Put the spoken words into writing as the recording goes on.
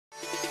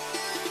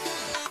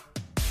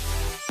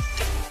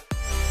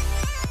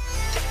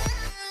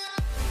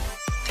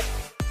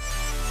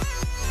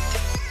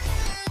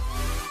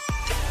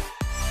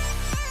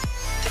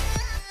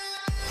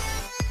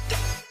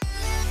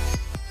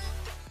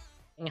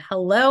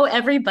Hello,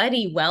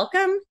 everybody.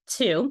 Welcome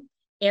to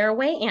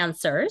Airway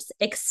Answers,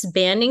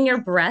 expanding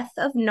your breadth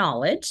of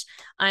knowledge.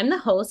 I'm the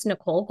host,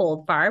 Nicole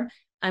Goldfarb.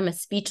 I'm a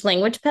speech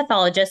language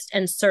pathologist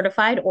and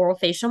certified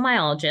orofacial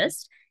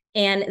myologist.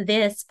 And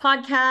this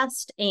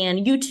podcast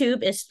and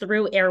YouTube is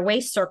through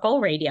Airway Circle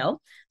Radio.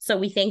 So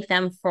we thank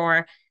them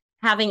for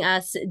having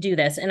us do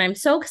this. And I'm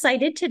so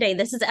excited today.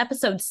 This is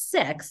episode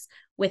 6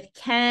 with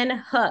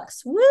Ken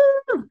Hooks. Woo!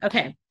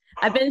 Okay.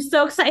 I've been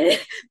so excited.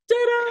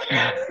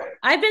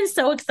 I've been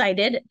so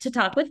excited to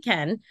talk with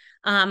Ken.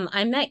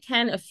 I met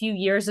Ken a few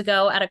years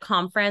ago at a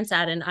conference,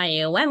 at an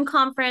IAOM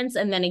conference,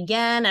 and then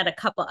again at a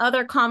couple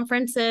other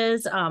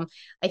conferences.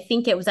 I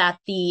think it was at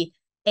the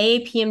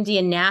AAPMD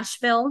in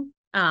Nashville.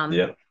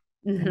 Yeah.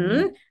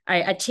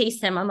 I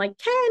chased him. I'm like,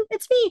 Ken,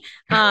 it's me.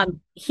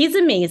 He's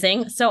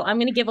amazing. So I'm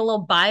going to give a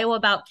little bio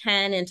about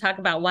Ken and talk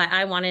about why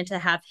I wanted to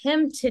have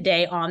him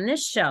today on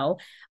this show.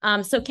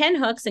 So Ken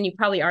Hooks, and you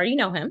probably already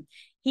know him.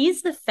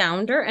 He's the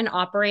founder and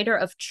operator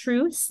of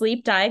True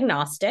Sleep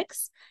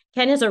Diagnostics.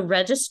 Ken is a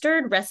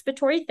registered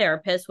respiratory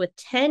therapist with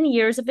 10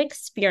 years of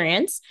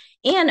experience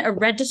and a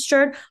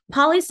registered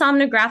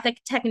polysomnographic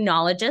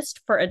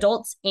technologist for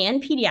adults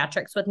and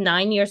pediatrics with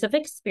 9 years of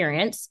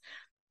experience.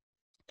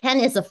 Ken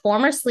is a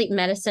former sleep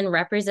medicine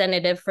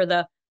representative for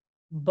the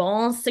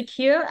Bon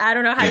Secours. I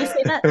don't know how you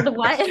say that. The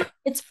what?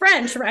 It's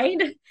French, right?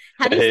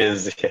 How do It you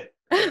is say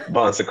it?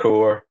 Bon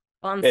Secours.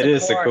 Bon It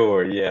is Secours.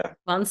 Secours, yeah.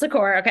 Bon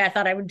Secours. Okay, I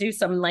thought I would do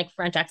some like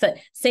French accent.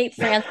 St.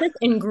 Francis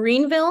in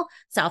Greenville,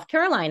 South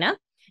Carolina.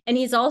 And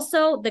he's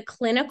also the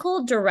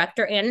clinical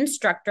director and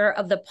instructor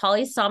of the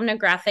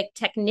Polysomnographic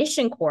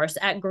Technician Course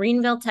at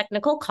Greenville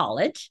Technical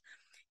College.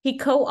 He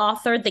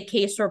co-authored the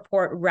case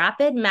report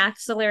Rapid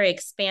Maxillary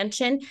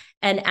Expansion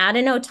and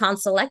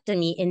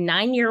Adenotonsillectomy in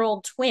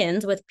 9-year-old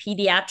twins with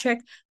Pediatric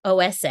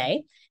OSA,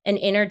 an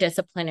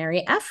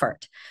interdisciplinary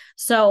effort.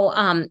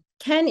 So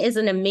Ken is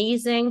an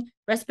amazing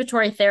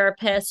respiratory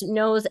therapist,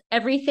 knows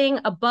everything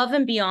above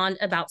and beyond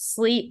about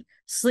sleep,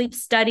 sleep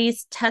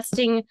studies,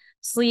 testing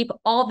sleep,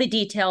 all the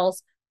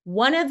details.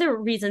 One of the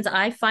reasons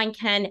I find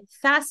Ken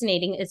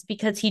fascinating is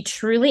because he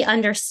truly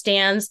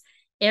understands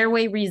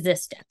airway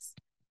resistance.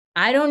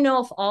 I don't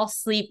know if all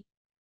sleep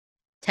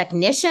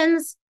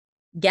technicians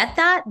get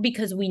that,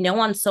 because we know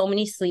on so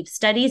many sleep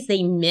studies,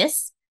 they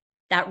miss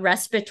that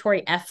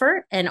respiratory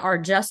effort and are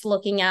just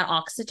looking at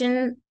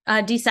oxygen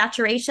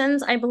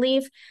desaturations, I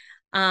believe.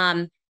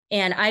 And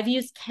I've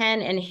used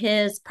Ken and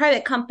his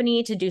private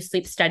company to do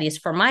sleep studies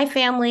for my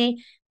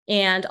family.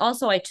 And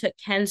also I took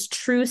Ken's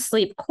True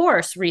Sleep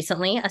course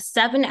recently, a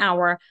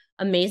 7-hour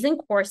amazing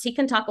course. He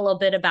can talk a little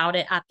bit about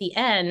it at the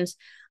end.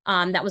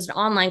 That was an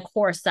online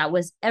course that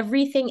was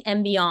everything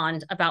and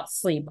beyond about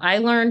sleep. I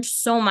learned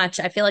so much.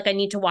 I feel like I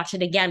need to watch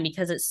it again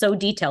because it's so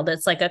detailed.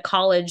 It's like a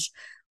college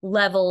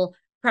level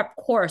prep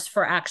course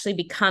for actually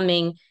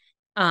becoming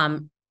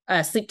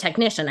a sleep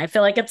technician. I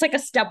feel like it's like a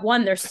step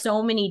one. There's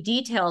so many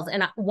details.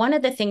 And one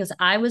of the things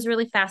I was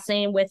really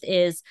fascinated with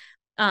is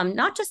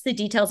not just the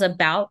details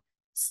about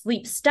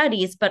sleep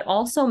studies, but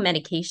also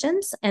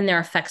medications and their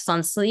effects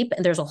on sleep.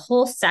 And there's a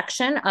whole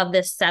section of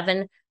this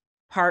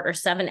 7-part or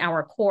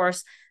 7-hour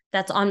course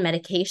that's on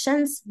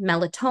medications,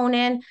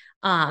 melatonin,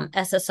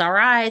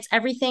 SSRIs,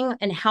 everything,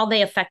 and how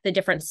they affect the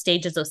different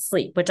stages of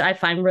sleep, which I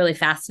find really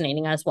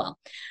fascinating as well.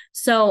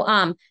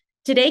 So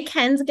today,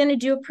 Ken's going to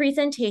do a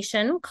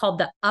presentation called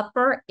the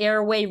upper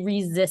airway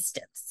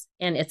resistance,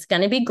 and it's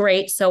going to be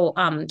great. So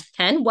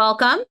Ken,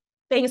 welcome.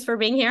 Thanks for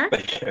being here.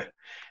 Thank you.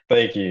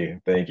 Thank you.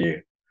 Thank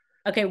you.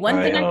 Okay, one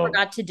thing I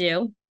forgot to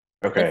do.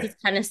 This Okay. is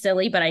kind of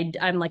silly, but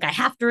I'm like, I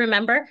have to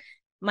remember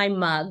my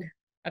mug.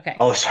 Okay.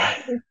 Oh, sorry.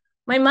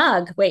 My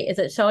mug. Wait, is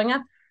it showing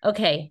up?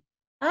 Okay.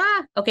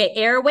 Okay.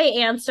 Airway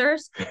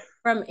Answers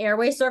from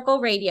Airway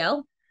Circle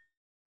Radio.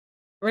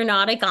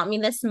 Renata got me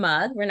this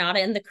mug. Renata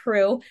and the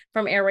crew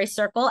from Airway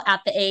Circle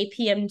at the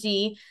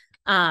APMD.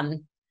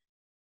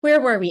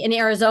 Where were we? In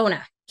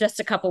Arizona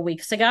just a couple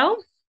weeks ago.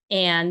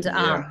 And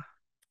Yeah.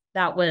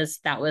 that was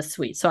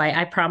sweet. So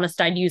I promised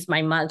I'd use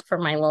my mug for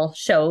my little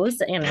shows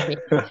and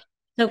everything.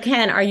 So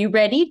Ken, are you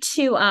ready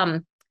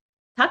to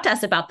talk to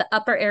us about the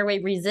upper airway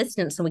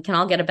resistance so we can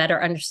all get a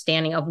better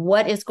understanding of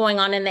what is going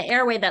on in the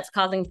airway that's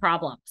causing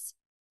problems?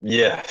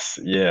 Yes.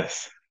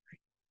 Yes.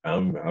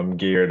 I'm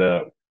geared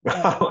up.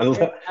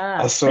 I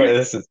Uh, swear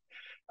this is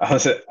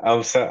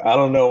I'm so I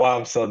don't know why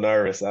I'm so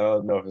nervous. I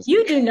don't know if it's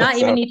you do not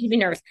because even need to be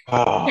nervous.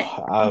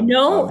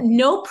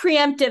 No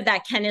preemptive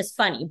that Ken is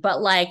funny,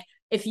 but like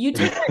if you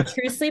take that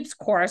True Sleeps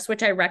course,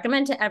 which I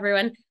recommend to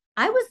everyone,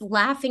 I was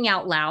laughing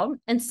out loud.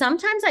 And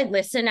sometimes I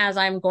listen as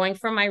I'm going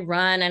for my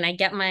run and I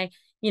get my,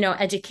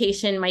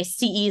 education, my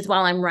CEs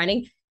while I'm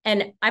running.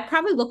 And I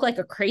probably look like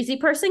a crazy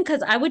person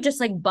because I would just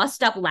like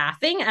bust up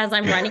laughing as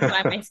I'm running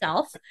by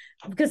myself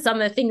because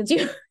some of the things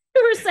you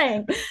were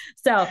saying.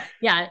 So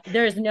yeah,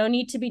 there's no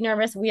need to be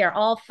nervous. We are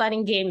all fun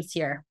and games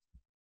here.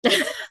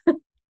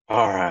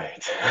 All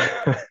right.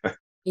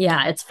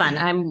 Yeah, it's fun.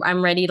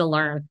 I'm ready to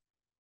learn.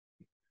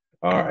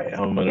 All right,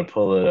 I'm gonna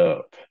pull it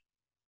up.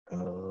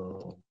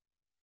 Um,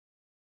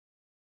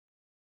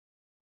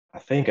 I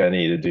think I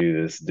need to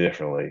do this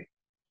differently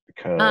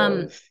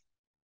Um, because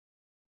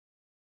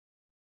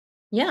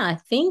yeah, I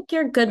think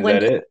you're good is when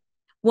that it?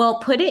 well,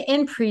 put it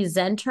in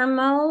presenter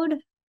mode.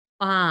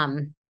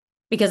 Um,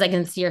 because I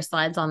can see your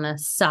slides on the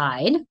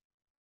side.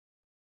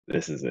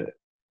 This is it.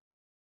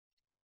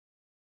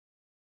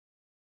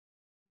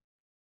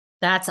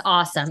 That's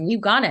awesome. You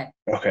got it.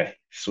 Okay,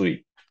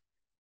 sweet.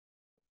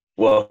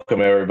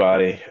 Welcome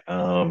everybody.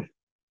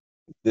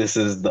 This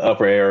is the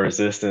upper air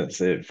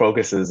resistance. It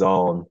focuses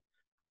on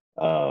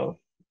uh,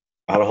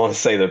 I don't want to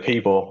say the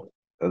people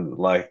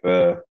like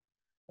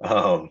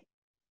um,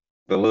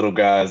 the little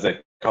guys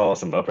that cause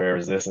some upper air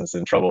resistance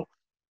and trouble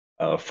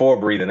for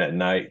breathing at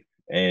night.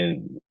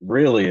 And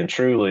really and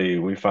truly,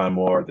 we find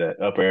more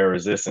that upper air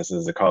resistance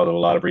is the cause of a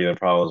lot of breathing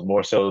problems,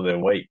 more so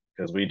than weight,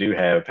 because we do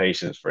have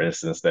patients, for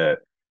instance, that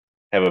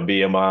have a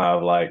BMI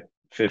of like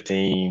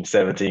 15,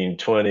 17,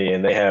 20,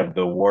 and they have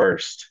the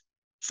worst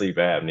sleep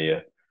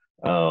apnea.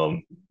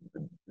 Um,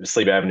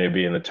 Sleep apnea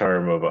being the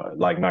term of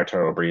like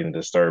nocturnal breathing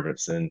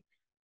disturbance. And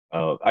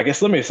I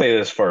guess let me say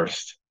this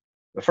first.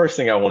 The first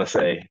thing I want to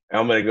say,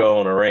 I'm going to go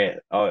on a rant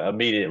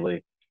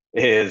immediately,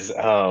 is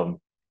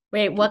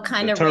Wait, what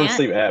kind the of term rant?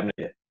 sleep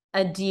apnea. A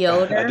I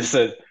deodor? just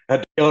said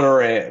a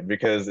deodorant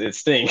because it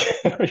stinks.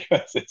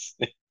 Because it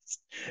stinks.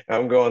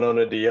 I'm going on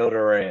a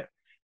deodorant.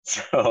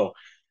 So,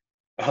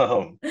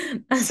 um,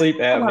 sleep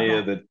I love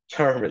apnea, that. the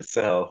term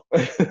itself,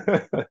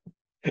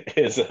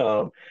 is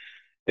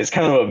is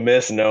kind of a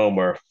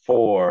misnomer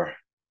for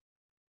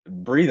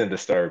breathing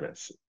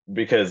disturbance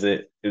because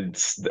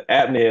it's the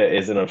apnea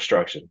is an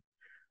obstruction.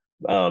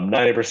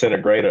 90% or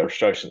greater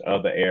obstruction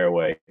of the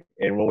airway.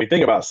 And when we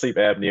think about sleep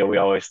apnea, we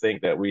always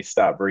think that we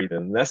stop breathing.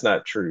 And that's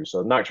not true.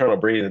 So nocturnal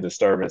breathing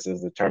disturbance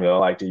is the term that I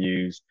like to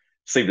use.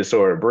 Sleep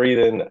disordered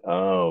breathing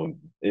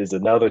is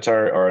another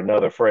term or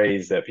another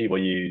phrase that people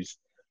use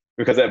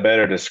because that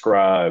better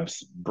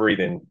describes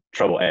breathing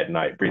trouble at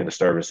night, breathing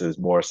disturbances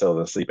more so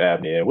than sleep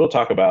apnea. And we'll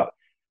talk about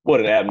what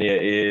an apnea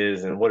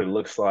is and what it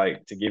looks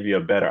like to give you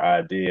a better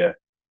idea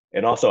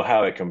and also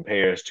how it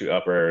compares to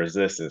upper air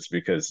resistance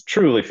because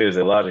truly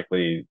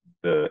physiologically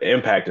the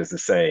impact is the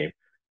same.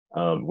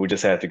 We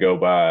just have to go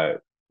by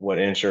what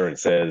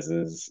insurance says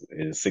is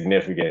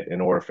significant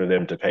in order for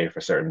them to pay for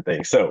certain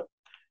things. So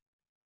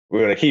we're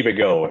going to keep it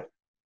going.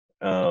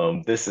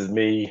 This is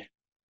me,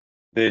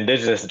 the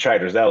indigenous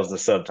detractors. That was the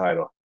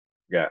subtitle.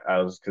 Yeah, I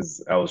was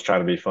trying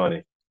to be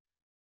funny,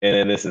 and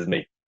then this is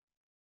me.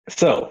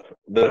 So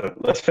the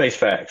let's face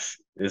facts.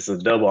 It's a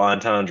double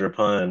entendre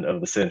pun of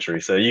the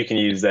century, so you can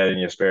use that in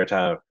your spare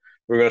time.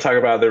 We're going to talk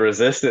about the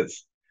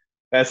resistance.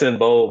 That's in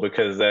bold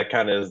because that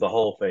kind of is the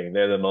whole thing.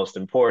 They're the most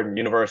important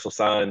universal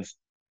signs.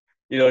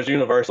 You know, it's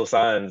universal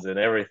signs and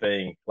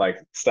everything. Like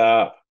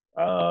stop.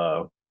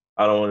 I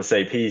don't want to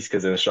say peace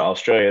because in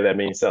Australia that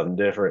means something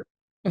different.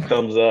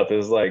 Thumbs up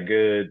is like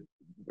good.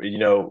 You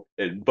know,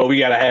 but we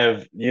got to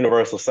have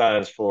universal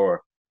signs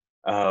for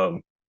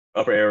um,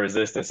 upper air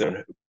resistance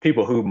and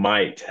people who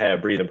might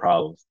have breathing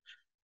problems.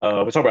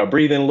 We'll talk about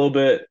breathing a little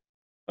bit,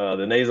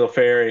 the nasal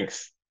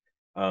pharynx,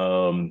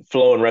 flow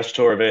and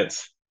respiratory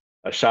events,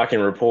 a shocking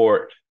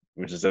report,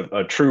 which is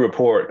a true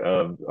report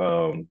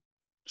of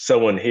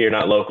someone here,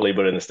 not locally,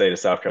 but in the state of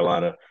South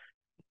Carolina,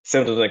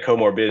 symptoms and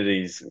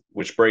comorbidities,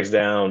 which breaks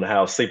down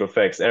how sleep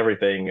affects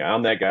everything.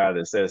 I'm that guy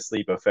that says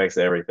sleep affects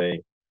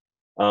everything.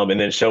 And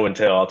then show and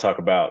tell, I'll talk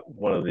about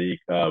one of the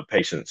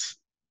patients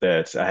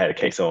that I had a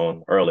case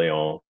on early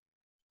on.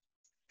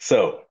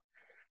 So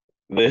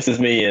this is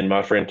me and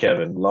my friend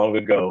Kevin long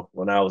ago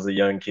when I was a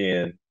young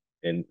kid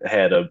and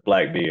had a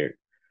black beard.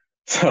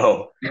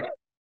 So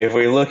if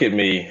we look at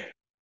me,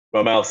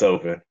 my mouth's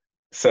open.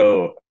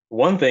 So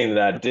one thing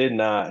that I did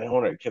not, I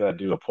wonder, can I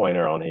do a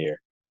pointer on here?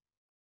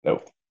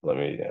 Nope. Let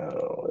me,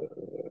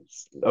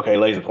 okay,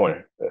 laser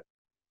pointer.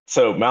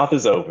 So mouth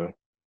is open.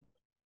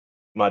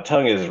 My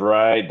tongue is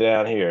right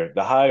down here.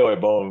 The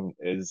hyoid bone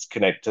is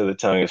connected to the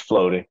tongue, is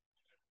floating.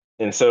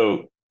 And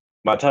so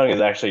my tongue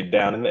is actually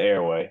down in the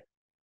airway.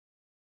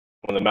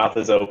 When the mouth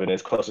is open,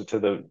 it's closer to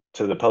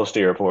the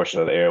posterior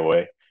portion of the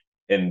airway.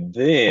 And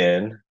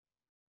then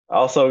I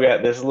also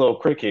got this little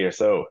crick here.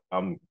 So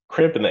I'm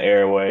crimping the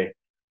airway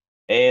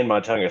and my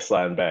tongue is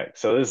sliding back.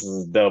 So this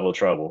is double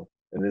trouble.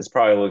 And this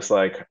probably looks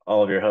like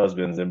all of your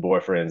husbands and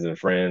boyfriends and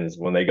friends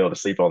when they go to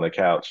sleep on the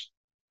couch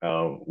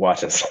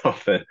watching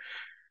something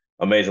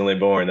amazingly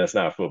boring that's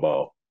not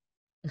football.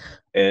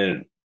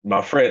 And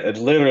my friend,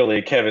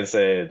 literally, Kevin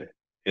said,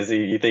 "Is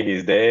he? You think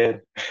he's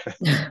dead?"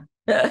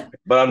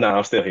 But I'm not.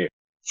 I'm still here.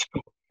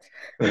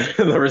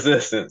 The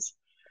resistance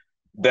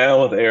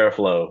down with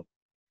airflow.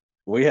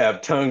 We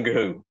have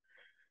Tungu.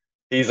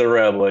 He's a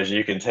rebel, as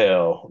you can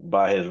tell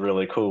by his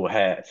really cool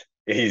hat.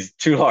 He's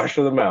too large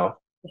for the mouth.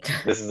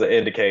 This is an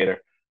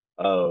indicator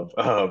of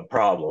a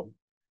problem.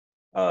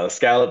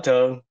 Scallop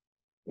tongue.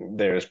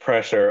 There's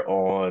pressure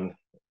on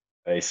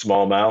a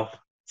small mouth,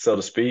 so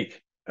to speak.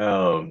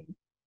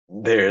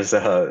 There's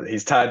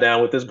he's tied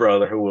down with his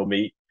brother who will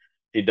meet.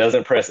 He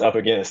doesn't press up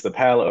against the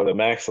palate or the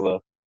maxilla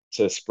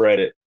to spread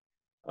it.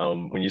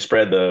 When you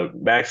spread the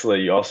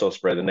maxilla, you also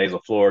spread the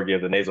nasal floor,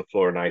 give the nasal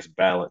floor a nice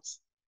balance.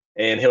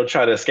 And he'll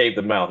try to escape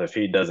the mouth if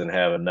he doesn't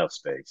have enough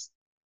space.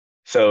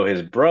 So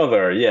his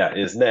brother, yeah,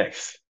 is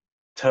next.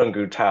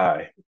 Tongue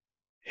tie.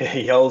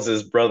 He holds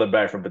his brother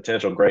back from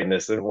potential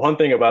greatness. And one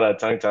thing about a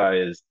tongue tie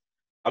is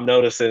I'm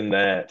noticing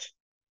that,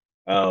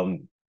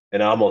 um,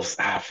 and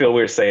I feel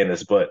weird saying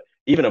this, but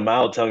even a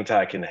mild tongue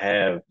tie can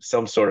have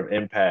some sort of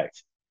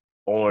impact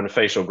on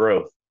facial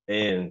growth.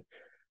 And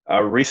I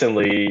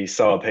recently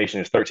saw a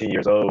patient who's 13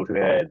 years old who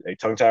had a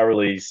tongue tie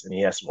release and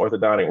he had some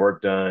orthodontic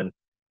work done.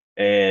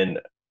 And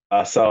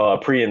I saw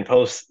a pre and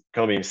post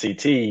coming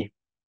CT.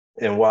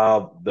 And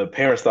while the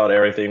parents thought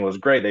everything was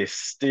great, they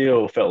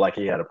still felt like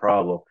he had a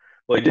problem.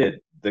 Well, he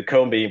did. The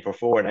cone beam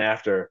before and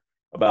after,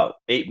 about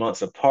 8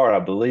 months apart, I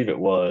believe it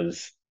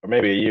was, or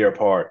maybe a year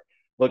apart,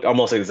 looked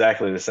almost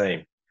exactly the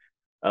same.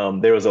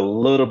 There was a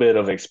little bit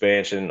of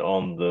expansion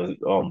on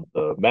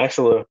the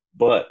maxilla,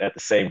 but at the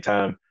same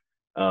time,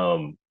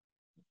 um,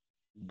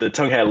 the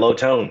tongue had low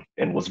tone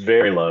and was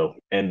very low,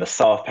 and the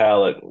soft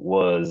palate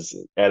was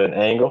at an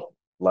angle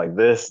like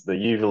this. The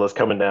uvula is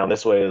coming down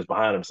this way is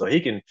behind him, so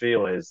he can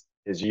feel his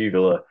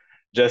uvula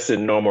just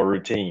in normal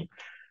routine.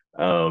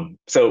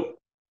 So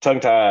tongue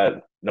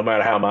tied, no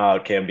matter how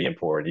mild, can be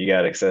important. You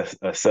got to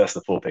assess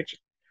the full picture.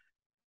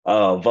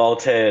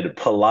 Vaulted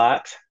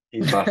Palat,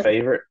 he's my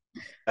favorite.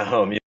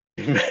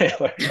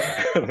 Mailer,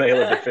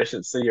 mailer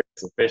deficiency or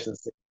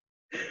sufficiency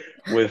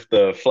with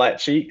the flat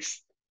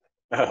cheeks,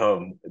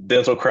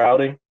 dental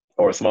crowding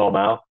or a small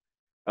mouth,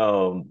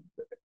 um,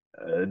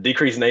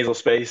 decreased nasal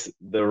space.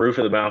 The roof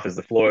of the mouth is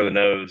the floor of the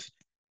nose,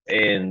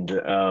 and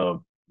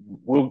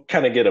we'll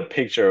kind of get a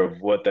picture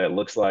of what that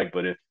looks like.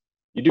 But if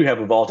you do have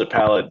a vaulted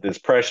palate, this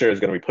pressure is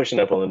going to be pushing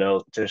up on the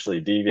nose, potentially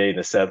deviating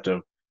the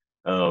septum.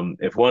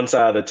 If one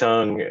side of the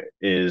tongue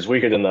is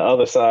weaker than the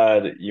other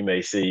side, you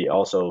may see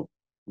also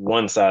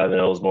one side of the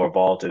nose more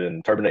vaulted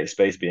and turbinate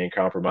space being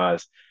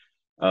compromised.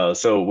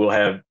 So we'll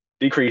have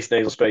decreased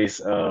nasal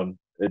space,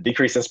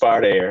 decreased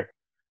inspired air.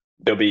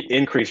 There'll be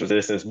increased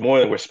resistance, more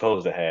than we're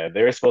supposed to have.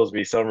 There is supposed to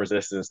be some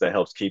resistance that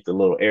helps keep the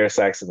little air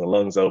sacs in the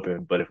lungs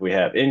open. But if we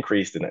have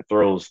increased, then that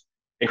throws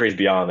increase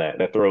beyond that.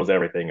 That throws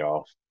everything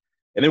off.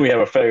 And then we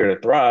have a failure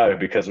to thrive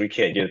because we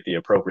can't get the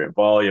appropriate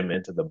volume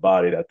into the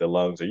body that the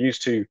lungs are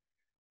used to.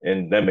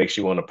 And that makes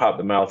you want to pop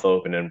the mouth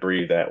open and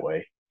breathe that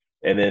way.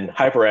 And then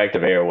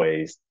hyperactive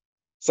airways.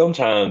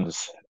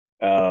 Sometimes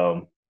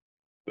um,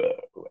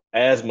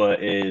 asthma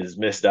is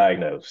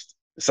misdiagnosed.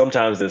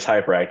 Sometimes it's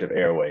hyperactive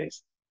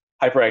airways.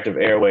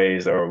 Hyperactive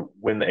airways are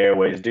when the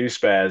airways do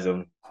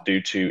spasm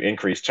due to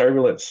increased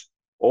turbulence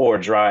or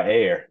dry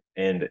air.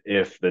 And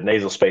if the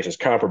nasal space is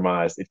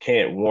compromised, it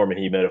can't warm and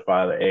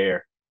humidify the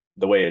air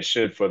the way it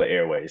should for the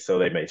airways, so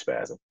they may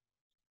spasm.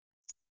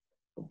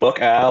 Buck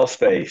owl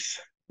space.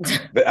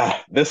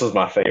 This was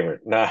my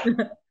favorite,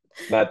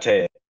 not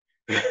Ted.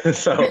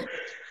 So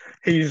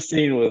he's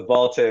seen with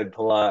vaulted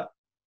Palat.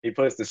 He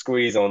puts the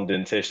squeeze on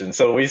dentition.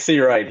 So we see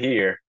right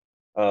here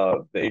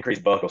the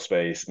increased buccal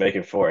space,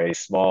 making for a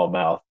small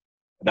mouth.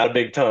 Not a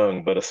big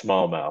tongue, but a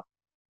small mouth.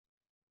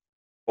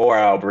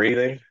 Oral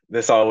breathing.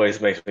 This always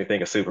makes me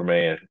think of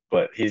Superman,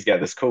 but he's got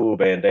this cool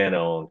bandana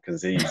on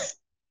because he's.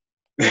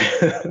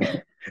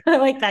 I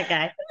like that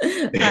guy.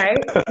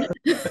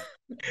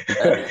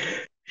 All right.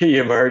 He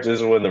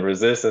emerges when the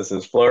resistance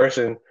is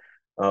flourishing,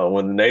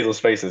 when the nasal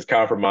space is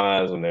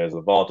compromised, when there's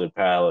a vaulted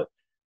palate,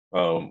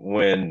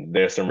 when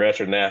there's some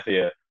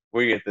retrognathia,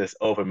 we get this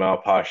open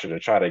mouth posture to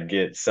try to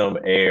get some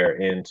air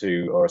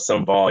into or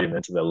some volume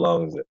into the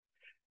lungs. That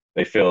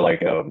they feel like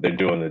they're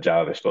doing the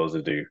job they're supposed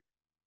to do.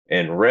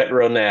 And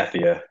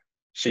retrognathia,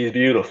 she's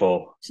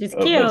beautiful, She's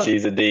cute. but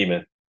she's a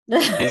demon.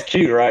 She's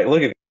cute, right?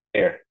 Look at the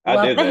hair.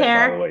 I did that,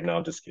 hair. By the way. No,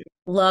 I'm just kidding.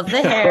 Love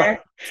the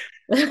hair.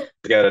 She's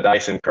got a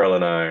Dyson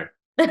curling iron.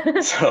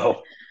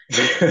 So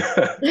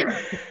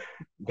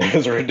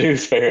there's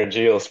reduced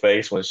pharyngeal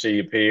space when she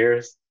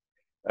appears.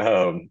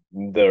 The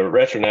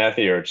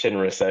retrognathia or chin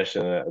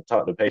recession, I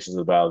talk to patients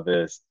about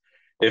this.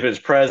 If it's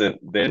present,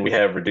 then we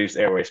have reduced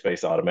airway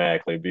space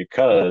automatically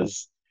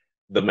because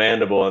the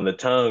mandible and the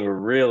tongue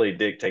really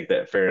dictate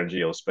that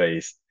pharyngeal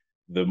space.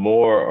 The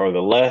more or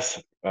the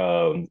less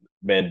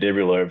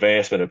mandibular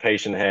advancement a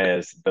patient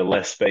has, the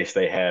less space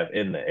they have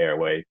in the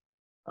airway,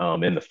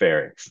 in the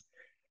pharynx.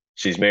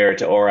 She's married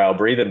to oral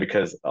breathing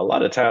because a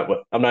lot of times,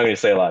 well, I'm not going to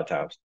say a lot of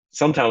times,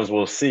 sometimes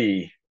we'll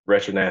see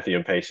retrognathia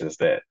in patients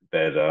that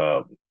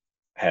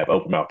have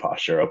open mouth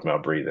posture, open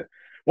mouth breathing.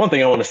 One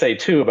thing I want to say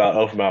too about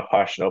open mouth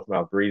posture, open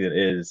mouth breathing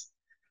is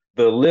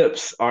the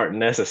lips aren't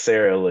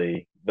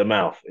necessarily the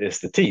mouth, it's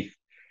the teeth.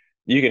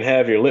 You can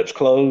have your lips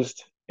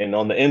closed and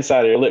on the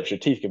inside of your lips, your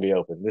teeth can be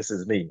open. This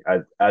is me.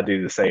 I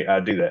do the same. I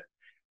do that.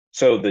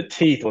 So the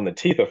teeth, when the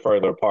teeth are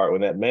further apart,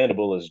 when that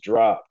mandible is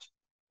dropped,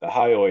 the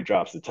hyoid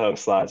drops, the tongue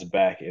slides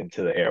back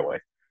into the airway.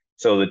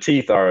 So the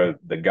teeth are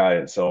the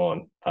guidance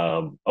on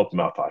open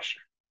mouth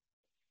posture.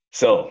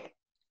 So,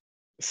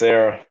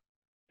 Sarah,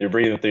 you're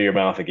breathing through your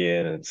mouth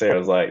again. And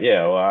Sarah's like,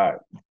 yeah, well, I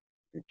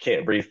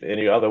can't breathe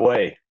any other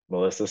way,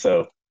 Melissa.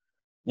 So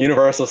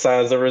Universal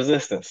signs of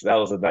resistance. That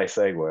was a nice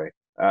segue.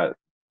 I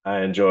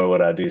enjoy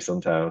what I do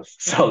sometimes.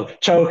 So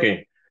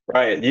choking,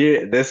 right?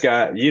 This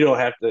guy, you don't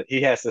have to.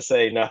 He has to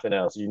say nothing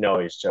else. You know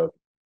he's choking.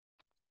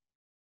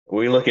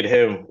 We look at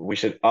him. We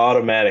should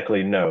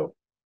automatically know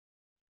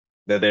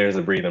that there's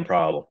a breathing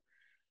problem.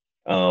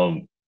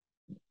 Um,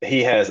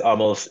 he has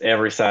almost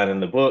every sign in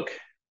the book.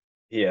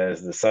 He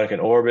has the sunken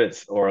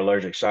orbits or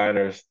allergic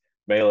shiners,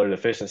 malar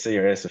deficiency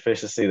or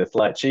insufficiency, the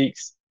flat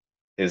cheeks.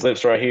 His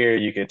lips right here,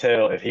 you can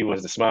tell if he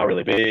was to smile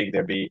really big,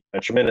 there'd be a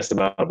tremendous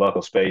amount of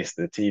buccal space.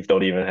 The teeth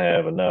don't even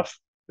have enough.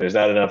 There's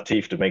not enough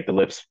teeth to make the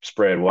lips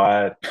spread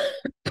wide.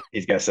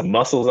 He's got some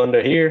muscles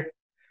under here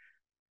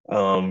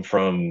from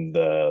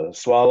the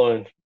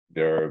swallowing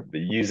or the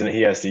using.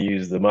 He has to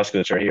use the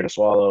musculature here to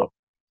swallow.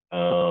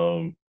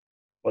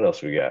 What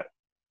else we got?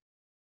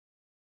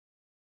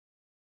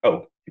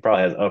 Oh, he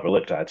probably has an upper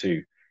lip tie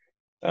too.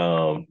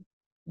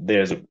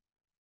 There's a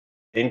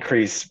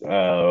increased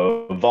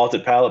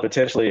vaulted palate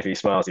potentially. If he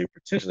smiles, he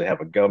potentially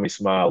have a gummy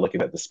smile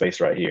looking at the space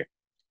right here.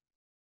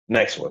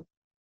 Next one.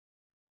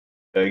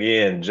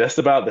 Again, just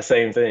about the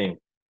same thing.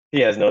 He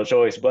has no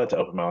choice but to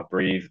open mouth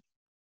breathe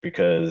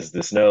because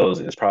this nose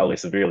is probably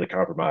severely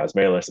compromised.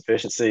 Malar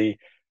insufficiency,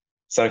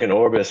 sunken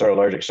orbits or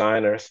allergic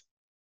shiners.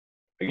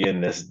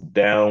 Again, this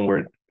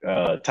downward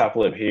top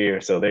lip here.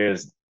 So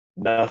there's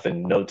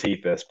nothing, no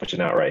teeth that's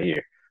pushing out right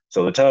here.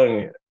 So the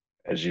tongue,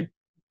 as you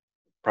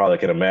probably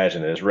can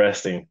imagine, is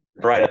resting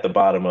right at the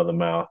bottom of the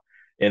mouth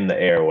in the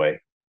airway.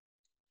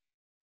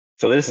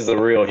 So this is a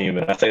real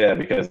human. I say that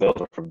because those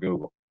are from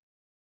Google.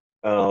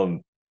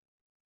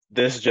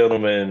 This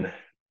gentleman,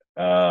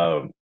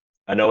 I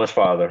know his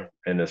father,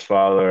 and his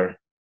father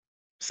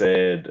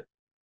said,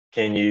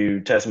 "Can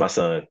you test my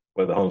son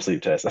with a home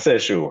sleep test?" I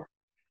said, "Sure."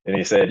 And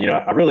he said,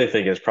 I really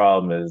think his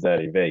problem is that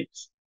he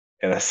vapes.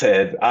 And I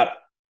said,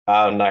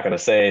 I'm not going to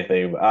say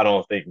anything, but I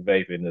don't think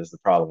vaping is the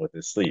problem with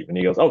his sleep. And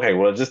he goes, "Okay,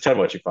 well, just tell me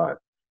what you find."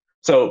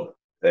 So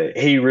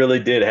he really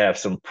did have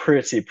some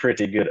pretty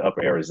good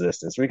upper air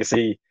resistance. We can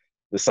see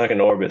the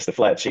sunken orbits, the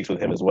flat cheeks with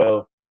him as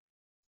well.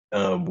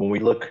 When we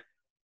look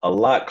a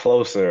lot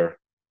closer,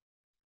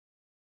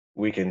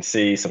 we can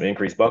see some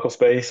increased buccal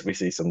space. We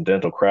see some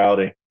dental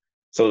crowding.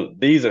 So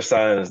these are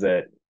signs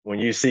that when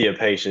you see a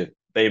patient,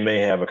 they may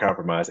have a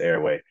compromised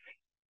airway.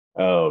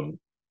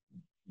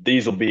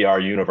 These will be our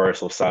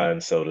universal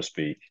signs, so to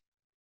speak.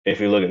 If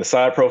we look at the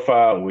side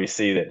profile, we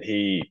see that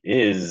he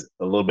is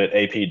a little bit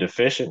AP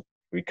deficient.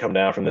 We come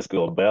down from this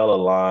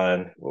glabella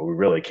line. Well, we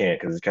really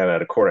can't because it's kind of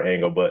at a quarter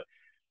angle, but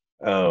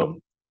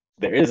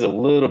there is a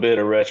little bit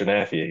of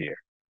retrognathia here.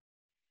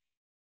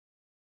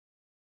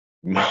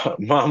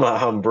 Mama,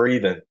 I'm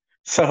breathing.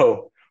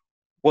 So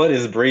what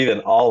is breathing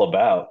all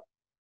about?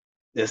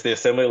 It's the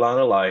assembly line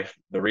of life.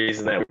 The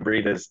reason that we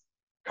breathe is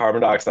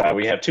carbon dioxide.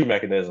 We have two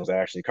mechanisms,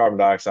 actually. Carbon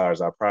dioxide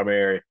is our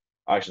primary,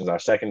 oxygen is our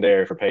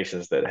secondary for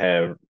patients that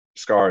have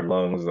scarred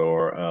lungs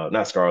or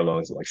not scarred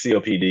lungs, like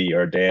COPD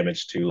or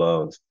damage to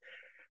lungs.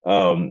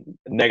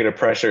 Negative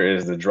pressure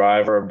is the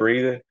driver of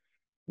breathing.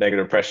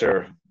 Negative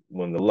pressure,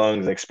 when the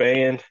lungs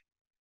expand,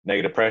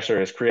 negative pressure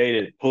is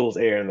created, pulls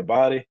air in the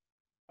body.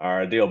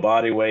 Our ideal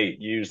body weight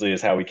usually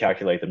is how we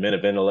calculate the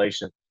minute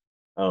ventilation.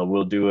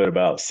 We'll do it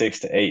about 6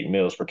 to 8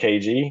 mils per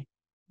kg.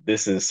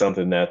 This is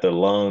something that the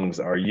lungs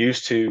are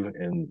used to.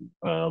 And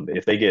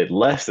if they get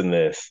less than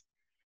this,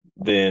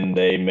 then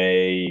they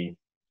may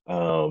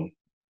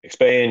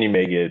expand. You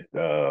may get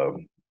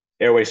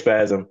airway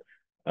spasm.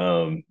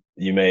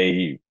 You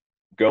may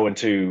go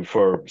into,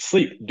 for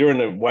sleep,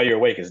 while you're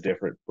awake is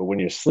different, but when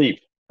you're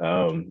asleep,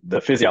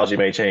 the physiology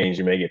may change.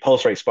 You may get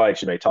pulse rate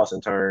spikes. You may toss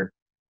and turn.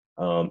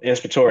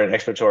 Inspiratory and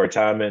expiratory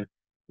timing.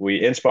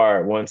 We inspire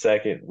at 1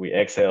 second, we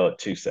exhale at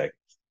 2 seconds.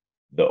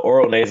 The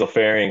oral nasal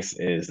pharynx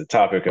is the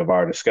topic of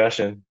our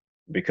discussion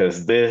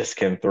because this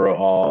can throw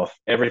off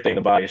everything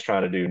the body is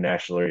trying to do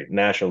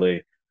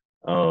naturally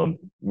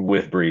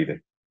with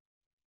breathing.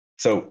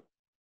 So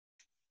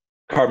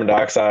carbon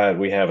dioxide,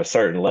 we have a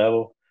certain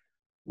level.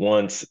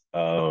 Once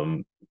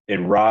it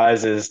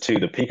rises to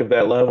the peak of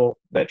that level,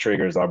 that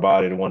triggers our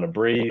body to want to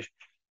breathe.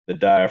 The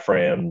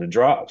diaphragm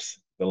drops,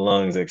 the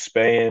lungs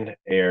expand,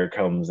 air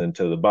comes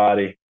into the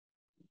body,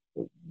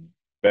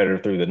 better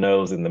through the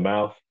nose and the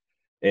mouth.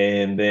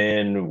 And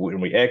then when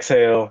we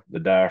exhale,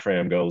 the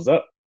diaphragm goes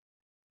up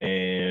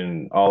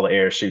and all the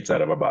air shoots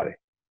out of our body.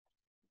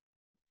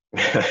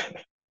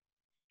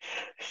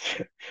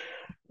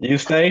 You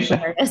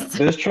station,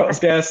 this truck's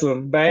got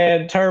some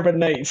bad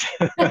turbinates.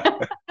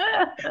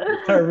 The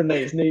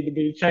turbinates need to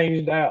be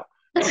changed out.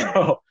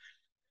 So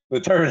the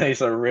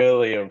turbinates are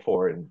really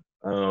important.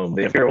 The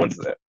inferior ones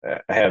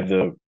have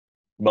the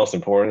most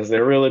importance.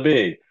 They're really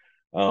big.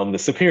 The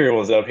superior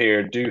ones up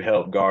here do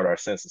help guard our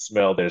sense of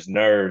smell. There's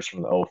nerves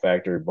from the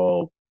olfactory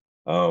bulb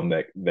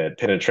that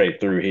penetrate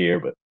through here,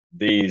 but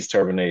these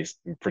turbinates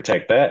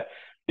protect that.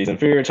 These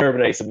inferior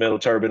turbinates, the middle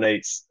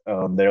turbinates,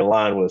 they're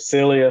lined with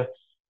cilia.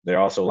 They're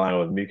also lined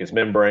with mucous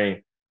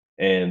membrane,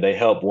 and they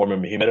help warm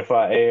and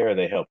humidify air.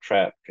 They help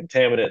trap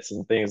contaminants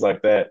and things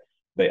like that.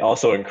 They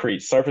also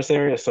increase surface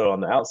area. So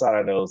on the outside,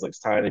 our nose looks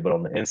tiny, but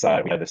on the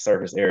inside, we have the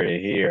surface area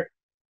here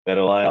that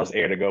allows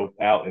air to go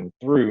out and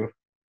through.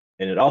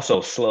 And it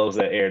also slows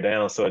that air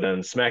down so it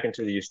doesn't smack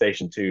into the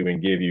eustachian tube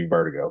and give you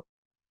vertigo.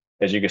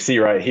 As you can see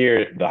right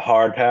here, the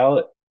hard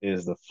palate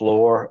is the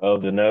floor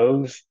of the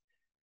nose.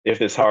 If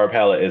this hard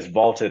palate is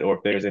vaulted or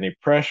if there's any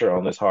pressure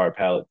on this hard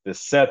palate,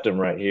 this septum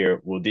right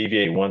here will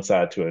deviate one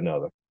side to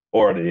another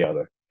or the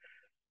other.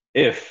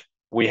 If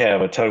we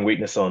have a tongue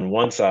weakness on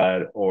one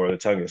side or the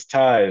tongue is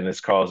tied and it's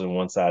causing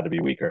one side to be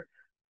weaker,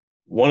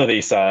 one of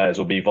these sides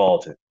will be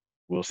vaulted.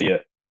 We'll see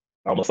it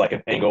almost like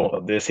an angle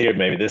of this here.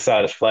 Maybe this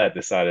side is flat,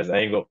 this side is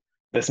angled.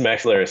 This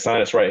maxillary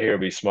sinus right here will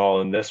be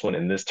small in this one,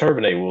 and this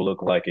turbinate will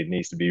look like it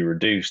needs to be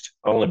reduced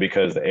only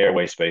because the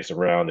airway space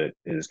around it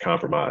is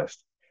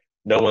compromised.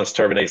 No one's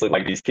turbinates look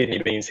like these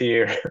kidney beans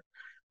here.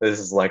 This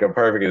is like a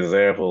perfect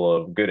example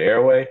of good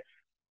airway.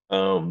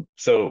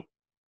 So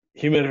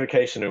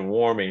humidification and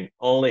warming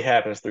only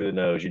happens through the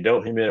nose. You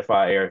don't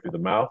humidify air through the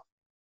mouth.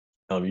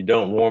 You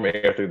don't warm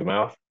air through the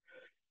mouth.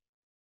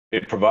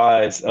 It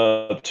provides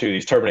up to,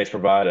 these turbinates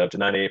provide up to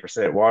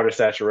 98% water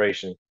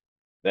saturation.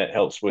 That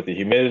helps with the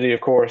humidity, of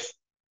course.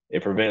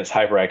 It prevents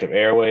hyperactive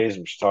airways,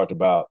 which we talked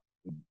about,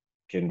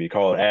 can be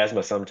called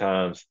asthma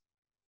sometimes.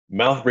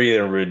 Mouth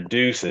breathing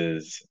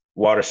reduces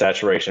water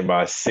saturation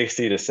by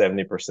 60 to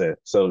 70%.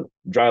 So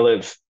dry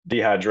lips,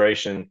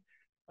 dehydration,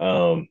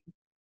 unhumidified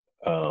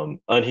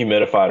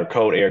or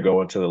cold air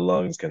going to the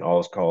lungs can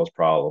always cause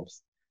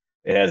problems.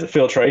 It has a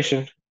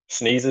filtration,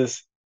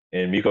 sneezes,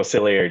 and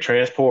mucociliary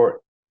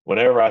transport.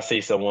 Whenever I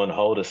see someone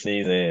hold a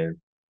sneeze in,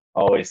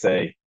 I always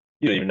say,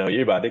 you don't even know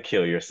you're about to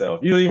kill yourself.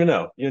 You don't even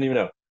know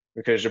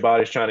because your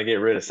body's trying to get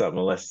rid of something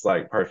unless it's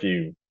like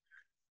perfume.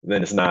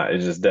 Then it's not.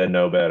 It just doesn't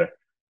know better.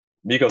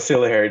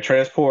 Mucociliary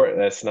transport,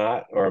 that's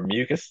not, or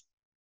mucus.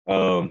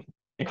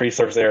 Increased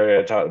surface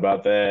area, I talked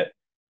about that.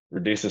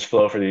 Reduces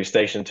flow for the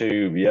eustachian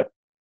tube. Yep.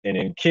 And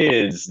in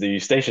kids, the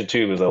eustachian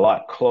tube is a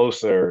lot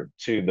closer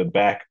to the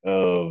back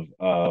of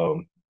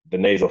the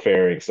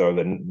nasopharynx or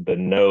the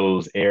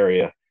nose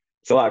area.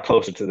 It's a lot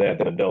closer to that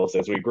than adults.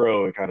 As we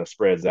grow, it kind of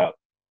spreads out.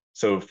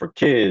 So for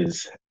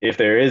kids, if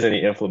there is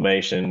any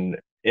inflammation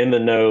in the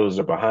nose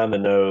or behind the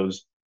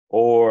nose,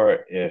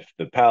 or if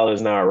the palate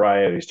is not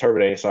right, or these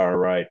turbinates aren't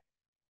right,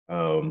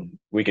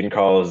 we can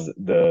cause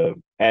the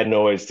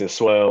adenoids to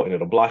swell and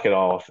it'll block it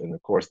off. And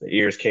of course, the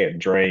ears can't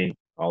drain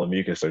all the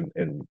mucus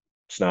and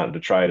snot and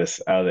detritus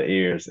out of the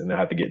ears, and they'll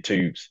have to get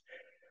tubes.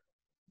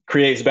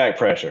 Creates back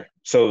pressure.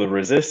 So the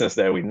resistance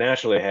that we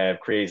naturally have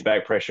creates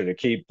back pressure to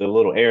keep the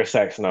little air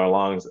sacs in our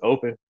lungs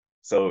open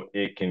so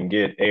it can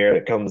get air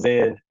that comes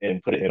in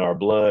and put it in our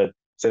blood,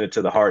 send it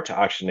to the heart to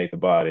oxygenate the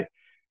body.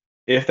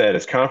 If that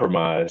is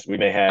compromised, we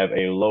may have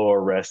a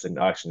lower resting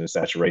oxygen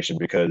saturation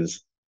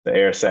because the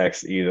air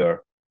sacs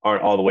either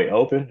aren't all the way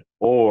open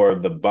or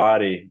the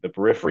body, the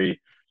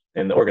periphery,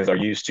 and the organs are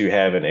used to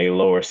having a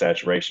lower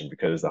saturation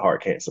because the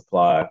heart can't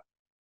supply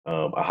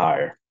a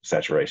higher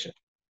saturation.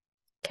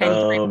 Can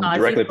I pause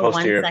directly you for 1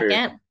 posterior second?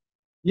 period.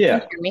 Yeah.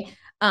 Can you hear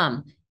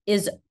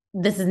me?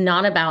 This is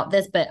not about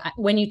this, but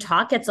when you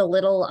talk, it's a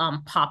little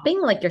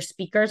popping, like your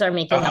speakers are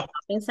making a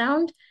popping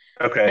sound.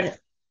 Okay. And,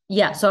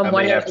 yeah. So I'm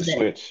wondering. Have to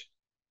switch.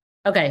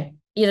 Okay.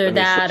 Either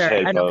that or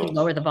headphones. I don't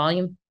know, lower the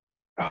volume.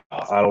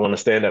 I don't want to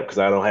stand up because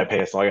I don't have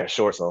pants, so I got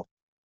shorts on.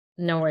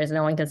 No worries.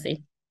 No one can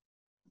see.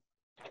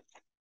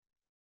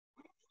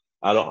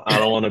 I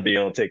don't want to be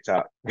on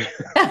TikTok.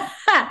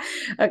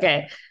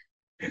 Okay.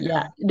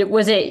 Yeah.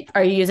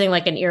 Are you using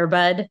like an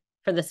earbud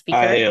for the speaker?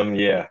 I am,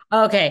 yeah.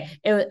 Okay.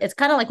 It's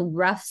kind of like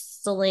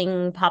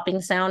rustling,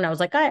 popping sound. I was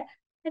like, I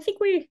think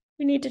we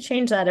need to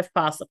change that if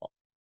possible.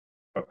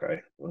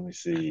 Okay. Let me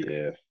see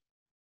if.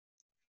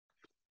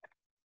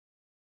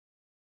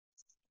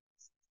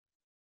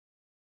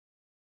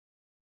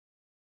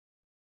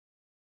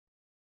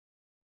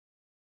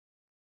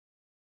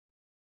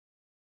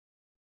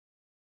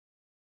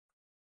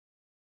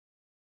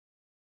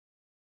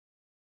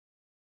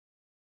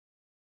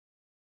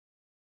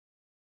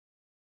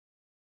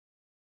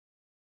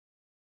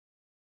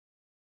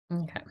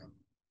 Okay.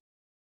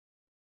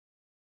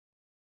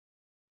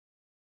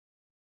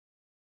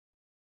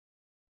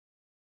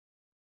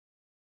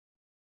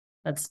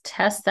 Let's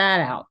test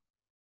that out.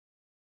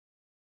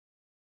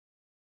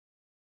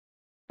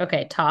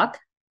 Okay, talk.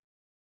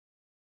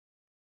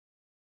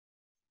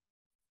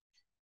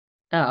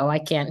 Oh, I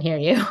can't hear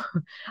you.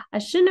 I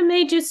shouldn't have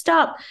made you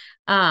stop.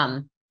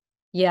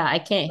 Yeah, I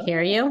can't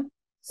hear you.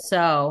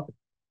 So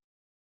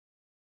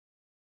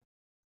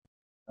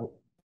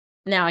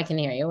now I can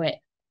hear you. Wait.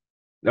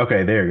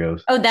 Okay, there it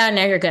goes. Oh,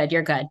 now you're good.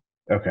 You're good.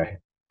 Okay.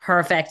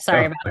 Perfect.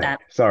 Sorry about that.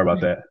 Sorry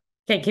about that.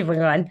 Okay, keep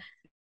going.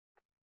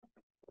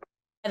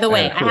 By the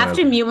way, I have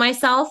to mute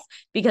myself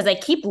because I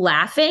keep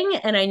laughing,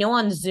 and I know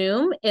on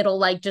Zoom it'll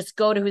like just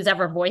go to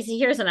whoever voice he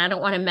hears, and I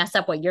don't want to mess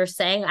up what you're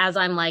saying as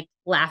I'm like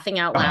laughing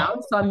out loud.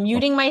 So I'm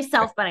muting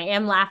myself, but I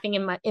am laughing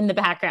in the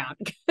background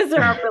because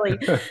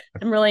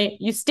I'm really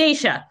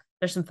Eustacia.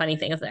 There's some funny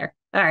things there.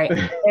 All right,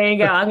 there you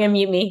go. I'm gonna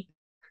mute me.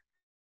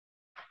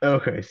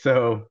 Okay,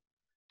 so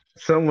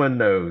Someone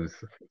knows.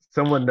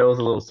 Someone knows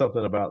a little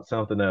something about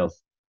something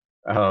else.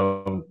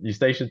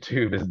 Eustachian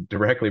tube is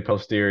directly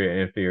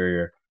posterior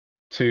inferior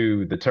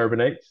to the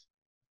turbinates.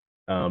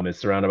 It's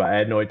surrounded by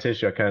adenoid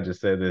tissue. I kind of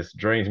just said this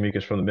drains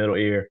mucus from the middle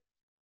ear.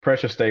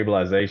 Pressure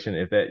stabilization,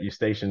 if that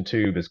eustachian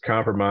tube is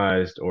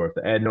compromised, or if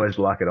the adenoids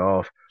block it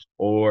off,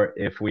 or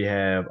if we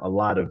have a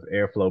lot of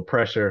airflow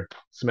pressure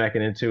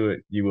smacking into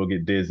it, you will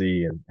get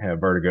dizzy and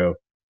have vertigo.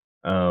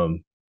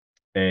 Um,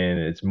 and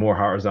it's more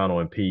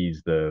horizontal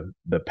impedes the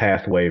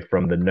pathway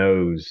from the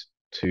nose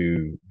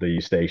to the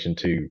eustachian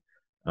tube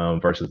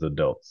versus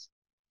adults.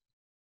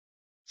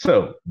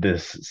 So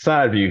this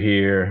side view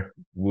here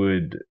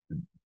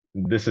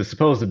this is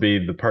supposed to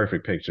be the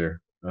perfect picture.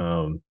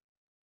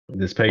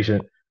 This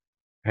patient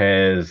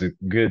has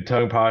good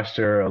tongue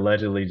posture,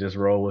 allegedly just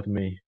roll with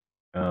me.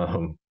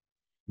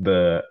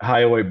 The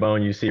hyoid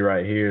bone you see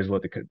right here is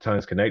what the tongue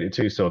is connected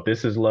to. So if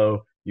this is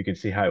low, you can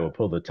see how it will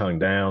pull the tongue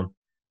down.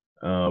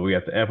 We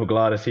got the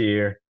epiglottis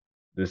here.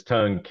 This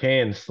tongue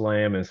can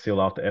slam and seal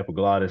off the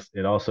epiglottis.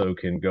 It also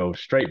can go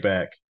straight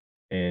back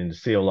and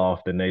seal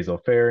off the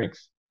nasopharynx.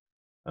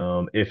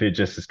 If it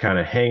just is kind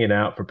of hanging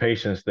out for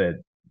patients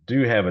that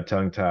do have a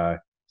tongue tie,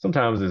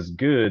 sometimes it's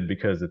good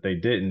because if they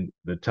didn't,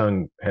 the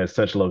tongue has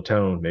such low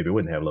tone, maybe it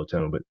wouldn't have low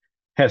tone, but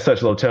has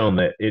such low tone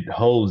that it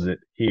holds it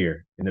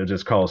here. And it'll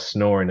just cause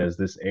snoring as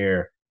this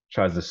air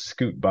tries to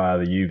scoot by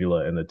the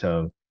uvula and the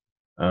tongue.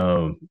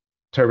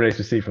 Turbinates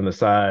we see from the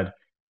side,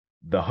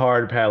 the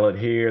hard palate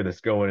here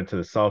that's going into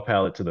the soft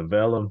palate to the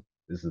velum.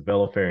 This is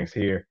velopharynx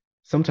here.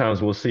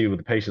 Sometimes we'll see with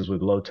the patients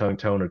with low tongue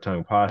tone or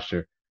tongue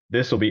posture,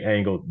 this will be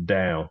angled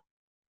down.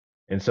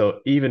 And so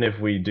even if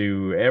we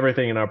do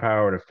everything in our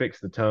power to fix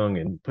the tongue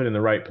and put in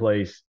the right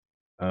place,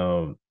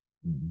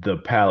 the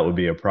palate would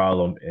be a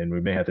problem, and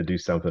we may have to do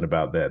something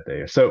about that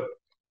there. So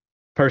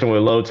person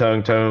with low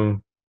tongue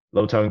tone,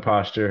 low tongue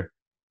posture,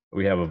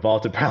 we have a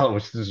vaulted palate,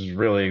 which is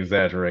really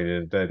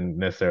exaggerated. It doesn't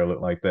necessarily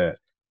look like that.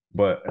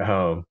 But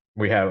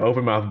we have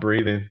open mouth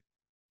breathing.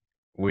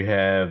 We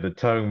have the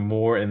tongue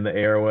more in the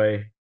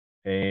airway.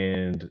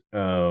 And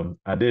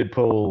I did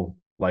pull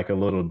like a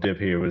little dip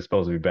here, but it's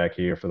supposed to be back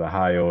here for the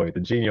hyoid. The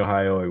genial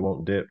hyoid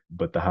won't dip,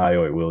 but the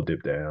hyoid will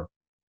dip down.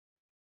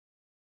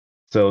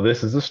 So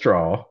this is a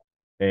straw,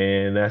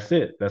 and that's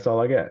it. That's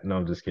all I got. No,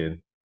 I'm just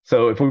kidding.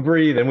 So if we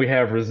breathe and we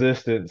have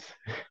resistance,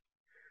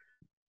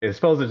 it's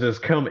supposed to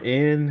just come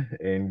in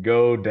and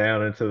go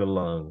down into the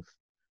lungs.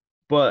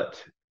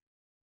 But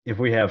if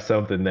we have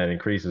something that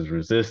increases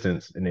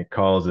resistance and it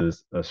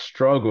causes a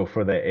struggle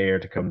for the air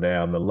to come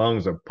down, the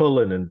lungs are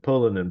pulling and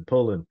pulling and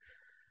pulling,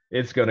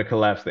 it's going to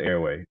collapse the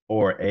airway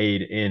or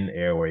aid in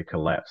airway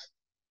collapse.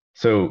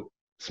 So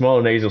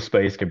small nasal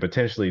space can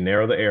potentially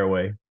narrow the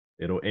airway.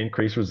 It'll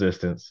increase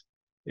resistance.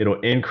 It'll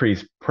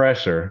increase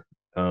pressure.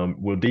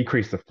 Will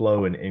decrease the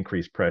flow and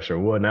increase pressure.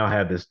 We'll now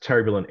have this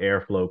turbulent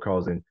airflow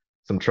causing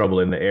some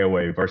trouble in the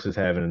airway versus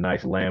having a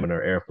nice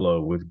laminar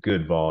airflow with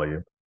good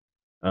volume.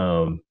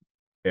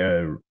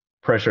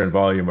 Pressure and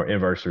volume are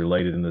inversely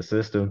related in the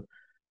system.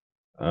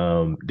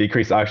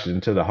 Decrease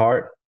oxygen to the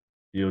heart.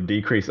 You'll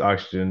decrease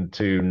oxygen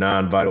to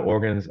non-vital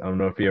organs. I don't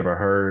know if you ever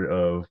heard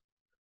of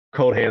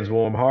cold hands,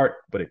 warm heart,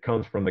 but it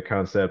comes from the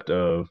concept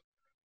of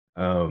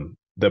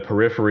the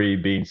periphery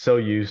being so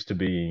used to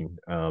being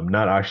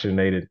not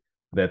oxygenated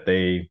that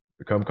they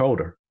become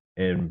colder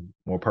and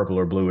more purple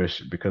or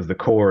bluish because the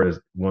core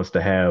wants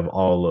to have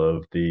all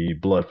of the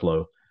blood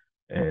flow,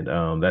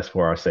 and that's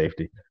for our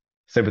safety.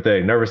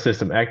 Sympathetic nervous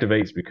system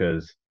activates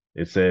because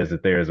it says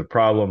that there is a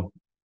problem.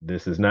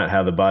 This is not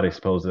how the body's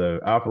supposed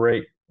to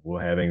operate. We'll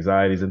have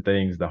anxieties and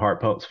things. The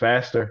heart pumps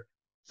faster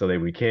so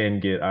that we can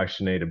get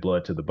oxygenated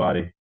blood to the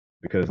body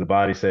because the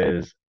body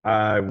says,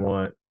 I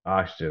want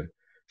oxygen,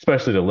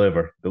 especially the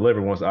liver. The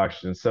liver wants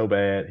oxygen so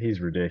bad, he's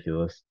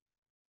ridiculous.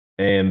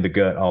 And the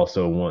gut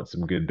also wants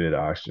some good bit of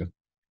oxygen.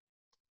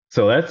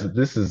 So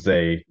this is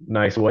a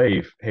nice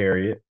wave,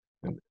 Harriet.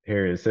 And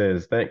Harriet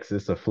says, thanks,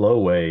 it's a flow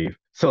wave.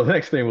 So the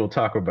next thing we'll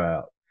talk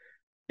about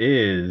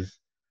is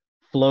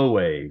flow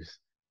waves.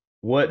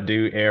 What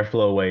do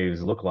airflow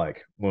waves look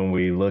like when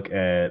we look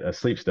at a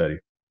sleep study?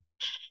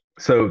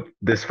 So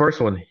this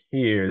first one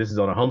here, this is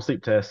on a home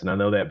sleep test, and I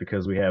know that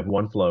because we have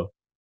one flow.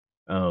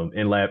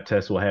 In lab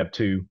tests, we'll have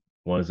two.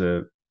 One is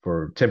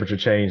for temperature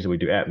change, we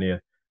do apnea.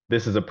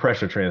 This is a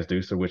pressure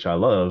transducer, which I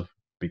love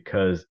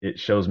because it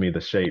shows me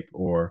the shape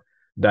or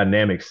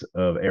dynamics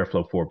of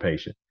airflow for a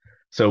patient.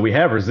 So we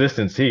have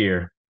resistance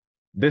here.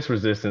 This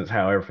resistance,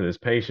 however, for this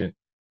patient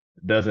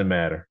doesn't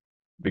matter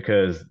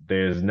because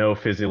there's no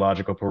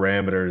physiological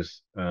parameters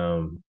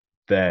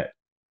that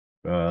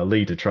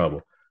lead to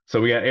trouble.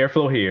 So we got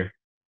airflow here.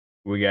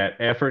 We got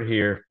effort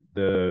here,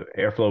 the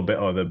airflow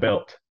or the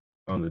belt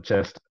on the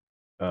chest.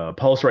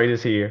 Pulse rate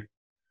is here.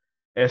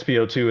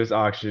 SpO2 is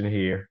oxygen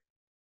here.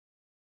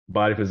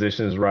 Body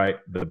position is right.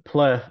 The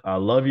pleth, I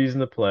love using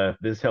the pleth.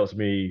 This helps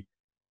me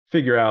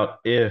figure out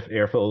if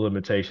airflow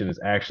limitation is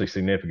actually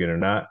significant or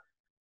not.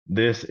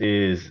 This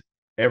is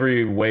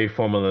every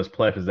waveform on this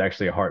pleth is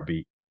actually a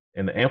heartbeat.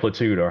 And the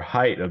amplitude or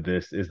height of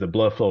this is the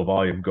blood flow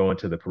volume going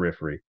to the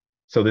periphery.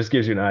 So this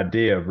gives you an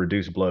idea of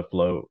reduced blood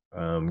flow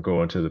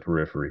going to the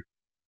periphery.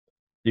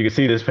 You can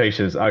see this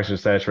patient's oxygen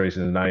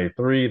saturation is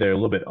 93. They're a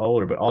little bit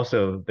older, but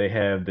also they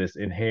have this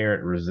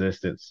inherent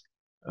resistance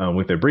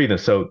with their breathing.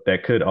 So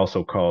that could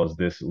also cause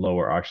this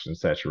lower oxygen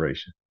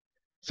saturation.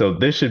 So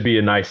this should be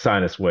a nice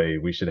sinus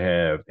wave. We should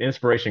have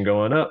inspiration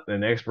going up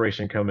and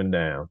expiration coming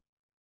down.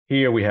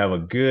 Here we have a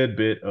good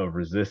bit of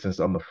resistance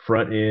on the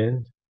front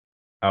end.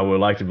 I would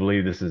like to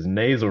believe this is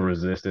nasal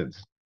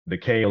resistance. The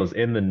cannula is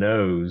in the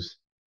nose.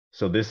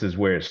 So this is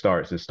where it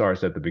starts. It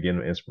starts at the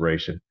beginning of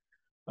inspiration.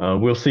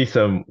 We'll see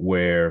some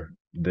where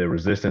the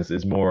resistance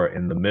is more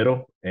in the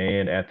middle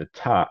and at the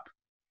top.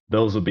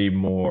 Those will be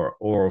more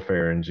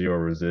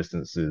oropharyngeal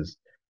resistances.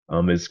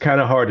 It's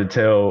kind of hard to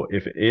tell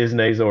if it is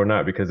nasal or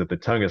not, because if the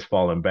tongue is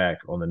falling back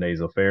on the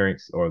nasal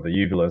pharynx or the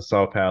uvula and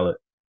saw palate,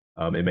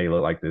 it may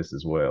look like this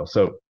as well.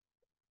 So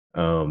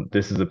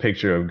this is a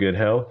picture of good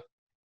health.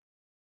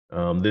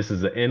 This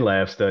is an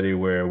in-lab study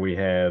where we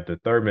have the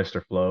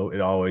thermistor flow.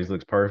 It always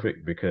looks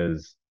perfect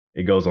because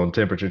it goes on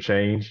temperature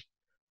change.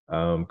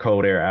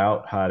 Cold air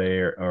out, hot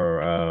air,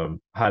 or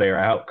hot air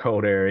out,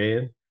 cold air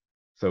in.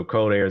 So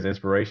cold air is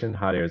inspiration,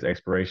 hot air is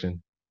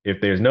expiration.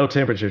 If there's no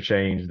temperature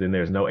change, then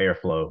there's no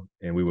airflow,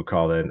 and we would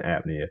call that an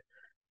apnea.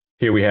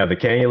 Here we have the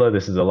cannula.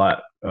 This is a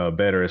lot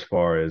better as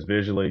far as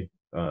visually.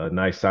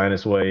 Nice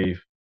sinus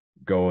wave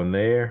going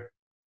there.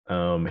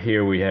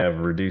 Here we have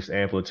reduced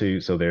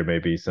amplitude, so there may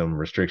be some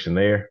restriction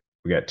there.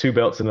 We got two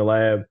belts in the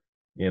lab,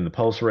 in the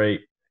pulse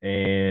rate,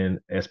 and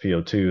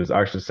SpO2 is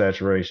oxygen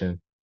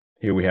saturation.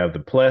 Here we have the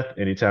pleth.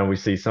 Anytime we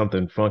see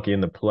something funky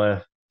in the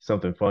pleth,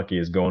 something funky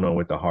is going on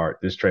with the heart.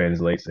 This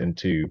translates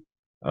into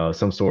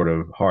some sort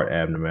of heart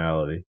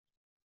abnormality.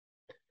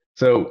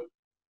 So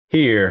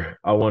here,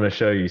 I want to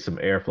show you some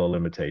airflow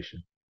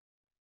limitation.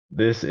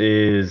 This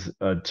is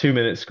a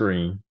 2-minute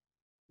screen.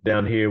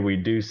 Down here, we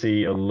do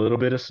see a little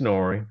bit of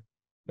snoring.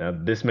 Now,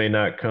 this may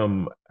not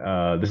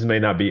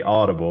be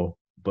audible,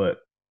 but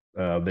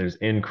there's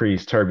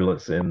increased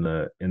turbulence in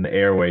the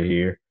airway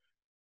here.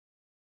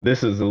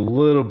 This is a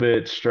little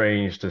bit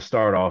strange to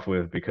start off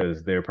with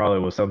because there probably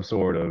was some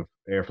sort of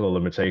airflow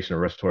limitation or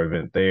respiratory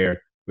event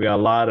there. We got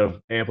a lot of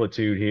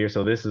amplitude here.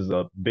 So this is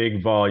a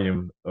big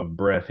volume of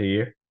breath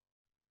here.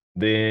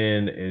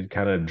 Then it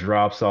kind of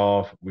drops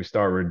off. We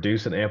start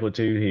reducing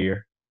amplitude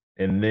here.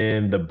 And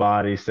then the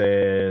body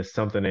says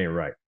something ain't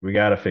right. We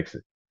got to fix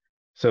it.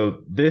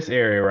 So this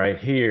area right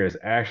here is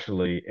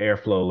actually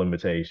airflow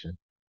limitation.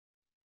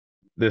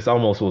 This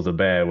almost was a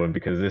bad one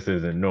because this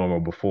isn't normal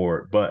before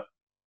it, but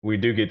we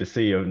do get to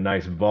see a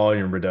nice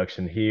volume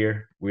reduction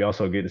here. We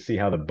also get to see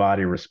how the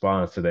body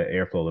responds to that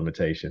airflow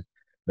limitation.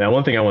 Now,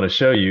 one thing I want to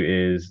show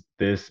you is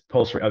this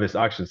pulse rate, this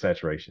oxygen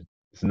saturation.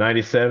 It's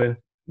 97,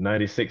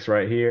 96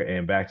 right here,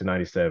 and back to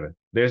 97.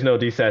 There's no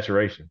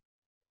desaturation,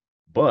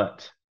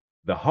 but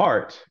the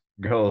heart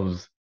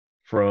goes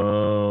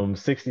from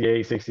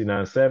 68,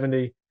 69,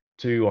 70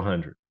 to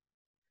 100.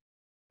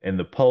 And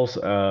the pulse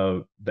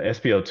of the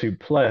SpO2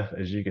 pleth,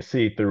 as you can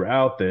see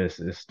throughout this,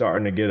 is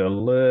starting to get a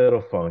little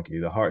funky.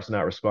 The heart's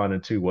not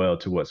responding too well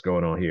to what's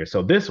going on here.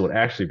 So this would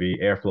actually be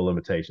airflow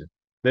limitation.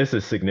 This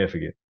is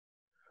significant.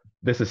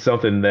 This is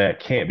something that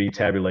can't be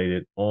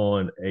tabulated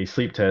on a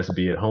sleep test,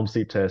 be it home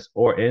sleep test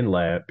or in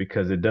lab,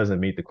 because it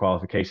doesn't meet the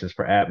qualifications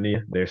for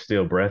apnea. There's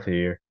still breath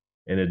here.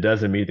 And it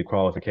doesn't meet the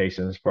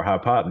qualifications for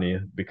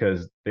hypopnea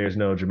because there's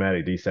no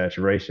dramatic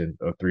desaturation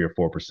of 3 or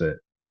 4%.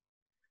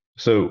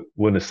 So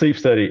when the sleep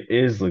study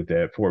is looked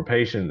at for a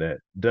patient that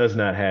does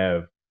not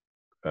have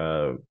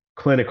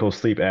clinical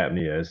sleep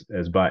apnea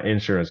as by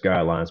insurance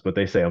guidelines, but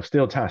they say, I'm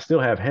still tired, I still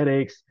have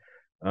headaches,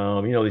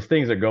 these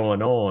things are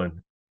going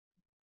on,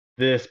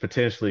 this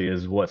potentially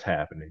is what's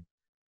happening.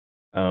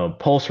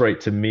 Pulse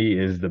rate to me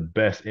is the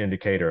best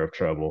indicator of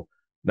trouble,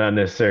 not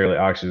necessarily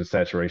oxygen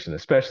saturation,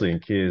 especially in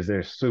kids.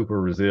 They're super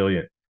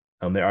resilient.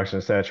 Their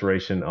oxygen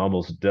saturation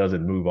almost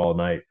doesn't move all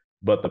night,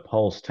 but the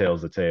pulse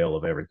tells the tale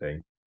of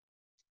everything.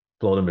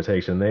 Flow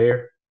limitation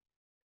there.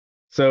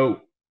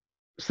 So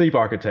sleep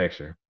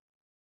architecture.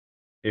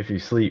 If you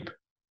sleep,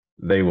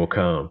 they will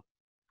come.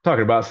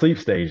 Talking about sleep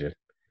staging.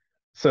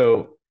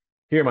 So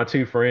here are my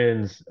two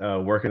friends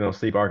working on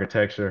sleep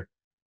architecture.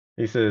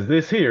 He says,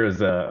 this here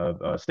is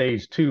a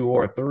stage 2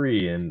 or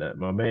 3. And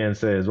my man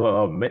says,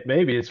 well,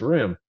 maybe it's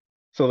REM.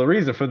 So the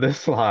reason for this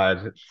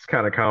slide, it's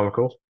kind of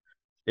comical,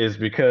 is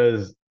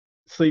because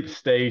sleep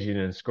staging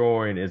and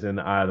scoring is in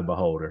the eye of the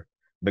beholder.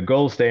 The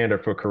gold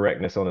standard for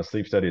correctness on a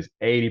sleep study is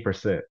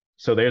 80%.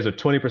 So there's a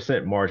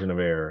 20% margin of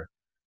error.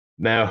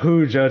 Now,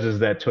 who judges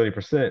that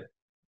 20%?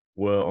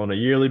 Well, on a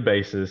yearly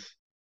basis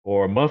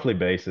or a monthly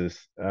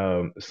basis,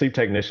 sleep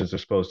technicians are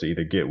supposed to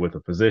either get with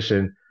a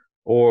physician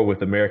or with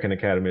the American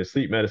Academy of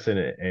Sleep Medicine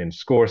and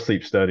score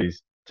sleep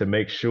studies to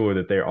make sure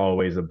that they're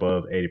always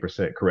above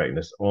 80%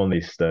 correctness on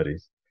these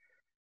studies.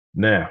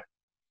 Now,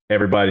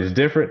 everybody's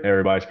different.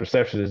 Everybody's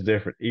perception is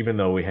different. Even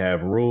though we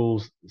have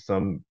rules,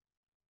 some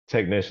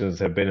technicians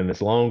have been in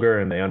this longer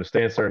and they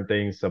understand certain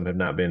things. Some have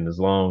not been as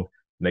long,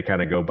 and they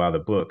kind of go by the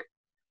book.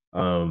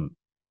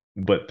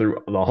 But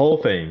through the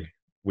whole thing,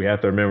 we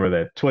have to remember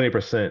that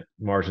 20%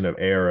 margin of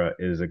error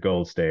is a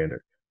gold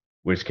standard,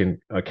 which can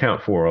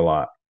account for a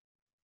lot.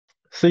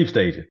 Sleep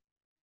staging.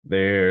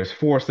 There's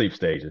 4 sleep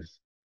stages.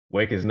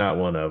 Wake is not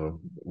one of them.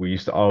 We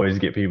used to always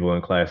get people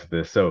in class with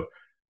this. So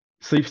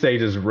sleep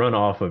stages run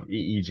off of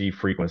EEG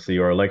frequency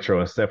or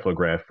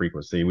electroencephalograph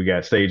frequency. We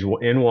got stage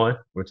N1,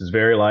 which is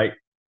very light.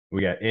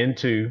 We got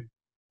N2,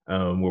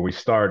 where we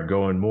start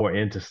going more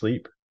into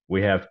sleep.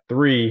 We have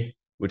 3,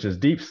 which is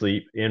deep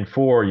sleep.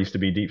 N4 used to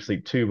be deep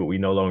sleep 2, but we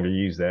no longer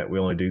use that. We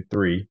only do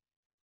 3.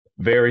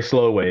 Very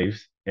slow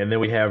waves. And then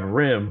we have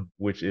REM,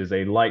 which is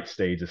a light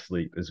stage of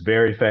sleep. It's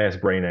very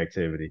fast brain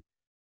activity.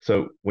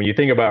 So when you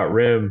think about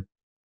REM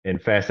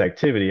and fast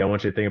activity, I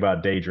want you to think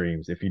about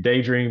daydreams. If you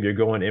daydream, you're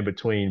going in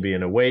between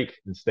being awake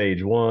in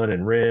stage 1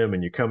 and REM,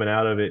 and you're coming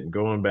out of it and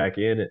going back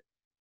in it.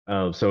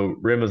 So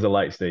REM is a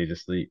light stage of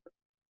sleep.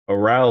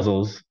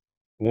 Arousals,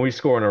 when we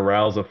score an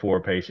arousal for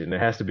a patient, it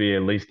has to be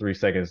at least 3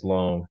 seconds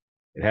long.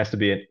 It has to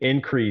be an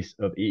increase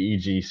of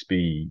EEG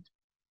speed.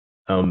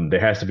 There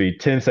has to be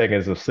 10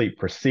 seconds of sleep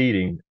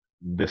preceding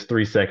this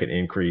 3-second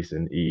increase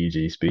in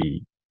EEG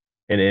speed.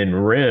 And in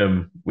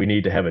REM, we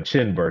need to have a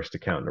chin burst to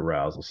count an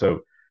arousal.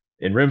 So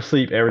in REM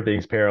sleep,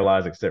 everything's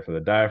paralyzed except for the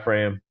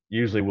diaphragm.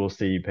 Usually we'll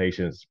see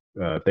patients,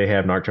 if they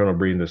have nocturnal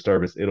breathing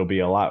disturbance, it'll be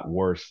a lot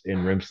worse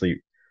in REM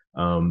sleep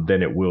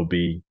than it will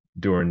be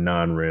during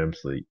non-REM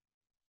sleep.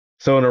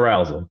 So an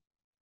arousal,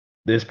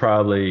 this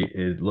probably,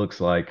 it looks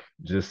like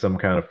just some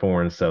kind of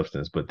foreign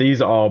substance, but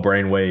these are all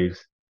brain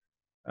waves.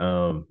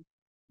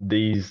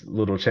 These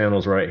little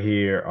channels right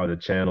here are the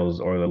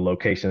channels or the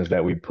locations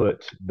that we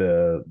put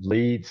the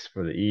leads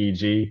for the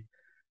EEG.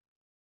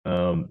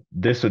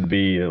 This would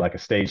be like a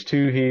stage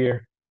 2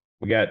 here.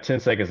 We got 10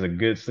 seconds of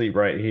good sleep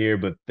right here,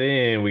 but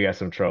then we got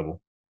some trouble.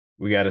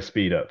 We got to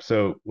speed up.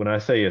 So when I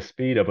say a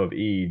speed up of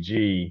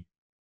EEG,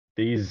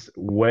 these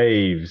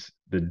waves,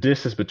 the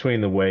distance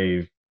between the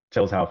wave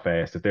tells how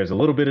fast. If there's a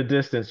little bit of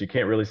distance, you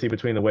can't really see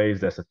between the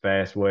waves, that's a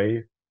fast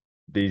wave.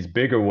 These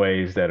bigger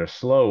waves that are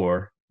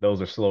slower, those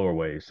are slower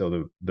waves.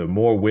 So the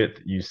more width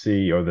you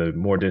see or the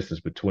more distance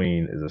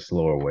between is a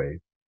slower wave.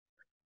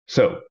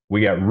 So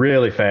we got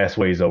really fast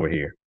waves over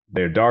here.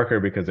 They're darker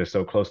because they're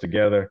so close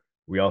together.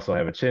 We also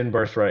have a chin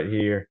burst right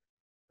here,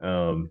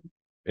 and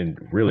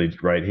really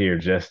right here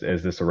just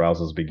as this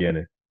arousal is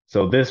beginning.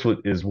 So this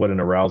is what an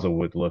arousal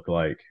would look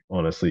like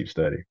on a sleep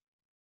study.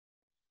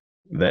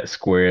 That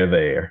square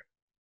there.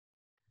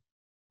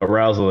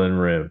 Arousal in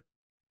REM.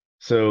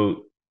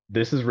 So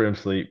this is REM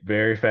sleep.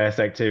 Very fast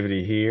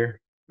activity here.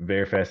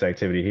 Very fast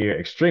activity here.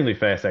 Extremely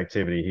fast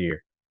activity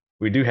here.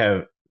 We do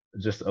have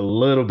just a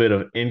little bit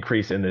of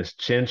increase in this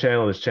chin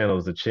channel. This channel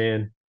is the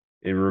chin.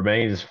 It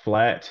remains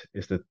flat.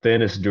 It's the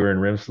thinnest during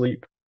REM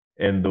sleep.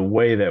 And the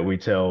way that we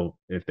tell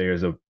if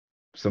there's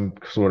some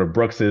sort of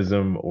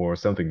bruxism or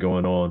something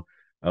going on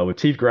with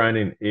teeth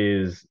grinding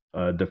is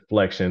a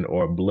deflection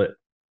or a blip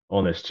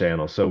on this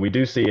channel. So we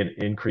do see an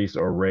increased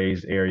or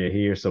raised area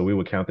here. So we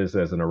would count this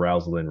as an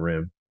arousal in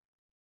REM.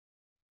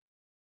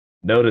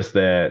 Notice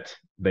that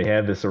they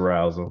had this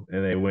arousal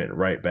and they went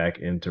right back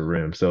into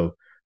REM. So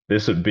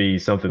this would be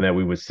something that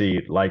we would see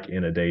like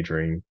in a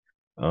daydream.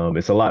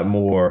 It's a lot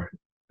more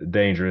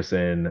dangerous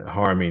and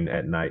harming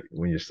at night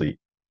when you sleep.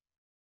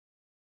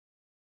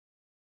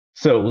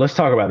 So let's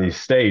talk about these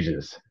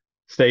stages.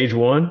 Stage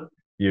 1,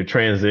 you're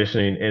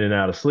transitioning in and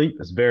out of sleep.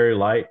 It's very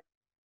light.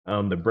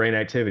 The brain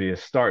activity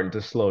is starting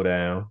to slow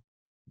down.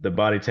 The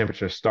body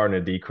temperature is starting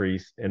to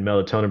decrease and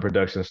melatonin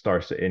production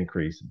starts to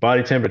increase.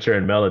 Body temperature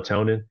and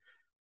melatonin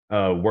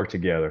work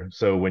together.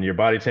 So when your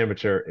body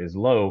temperature is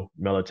low,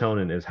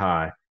 melatonin is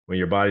high. When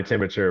your body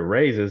temperature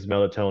raises,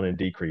 melatonin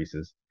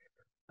decreases.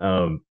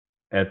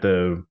 At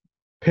the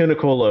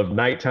pinnacle of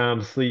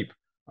nighttime sleep,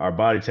 our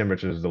body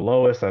temperature is the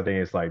lowest. I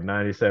think it's like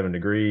 97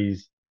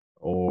 degrees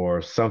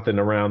or something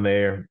around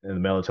there. And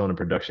the melatonin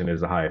production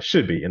is the highest,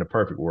 should be in a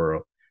perfect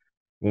world.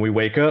 When we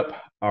wake up,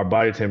 our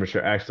body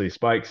temperature actually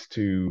spikes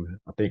to,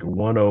 I think,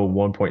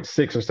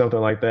 101.6 or something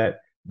like that.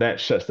 That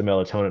shuts the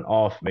melatonin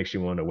off, makes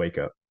you want to wake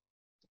up.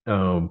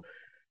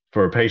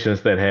 For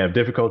patients that have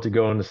difficulty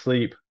going to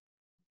sleep,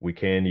 we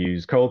can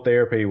use cold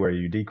therapy where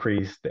you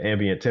decrease the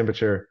ambient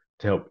temperature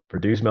to help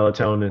produce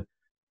melatonin.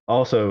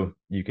 Also,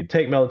 you can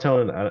take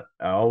melatonin.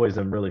 I always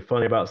am really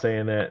funny about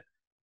saying that.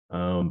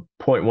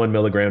 0.1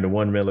 milligram to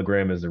 1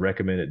 milligram is the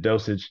recommended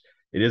dosage.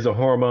 It is a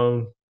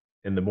hormone,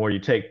 and the more you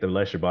take, the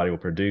less your body will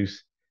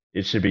produce.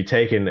 It should be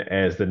taken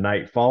as the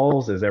night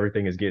falls, as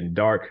everything is getting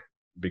dark,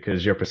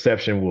 because your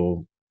perception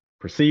will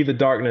perceive the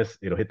darkness.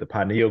 It'll hit the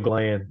pineal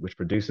gland, which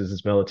produces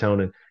this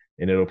melatonin,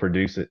 and it'll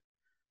produce it.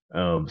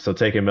 So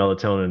taking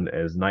melatonin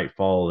as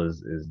nightfall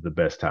is the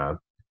best time.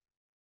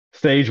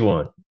 Stage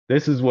 1.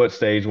 This is what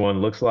stage 1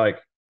 looks like.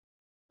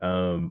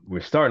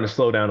 We're starting to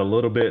slow down a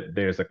little bit.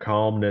 There's a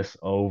calmness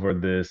over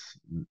this.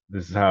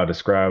 This is how I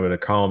describe it, a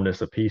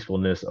calmness, a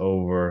peacefulness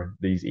over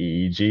these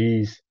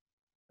EEGs.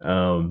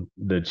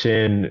 The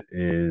chin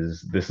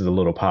this is a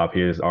little pop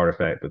here, this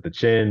artifact, but the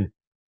chin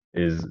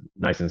is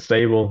nice and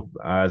stable.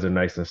 The eyes are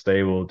nice and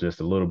stable,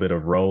 just a little bit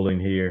of rolling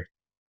here.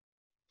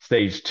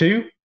 Stage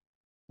 2,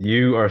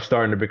 you are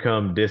starting to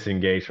become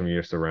disengaged from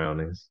your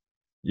surroundings.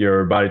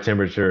 Your body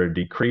temperature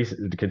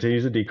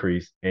continues to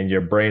decrease, and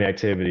your brain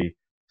activity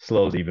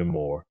slows even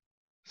more.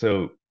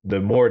 So the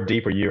more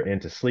deeper you're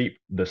into sleep,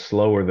 the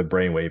slower the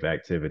brainwave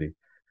activity.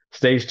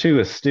 Stage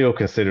two is still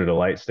considered a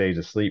light stage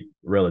of sleep,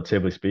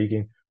 relatively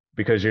speaking,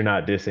 because you're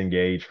not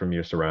disengaged from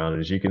your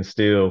surroundings. You can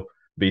still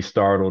be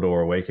startled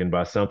or awakened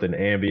by something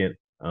ambient,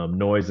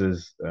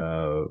 noises,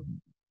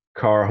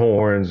 car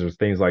horns, or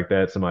things like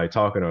that, somebody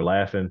talking or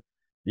laughing.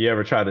 You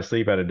ever try to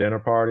sleep at a dinner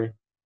party?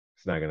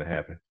 It's not going to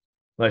happen.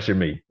 Unless you're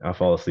me. I'll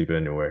fall asleep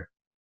anywhere.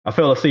 I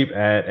fell asleep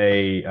at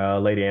a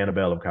Lady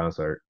Antebellum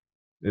concert.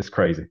 It's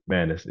crazy.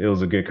 Madness. It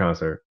was a good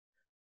concert,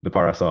 the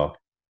part I saw.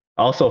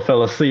 I also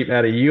fell asleep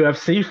at a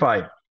UFC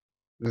fight.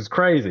 This is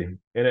crazy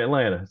in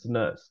Atlanta. It's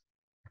nuts.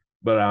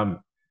 But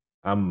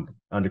I'm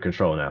under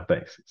control now.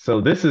 Thanks. So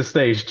this is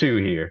stage two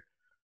here.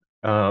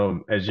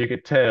 As you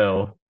could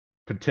tell,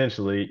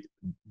 potentially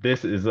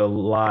this is a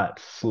lot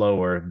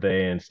slower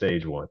than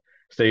stage one.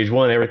 Stage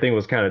one, everything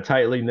was kind of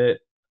tightly knit.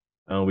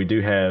 We do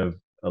have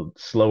a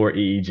slower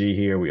EEG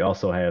here. We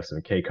also have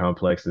some K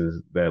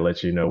complexes that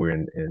let you know we're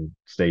in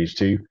stage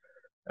two.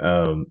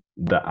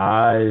 The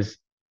eyes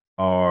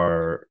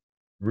are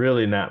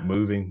really not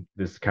moving.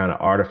 This kind of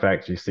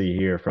artifact you see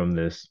here from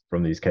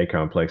these K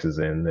complexes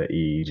and the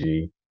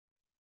EEG.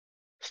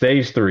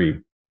 Stage three,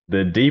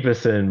 the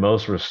deepest and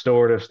most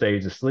restorative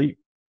stage of sleep,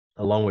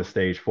 along with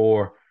stage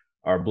four,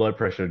 our blood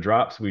pressure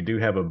drops. We do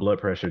have a blood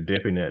pressure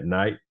dipping at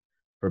night.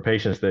 For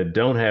patients that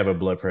don't have a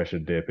blood pressure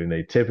dipping,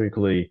 they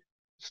typically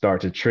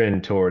start to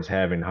trend towards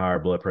having higher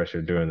blood pressure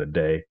during the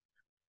day.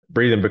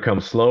 Breathing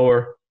becomes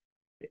slower.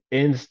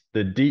 In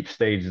the deep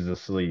stages of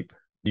sleep,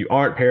 you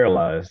aren't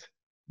paralyzed,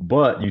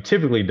 but you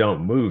typically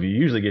don't move. You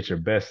usually get your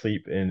best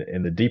sleep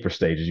in the deeper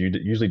stages. You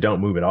usually don't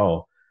move at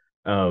all.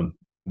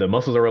 The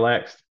muscles are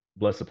relaxed,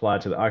 blood supply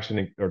to the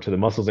oxygen or to the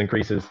muscles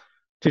increases,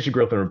 tissue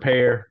growth and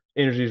repair,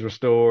 energy is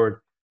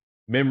restored,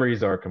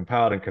 memories are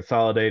compiled and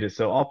consolidated.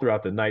 So all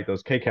throughout the night,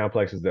 those K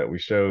complexes that we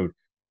showed,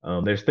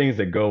 there's things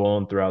that go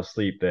on throughout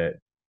sleep that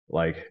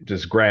like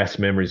just grasp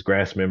memories.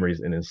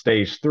 And in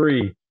stage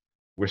three,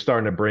 we're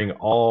starting to bring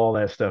all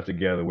that stuff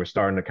together. We're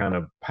starting to kind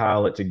of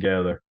pile it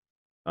together.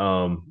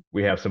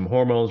 We have some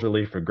hormones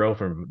released for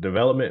growth and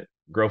development.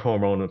 Growth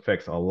hormone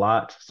affects a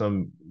lot.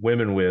 Some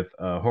women with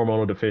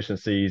hormonal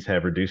deficiencies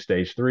have reduced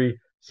stage three.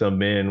 Some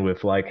men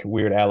with like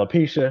weird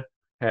alopecia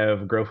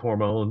have growth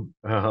hormone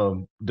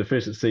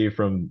deficiency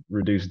from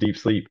reduced deep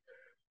sleep.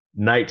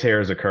 Night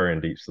terrors occur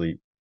in deep sleep.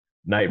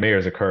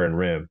 Nightmares occur in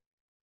REM.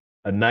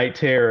 A night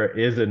terror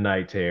is a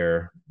night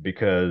terror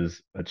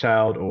because a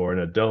child or an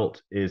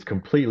adult is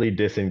completely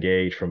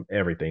disengaged from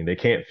everything. They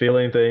can't feel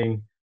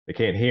anything. They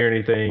can't hear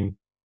anything.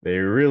 They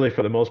really,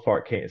 for the most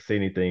part, can't see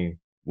anything.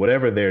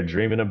 Whatever they're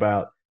dreaming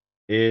about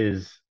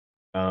is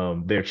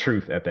their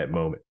truth at that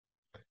moment.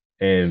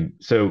 And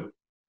so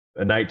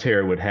a night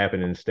terror would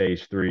happen in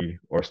stage three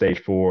or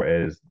stage four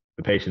as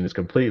the patient is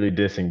completely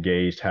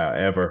disengaged.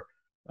 However,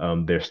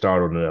 they're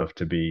startled enough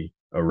to be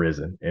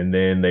arisen, and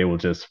then they will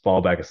just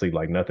fall back asleep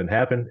like nothing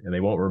happened, and they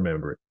won't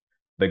remember it.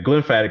 The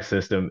glymphatic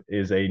system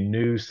is a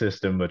new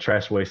system, a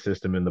trash waste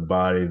system in the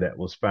body that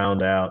was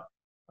found out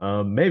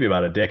maybe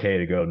about a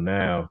decade ago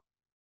now,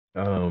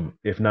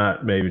 if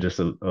not maybe just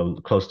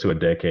close to a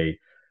decade.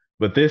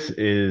 But this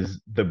is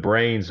the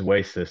brain's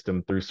waste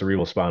system through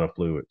cerebral spinal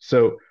fluid.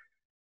 So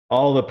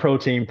all the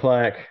protein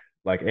plaque,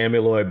 like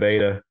amyloid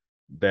beta,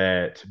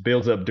 that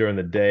builds up during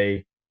the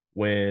day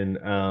when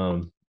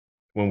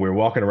we're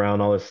walking around,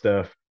 all this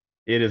stuff,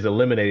 it is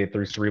eliminated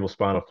through cerebral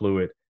spinal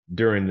fluid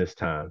during this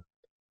time.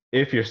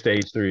 If your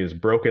stage three is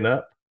broken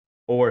up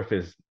or if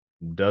it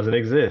doesn't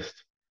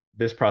exist,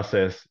 this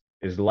process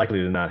is likely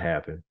to not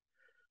happen.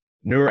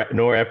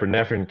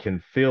 Norepinephrine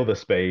can fill the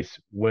space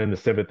when the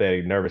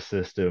sympathetic nervous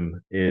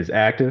system is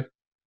active.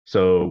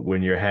 So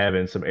when you're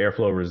having some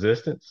airflow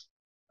resistance,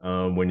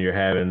 when you're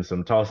having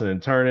some tossing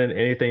and turning,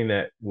 anything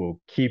that will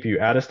keep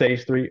you out of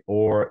stage three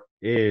or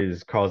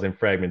is causing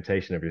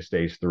fragmentation of your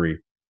stage three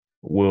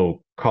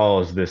will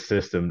cause this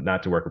system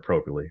not to work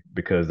appropriately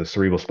because the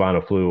cerebral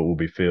spinal fluid will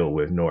be filled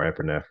with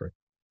norepinephrine.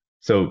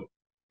 So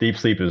deep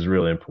sleep is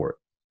really important.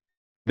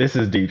 This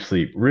is deep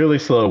sleep, really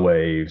slow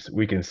waves.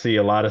 We can see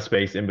a lot of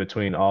space in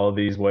between all of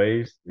these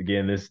waves.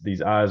 Again,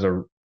 these eyes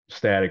are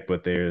static,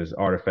 but there's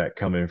artifact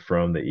coming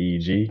from the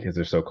EEG because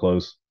they're so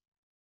close.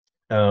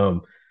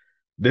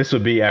 This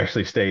would be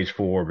actually stage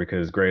four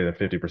because greater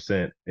than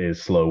 50%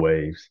 is slow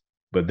waves.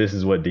 But this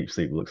is what deep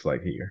sleep looks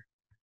like here.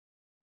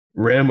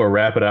 REM or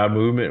rapid eye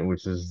movement,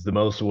 which is the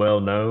most well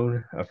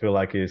known. I feel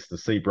like it's the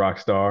sleep rock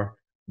star.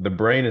 The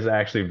brain is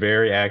actually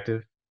very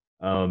active.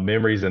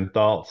 Memories and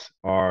thoughts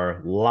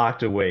are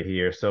locked away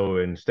here. So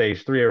in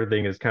stage three,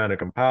 everything is kind of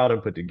compiled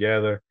and put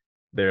together.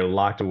 They're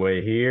locked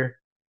away here.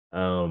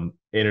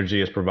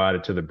 Energy is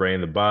provided to the brain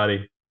and the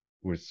body,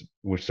 which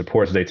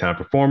supports daytime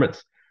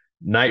performance.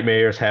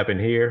 Nightmares happen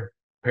here.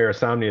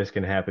 Parasomnias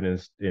can happen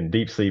in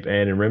deep sleep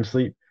and in REM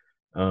sleep.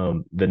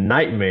 The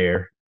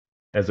nightmare,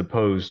 as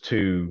opposed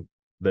to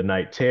the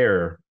night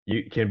terror,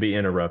 you can be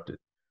interrupted.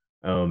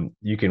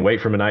 You can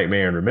wake from a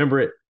nightmare and remember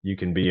it. You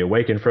can be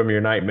awakened from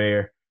your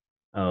nightmare.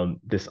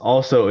 This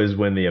also is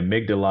when the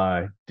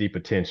amygdalae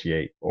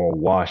depotentiate or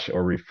wash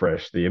or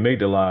refresh. The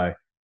amygdalae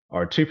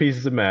are two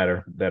pieces of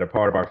matter that are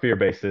part of our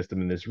fear-based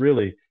system, and this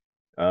really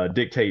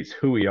dictates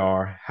who we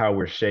are, how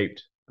we're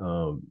shaped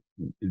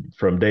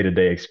from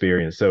day-to-day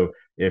experience. So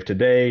if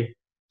today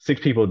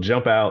 6 people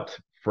jump out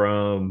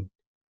from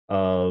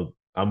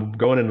I'm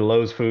going into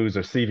Lowe's Foods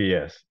or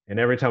CVS, and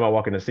every time I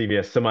walk into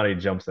CVS, somebody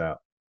jumps out.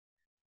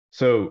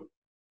 So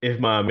if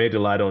my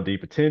amygdala don't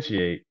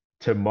depotentiate,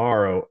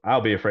 tomorrow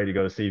I'll be afraid to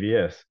go to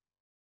CVS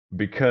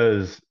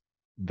because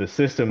the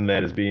system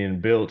that is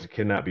being built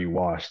cannot be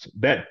washed.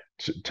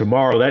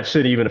 Tomorrow that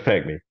shouldn't even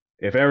affect me.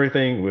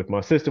 If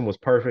my system was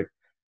perfect,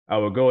 I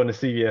would go into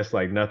CVS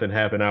like nothing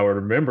happened. I would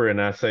remember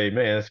and I say,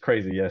 man, it's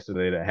crazy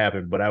yesterday that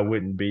happened, but I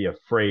wouldn't be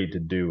afraid to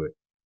do it.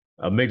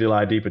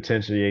 Amygdala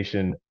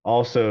depotentiation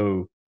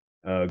also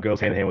goes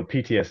hand in hand with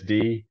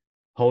PTSD,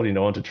 holding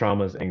on to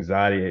traumas,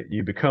 anxiety.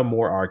 You become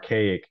more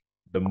archaic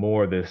the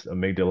more this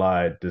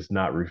amygdala does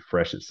not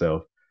refresh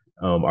itself.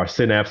 Our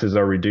synapses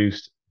are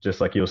reduced,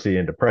 just like you'll see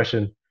in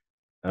depression.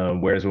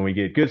 Whereas when we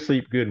get good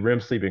sleep, good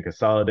REM sleep, and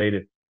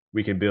consolidated,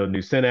 we can build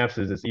new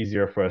synapses. It's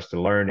easier for us to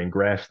learn and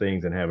grasp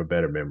things and have a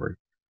better memory.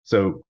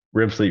 So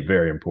REM sleep,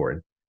 very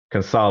important.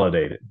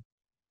 Consolidated.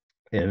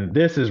 And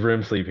this is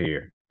REM sleep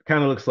here.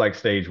 Kind of looks like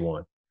stage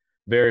one.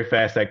 Very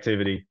fast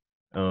activity.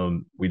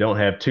 We don't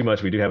have too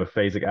much. We do have a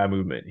phasic eye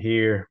movement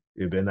here.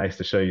 It'd been nice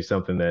to show you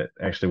something that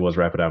actually was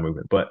rapid eye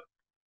movement, but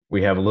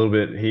we have a little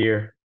bit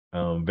here.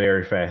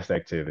 Very fast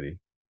activity.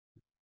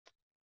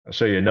 I'll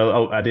show you another.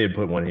 Oh, I did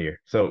put one here.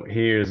 So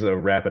here's a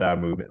rapid eye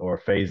movement or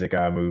phasic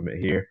eye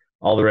movement here.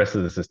 All the rest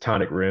of this is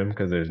tonic REM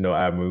because there's no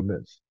eye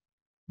movements.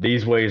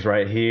 These waves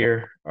right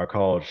here are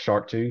called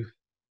shark tooth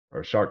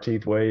or shark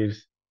teeth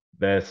waves.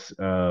 That's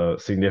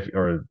significant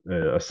or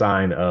a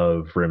sign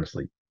of REM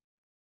sleep.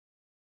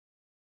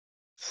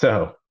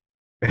 So,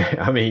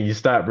 I mean, you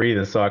stop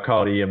breathing. So I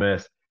called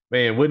EMS.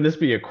 Man, wouldn't this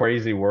be a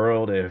crazy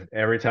world if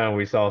every time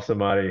we saw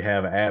somebody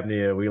have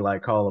apnea, we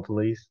like call the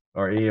police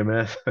or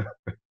EMS?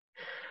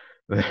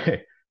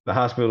 The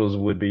hospitals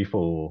would be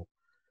full.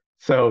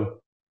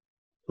 So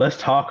let's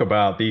talk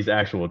about these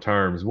actual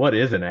terms. What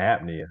is an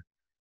apnea?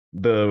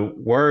 The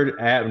word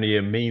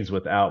apnea means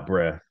without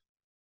breath.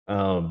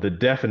 The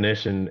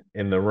definition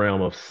in the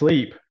realm of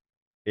sleep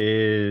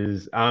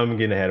is, I'm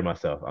getting ahead of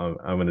myself.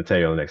 I'm going to tell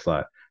you on the next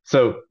slide.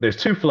 So there's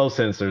 2 flow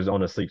sensors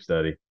on a sleep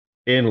study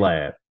in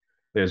lab.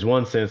 There's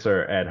 1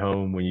 sensor at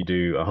home when you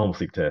do a home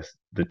sleep test.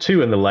 The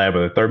 2 in the lab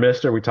are the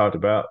thermistor we talked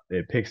about.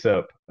 It picks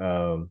up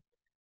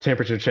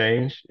temperature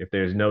change. If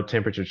there's no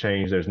temperature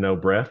change, there's no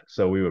breath.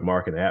 So we would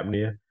mark an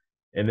apnea.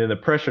 And then the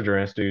pressure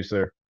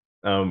transducer,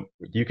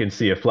 you can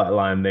see a flat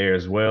line there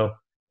as well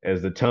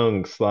as the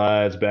tongue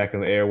slides back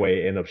in the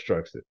airway and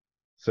obstructs it.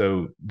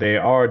 So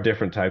there are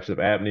different types of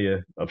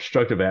apnea.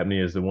 Obstructive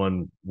apnea is the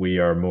one we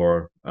are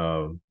more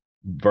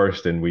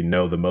versed in, we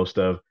know the most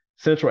of.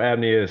 Central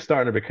apnea is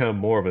starting to become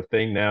more of a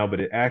thing now, but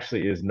it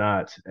actually is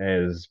not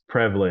as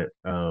prevalent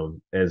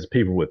as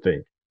people would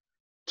think.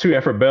 2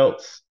 effort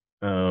belts.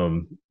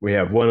 We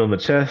have 1 on the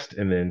chest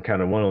and then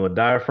kind of 1 on the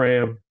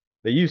diaphragm.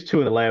 They use 2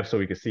 in the lab so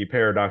we can see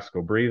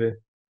paradoxical breathing.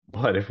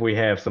 But if we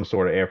have some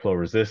sort of airflow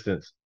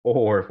resistance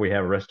or if we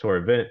have a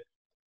respiratory event,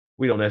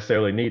 we don't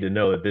necessarily need to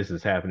know that this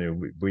is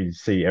happening. We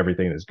see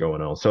everything that's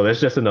going on. So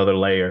that's just another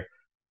layer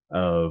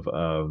of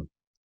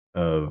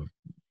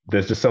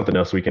there's just something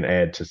else we can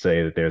add to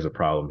say that there's a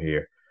problem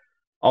here.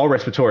 All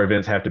respiratory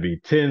events have to be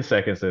 10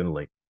 seconds in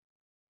length.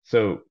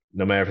 So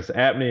no matter if it's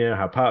apnea,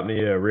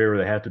 hypopnea, or RERA,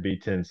 they have to be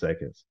 10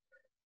 seconds.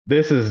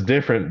 This is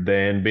different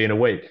than being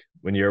awake.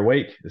 When you're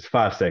awake, it's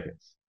 5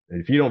 seconds.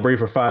 And if you don't breathe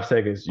for 5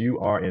 seconds, you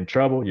are in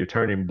trouble. You're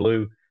turning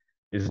blue.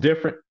 It's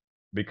different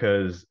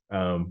because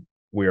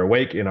we're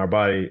awake and our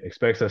body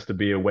expects us to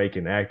be awake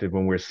and active.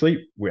 When we're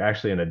asleep, we're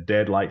actually in a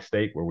dead-like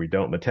state where we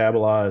don't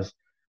metabolize.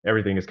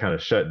 Everything is kind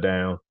of shut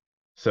down.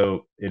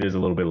 So it is a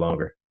little bit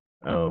longer.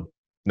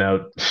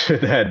 Now,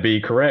 should that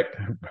be correct?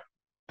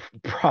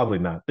 Probably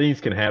not.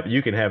 Things can happen.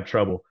 You can have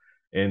trouble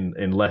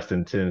in less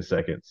than 10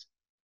 seconds.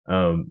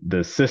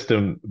 The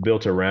system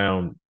built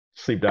around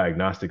sleep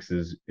diagnostics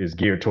is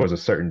geared towards a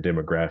certain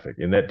demographic,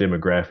 and that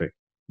demographic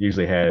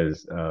usually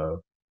has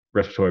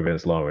respiratory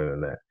events longer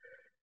than that.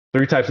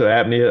 3 types of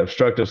apnea: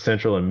 obstructive,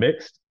 central, and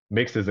mixed.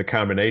 Mixed is a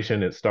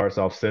combination. It starts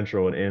off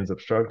central and ends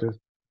obstructive.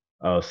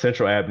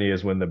 Central apnea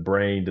is when the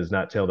brain does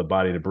not tell the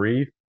body to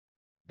breathe.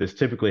 This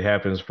typically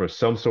happens for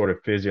some sort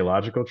of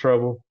physiological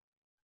trouble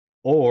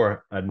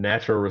or a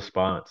natural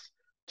response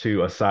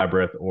to a sigh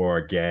breath or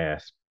a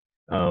gasp.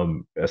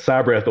 A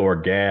sigh breath or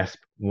a gasp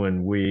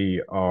when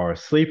we are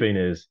sleeping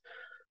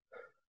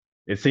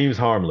it seems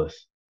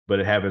harmless, but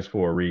it happens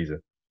for a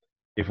reason.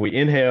 If we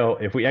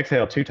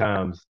exhale 2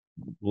 times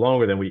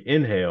longer than we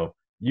inhale,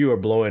 you are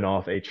blowing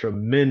off a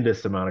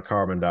tremendous amount of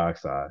carbon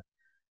dioxide.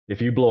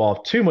 If you blow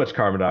off too much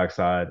carbon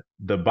dioxide,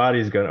 the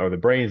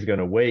brain's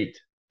gonna wait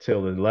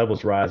till the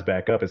levels rise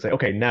back up and say,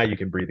 okay, now you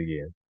can breathe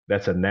again.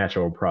 That's a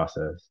natural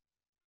process.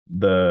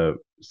 the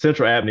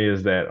central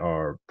apneas that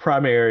are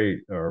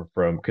primary or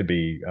could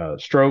be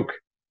stroke,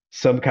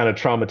 some kind of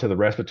trauma to the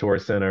respiratory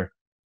center,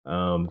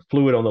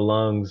 fluid on the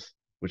lungs,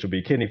 which will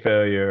be kidney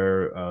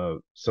failure,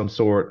 some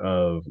sort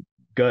of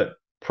gut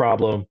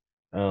problem.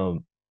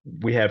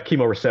 We have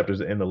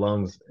chemoreceptors in the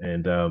lungs,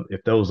 and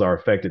if those are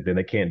affected, then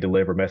they can't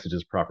deliver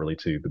messages properly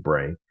to the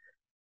brain.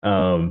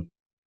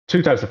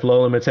 Two types of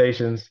flow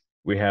limitations.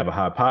 We have a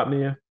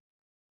hypopnea,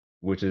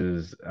 which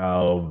is,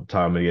 I'm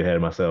going to get ahead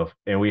of myself,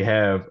 and we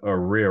have a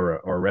RERA,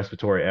 or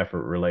respiratory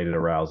effort related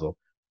arousal.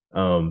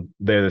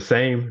 They're the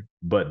same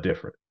but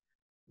different.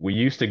 We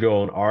used to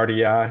go on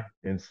RDI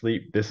in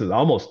sleep. This is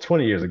almost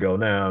 20 years ago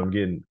now. I'm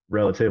getting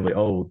relatively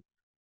old,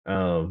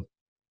 kind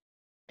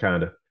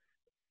of.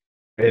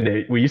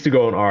 And we used to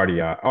go on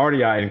RDI.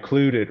 RDI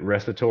included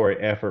respiratory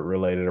effort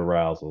related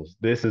arousals.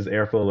 This is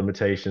airflow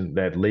limitation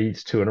that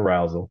leads to an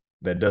arousal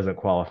that doesn't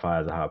qualify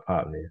as a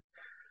hypopnea.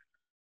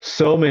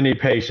 So many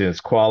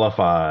patients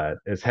qualified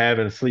as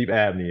having sleep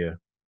apnea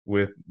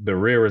with the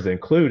RERAs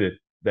included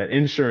that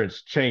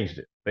insurance changed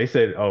it. They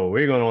said, oh,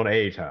 we're going on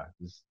age high.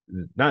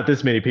 Not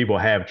this many people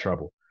have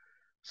trouble.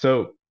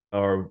 So,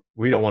 or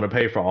we don't want to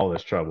pay for all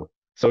this trouble.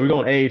 So we're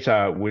going age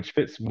high, which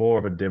fits more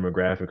of a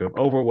demographic of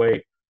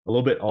overweight, a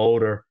little bit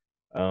older.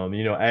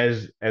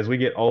 As we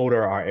get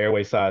older, our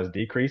airway size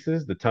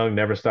decreases. The tongue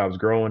never stops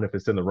growing if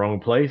it's in the wrong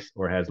place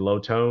or has low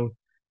tone.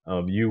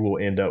 You will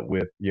end up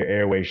with your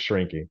airway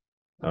shrinking.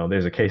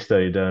 There's a case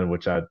study done,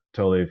 which I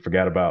totally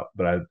forgot about,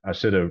 but I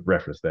should have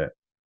referenced that.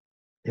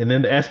 And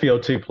then the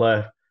SpO2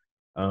 pleth,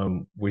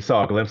 we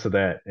saw a glimpse of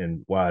that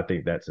and why I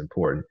think that's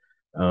important.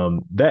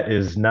 That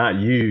is not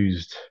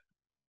used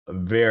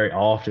very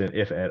often,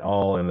 if at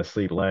all, in the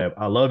sleep lab.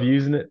 I love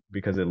using it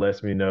because it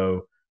lets me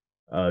know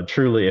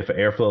truly if an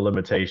airflow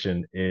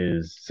limitation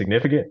is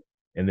significant,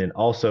 and then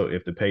also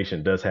if the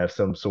patient does have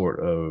some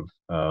sort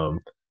of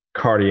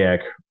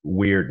cardiac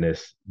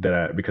weirdness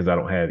because I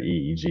don't have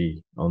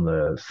EEG on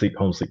the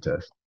home sleep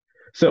test.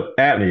 So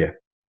apnea,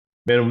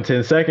 minimum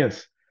 10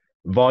 seconds,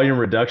 volume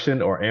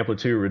reduction or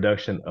amplitude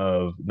reduction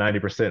of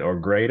 90% or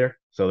greater.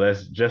 So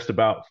that's just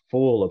about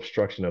full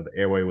obstruction of the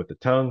airway with the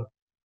tongue.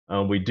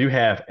 We do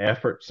have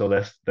effort, so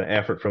that's the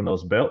effort from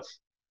those belts.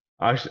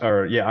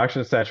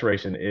 Oxygen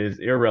saturation is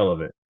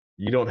irrelevant.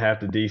 You don't have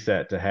to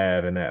desat to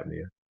have an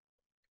apnea.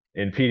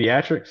 In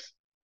pediatrics,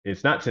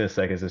 it's not 10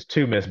 seconds, it's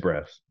 2 missed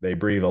breaths. They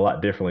breathe a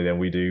lot differently than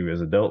we do as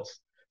adults.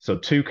 So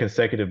 2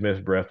 consecutive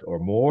missed breaths or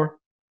more,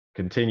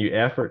 continue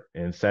effort,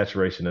 and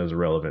saturation is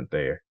irrelevant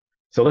there.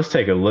 So let's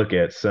take a look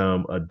at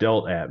some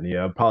adult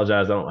apnea. I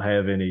apologize, I don't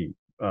have any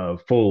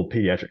full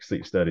pediatric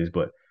sleep studies,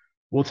 but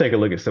we'll take a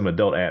look at some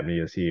adult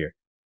apneas here.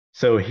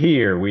 So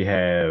here we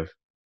have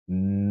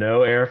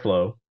no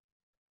airflow.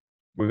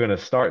 We're going to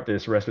start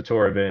this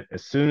respiratory event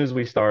as soon as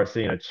we start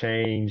seeing a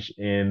change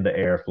in the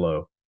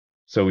airflow.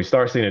 So we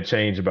start seeing a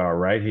change about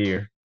right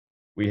here.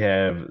 We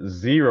have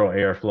 0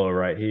 airflow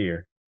right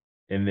here.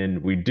 And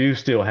then we do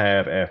still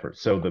have effort.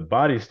 So the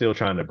body's still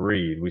trying to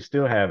breathe. We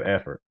still have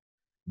effort,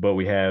 but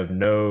we have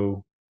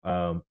no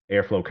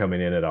airflow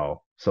coming in at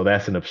all. So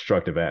that's an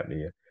obstructive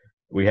apnea.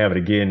 We have it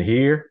again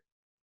here.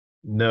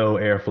 No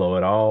airflow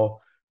at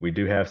all. We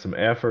do have some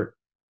effort.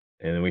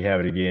 And then we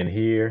have it again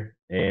here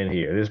and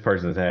here. This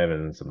person's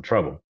having some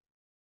trouble.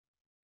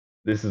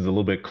 This is a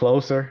little bit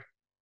closer.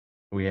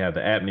 We have the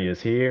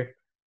apneas here.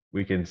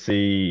 We can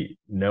see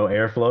no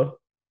airflow.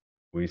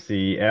 We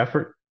see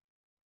effort.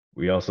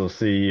 We also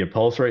see a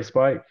pulse rate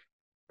spike.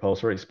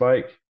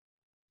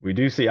 We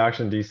do see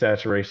oxygen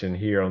desaturation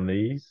here on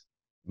these.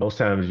 Most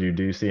times you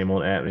do see them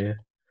on apnea,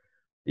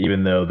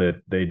 even though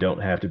that they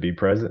don't have to be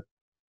present.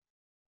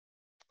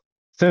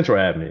 Central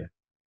apnea.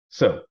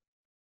 So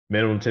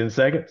minimum 10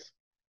 seconds,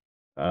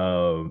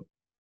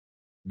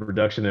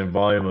 reduction in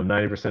volume of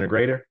 90% or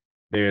greater.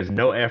 There's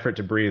no effort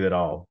to breathe at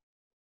all.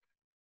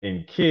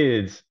 In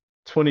kids,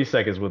 20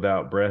 seconds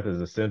without breath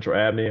is a central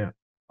apnea.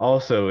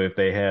 Also, if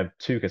they have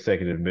 2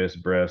 consecutive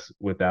missed breaths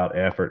without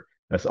effort,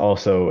 that's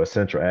also a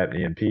central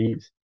apnea in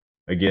peds.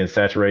 Again,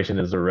 saturation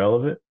is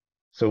irrelevant.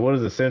 So what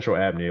does a central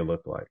apnea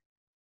look like?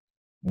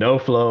 No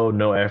flow,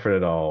 no effort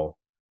at all.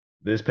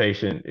 This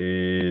patient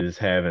is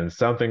having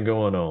something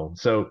going on.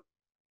 So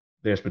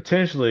there's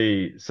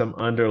potentially some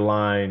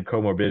underlying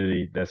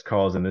comorbidity that's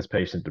causing this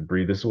patient to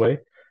breathe this way.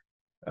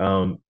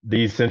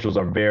 These centrals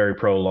are very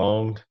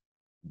prolonged.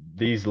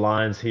 These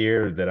lines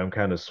here that I'm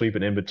kind of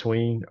sweeping in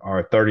between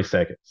are 30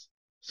 seconds.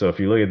 So if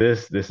you look at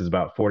this, this is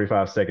about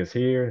 45 seconds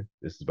here.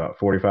 This is about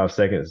 45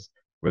 seconds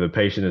where the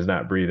patient is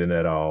not breathing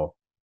at all.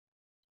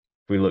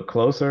 If we look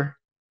closer,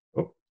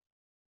 oh,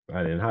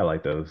 I didn't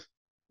highlight those.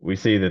 We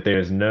see that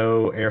there's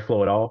no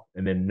airflow at all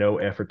and then no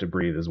effort to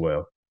breathe as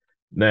well.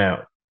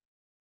 Now,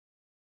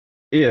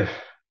 if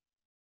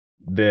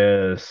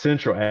the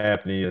central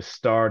apnea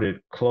started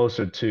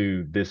closer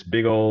to this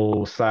big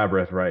old sigh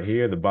breath right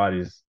here, the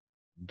body's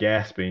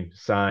gasping,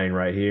 sighing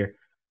right here.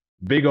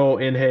 Big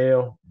old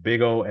inhale,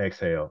 big old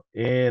exhale,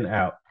 in,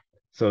 out.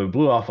 So it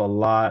blew off a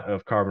lot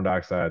of carbon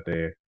dioxide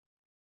there.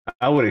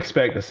 I would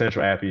expect the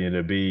central apnea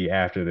to be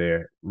after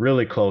there,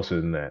 really closer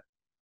than that.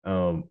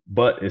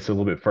 but it's a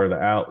little bit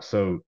further out.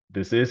 So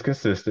this is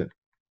consistent.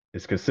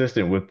 It's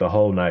consistent with the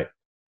whole night.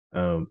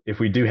 If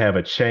we do have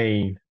a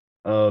chain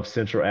of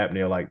central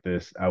apnea like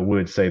this, I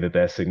would say that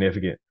that's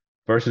significant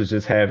versus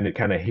just having it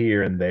kind of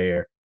here and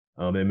there.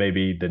 It may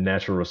be the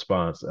natural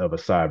response of a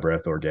sigh,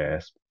 breath, or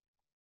gasp.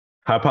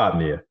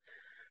 Hypopnea.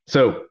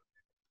 So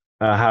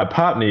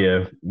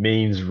hypopnea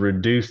means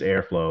reduced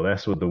airflow.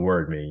 That's what the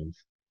word means.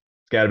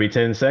 It's got to be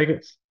 10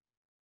 seconds.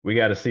 We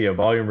got to see a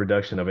volume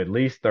reduction of at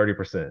least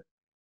 30%.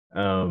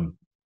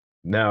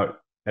 Now,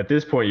 at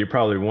this point, you're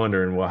probably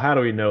wondering, well, how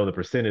do we know the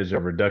percentage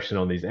of reduction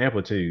on these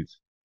amplitudes?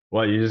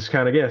 Well, you just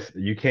kind of guess.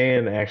 You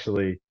can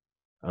actually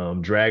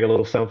drag a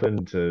little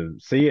something to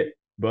see it,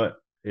 but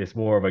it's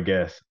more of a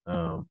guess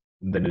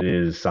than it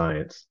is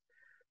science.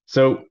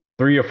 So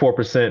 3 or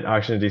 4%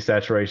 oxygen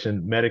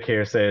desaturation.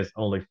 Medicare says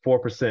only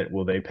 4%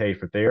 will they pay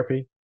for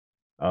therapy.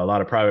 A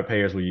lot of private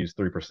payers will use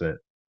 3%.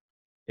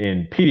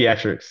 In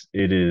pediatrics,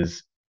 it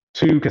is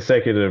 2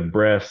 consecutive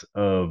breaths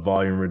of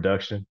volume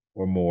reduction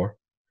or more,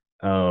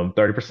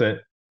 30%,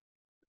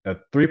 a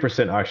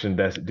 3% oxygen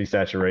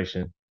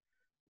desaturation,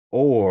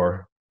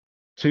 or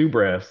 2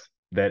 breaths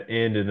that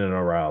end in an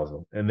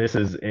arousal. And this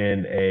is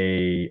in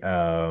a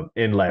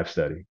in-lab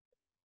study.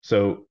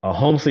 So a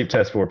home sleep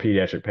test for a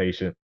pediatric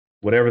patient,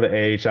 whatever the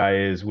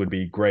AHI is, would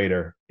be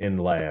greater in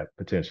lab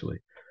potentially,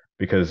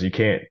 because you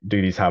can't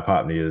do these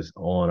hypopneas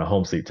on a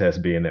home sleep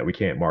test, being that we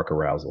can't mark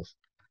arousals.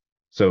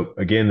 So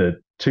again,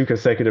 the 2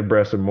 consecutive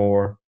breaths or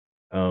more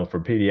for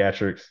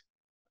pediatrics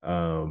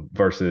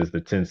versus the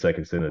 10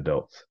 seconds in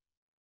adults.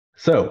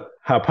 So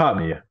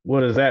hypopnea,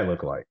 what does that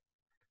look like?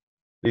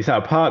 These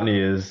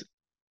hypopneas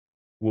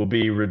will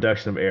be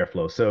reduction of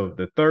airflow. So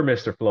the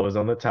thermistor flow is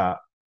on the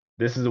top.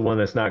 This is the one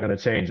that's not going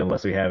to change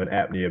unless we have an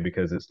apnea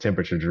because it's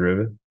temperature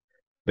driven.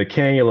 The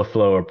cannula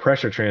flow or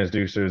pressure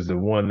transducer is the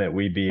one that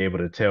we'd be able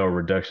to tell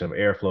reduction of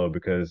airflow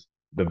because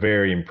the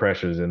varying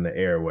pressures in the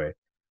airway.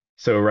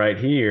 So right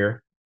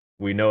here,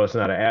 we know it's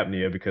not an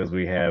apnea because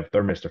we have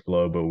thermistor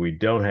flow, but we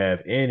don't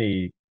have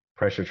any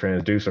pressure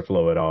transducer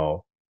flow at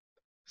all.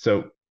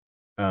 So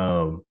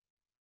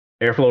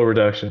airflow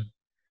reduction.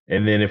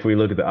 And then if we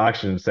look at the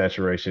oxygen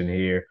saturation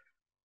here,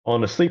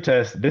 on the sleep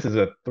test, this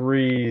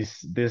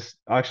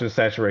oxygen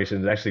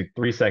saturation is actually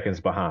 3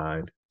 seconds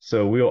behind.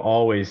 So we'll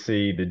always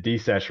see the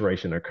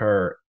desaturation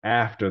occur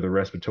after the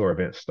respiratory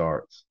event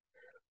starts.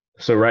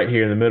 So right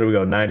here in the middle, we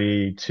go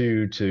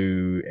 92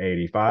 to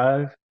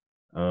 85.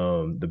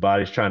 The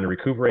body's trying to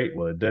recuperate.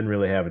 Well, it doesn't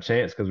really have a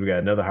chance because we got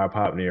another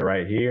hypopnea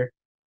right here.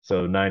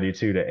 So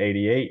 92 to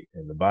 88,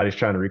 and the body's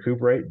trying to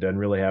recuperate. Doesn't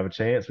really have a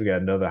chance. We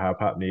got another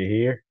hypopnea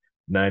here,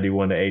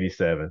 91 to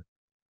 87.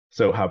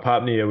 So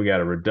hypopnea, we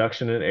got a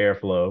reduction in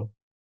airflow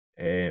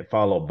and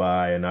followed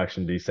by an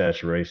oxygen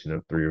desaturation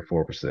of 3 or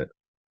 4%.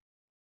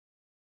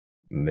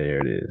 And there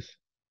it is.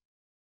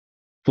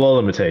 Flow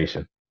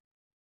limitation.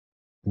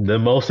 The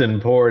most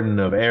important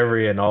of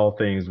every and all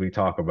things we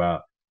talk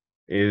about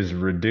is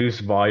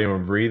reduced volume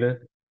of breathing,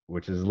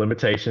 which is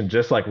limitation,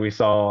 just like we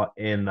saw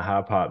in the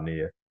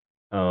hypopnea.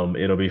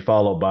 It'll be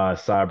followed by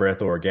sigh,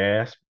 breath, or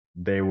gasp.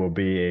 There will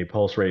be a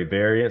pulse rate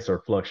variance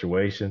or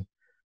fluctuation,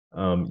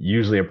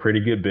 usually a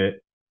pretty good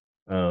bit.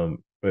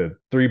 But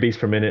 3 beats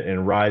per minute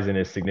and rising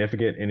is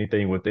significant.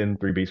 Anything within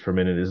 3 beats per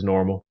minute is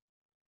normal.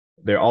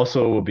 There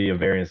also will be a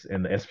variance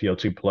in the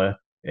SpO2 pleth,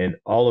 and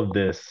all of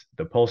this,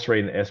 the pulse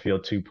rate and the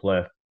SpO2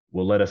 pleth,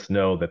 will let us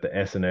know that the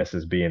SNS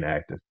is being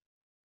active.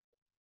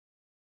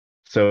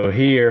 So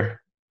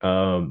here,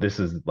 this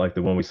is like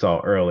the one we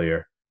saw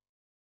earlier.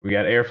 We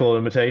got airflow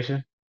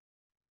limitation,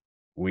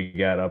 we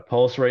got a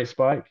pulse rate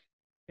spike,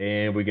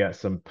 and we got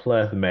some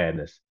pleth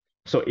madness.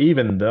 So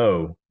even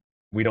though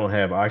we don't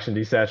have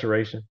oxygen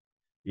desaturation,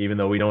 even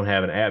though we don't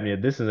have an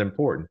apnea, this is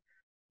important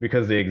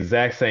because the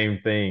exact same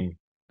thing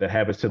that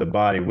happens to the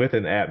body with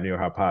an apnea or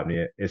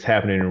hypopnea is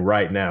happening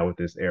right now with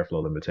this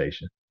airflow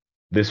limitation.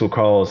 This will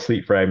cause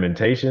sleep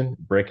fragmentation,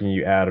 breaking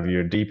you out of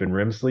your deep and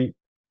REM sleep.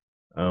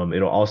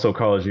 It'll also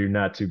cause you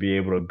not to be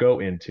able to go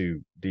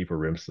into deeper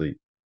REM sleep.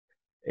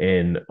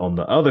 And on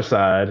the other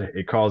side,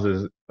 it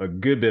causes a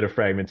good bit of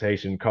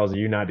fragmentation, causing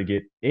you not to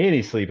get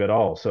any sleep at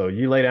all. So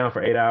you lay down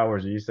for 8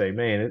 hours and you say,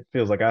 man, it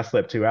feels like I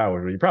slept 2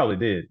 hours. Well, you probably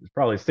did. It's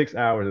probably 6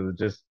 hours of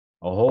just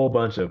a whole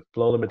bunch of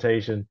flow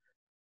limitation,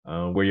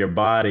 where your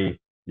body,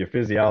 your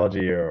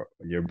physiology, or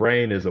your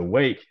brain is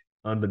awake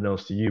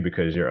unbeknownst to you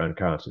because you're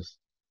unconscious.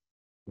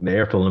 The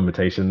airflow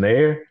limitation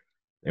there,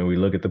 and we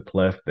look at the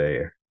pleth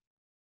there.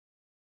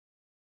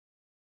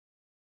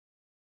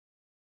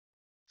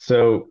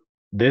 So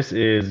this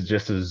is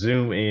just to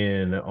zoom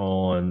in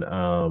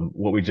on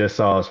what we just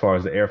saw as far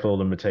as the airflow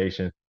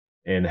limitation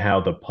and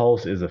how the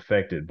pulse is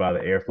affected by the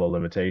airflow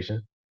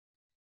limitation.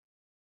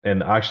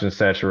 And the oxygen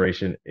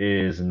saturation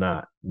is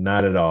not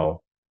at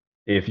all.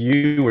 If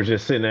you were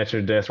just sitting at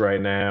your desk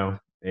right now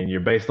and your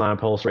baseline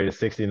pulse rate is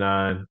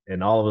 69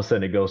 and all of a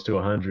sudden it goes to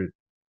 100,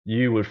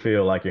 you would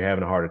feel like you're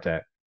having a heart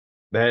attack.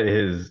 That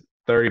is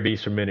 30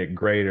 beats per minute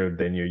greater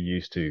than you're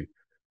used to.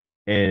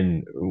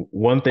 And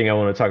one thing I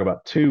want to talk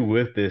about too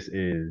with this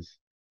is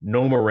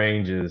normal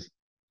ranges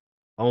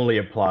only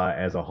apply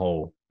as a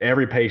whole.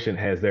 Every patient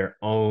has their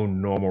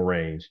own normal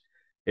range.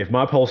 If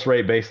my pulse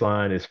rate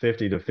baseline is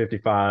 50 to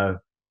 55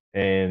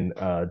 and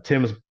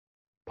Tim's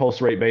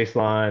pulse rate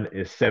baseline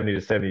is 70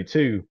 to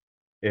 72,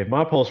 if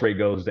my pulse rate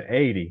goes to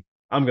 80,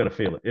 I'm going to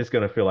feel it. It's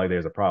going to feel like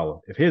there's a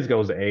problem. If his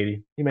goes to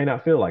 80, he may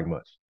not feel like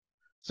much.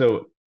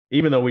 So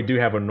even though we do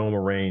have a normal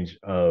range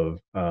of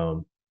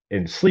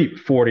in sleep,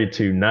 40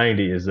 to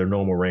 90 is their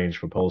normal range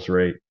for pulse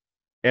rate.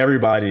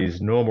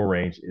 Everybody's normal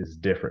range is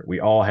different. We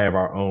all have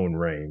our own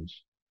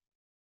range.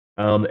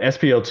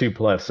 SpO2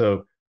 plus.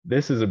 So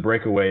this is a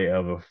breakaway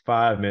of a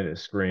 5-minute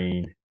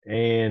screen,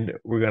 and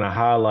we're going to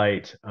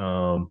highlight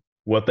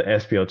what the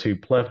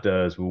SpO2 plus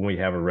does when we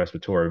have a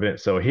respiratory event.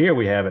 So here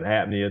we have an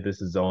apnea.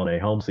 This is on a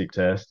home sleep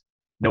test.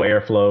 No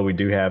airflow. We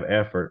do have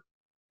effort.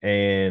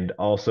 And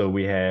also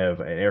we have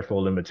an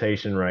airflow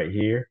limitation right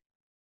here.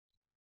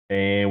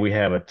 And we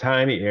have a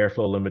tiny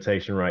airflow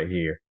limitation right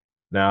here.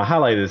 Now I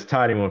highlight this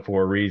tiny one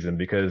for a reason,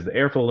 because the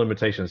airflow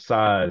limitation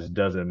size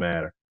doesn't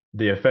matter.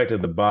 The effect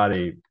of the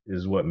body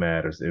is what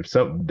matters. If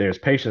there's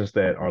patients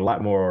that are a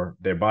lot more,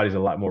 their body's a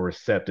lot more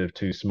receptive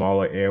to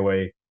smaller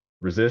airway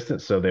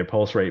resistance, so their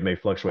pulse rate may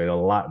fluctuate a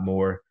lot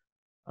more,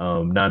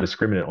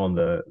 non-discriminate on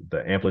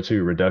the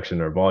amplitude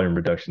reduction or volume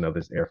reduction of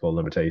this airflow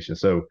limitation.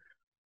 So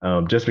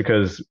just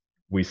because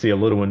we see a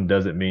little one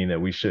doesn't mean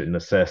that we shouldn't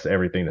assess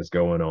everything that's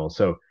going on.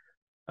 So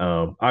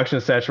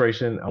oxygen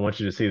saturation, I want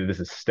you to see that this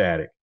is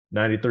static.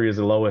 93 is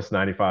the lowest,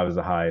 95 is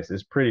the highest.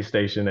 It's pretty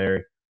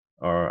stationary,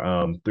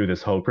 or through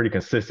this whole, pretty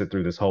consistent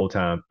through this whole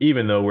time,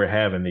 even though we're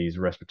having these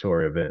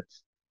respiratory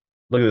events.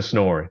 Look at the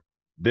snoring.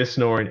 This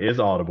snoring is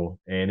audible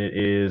and it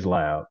is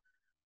loud.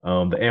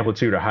 The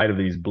amplitude or height of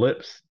these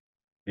blips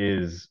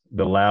is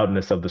the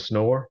loudness of the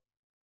snore.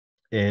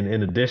 And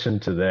in addition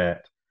to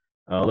that,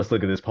 let's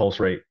look at this pulse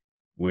rate,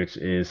 which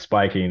is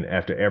spiking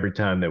after every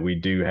time that we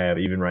do have,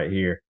 even right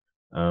here,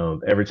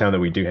 every time that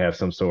we do have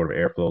some sort of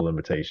airflow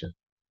limitation.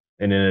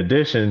 And in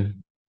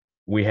addition,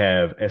 we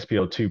have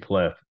SpO2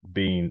 pleth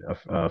being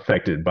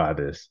affected by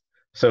this.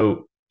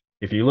 So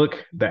if you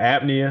look, the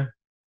apnea,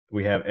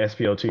 we have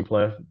SpO2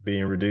 pleth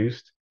being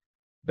reduced.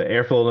 The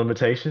airflow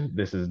limitation,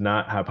 this is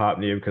not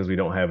hypopnea because we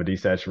don't have a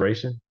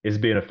desaturation, is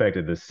being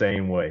affected the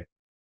same way.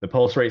 The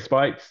pulse rate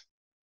spikes,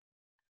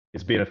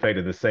 it's being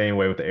affected the same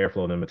way with the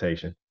airflow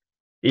limitation.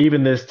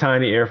 Even this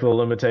tiny airflow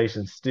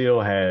limitation still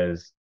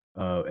has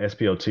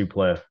SpO2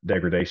 pleth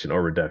degradation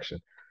or reduction.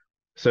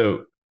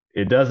 So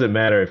it doesn't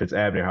matter if it's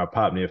apnea or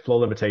hypopnea. Flow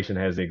limitation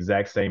has the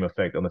exact same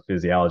effect on the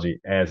physiology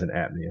as an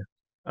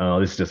apnea.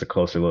 This is just a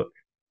closer look.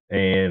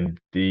 And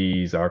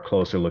these are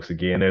closer looks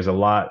again. There's a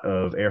lot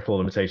of airflow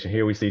limitation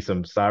here. We see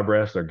some sigh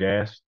breaths or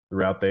gas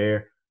throughout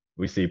there.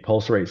 We see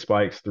pulse rate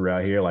spikes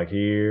throughout here, like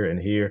here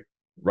and here,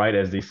 right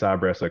as these sigh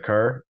breaths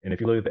occur. And if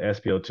you look at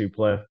the SpO2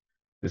 pleth,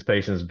 this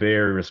patient is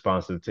very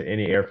responsive to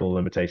any airflow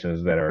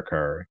limitations that are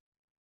occurring.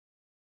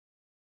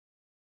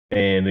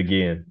 And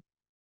again,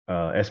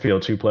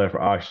 SpO2 pleth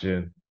for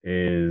oxygen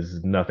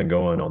is nothing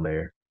going on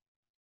there.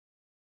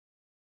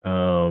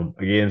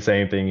 Again,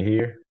 same thing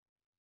here.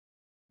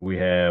 We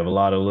have a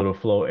lot of little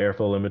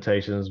airflow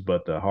limitations,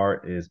 but the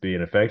heart is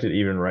being affected.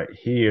 Even right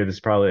here, this is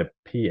probably a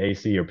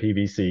PAC or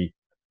PVC,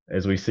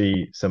 as we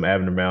see some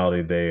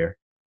abnormality there.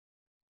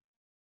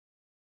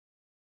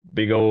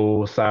 Big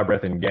old sigh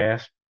breath and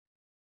gasp.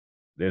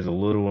 There's a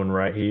little one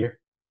right here.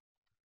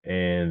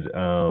 And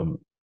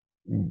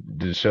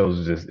this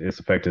shows just it's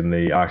affecting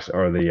the oxygen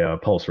or the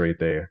pulse rate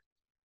there.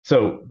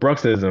 So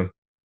bruxism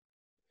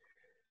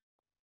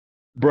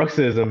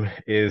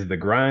is the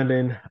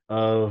grinding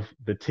of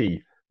the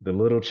teeth, the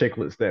little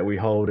chiclets that we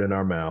hold in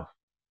our mouth.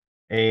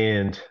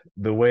 And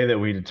the way that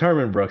we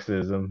determine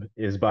bruxism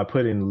is by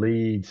putting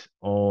leads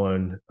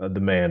on the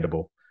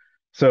mandible.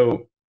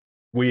 So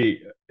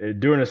we,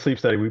 during a sleep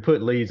study, we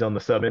put leads on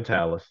the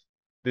submentalis.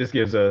 This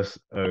gives us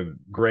a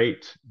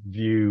great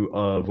view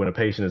of when a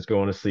patient is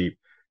going to sleep.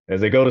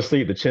 As they go to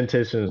sleep, the chin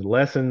tension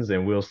lessens,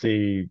 and we'll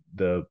see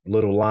the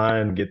little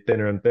line get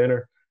thinner and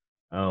thinner.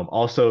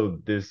 Also,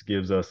 this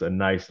gives us a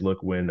nice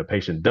look when a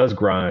patient does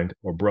grind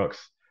or brux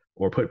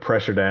or put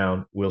pressure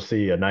down. We'll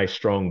see a nice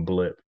strong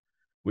blip.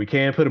 We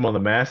can put them on the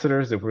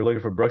masseters if we're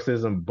looking for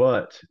bruxism,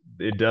 but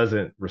it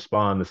doesn't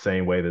respond the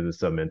same way that the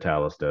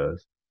submentalis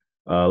does.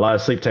 A lot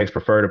of sleep techs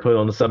prefer to put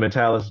on the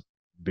submentalis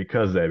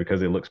because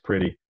it looks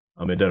pretty.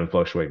 It doesn't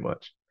fluctuate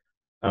much.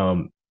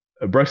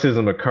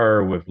 Bruxism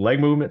occur with leg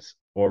movements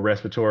or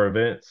respiratory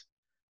events,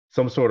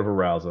 some sort of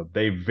arousal.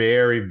 They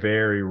very,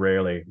 very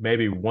rarely,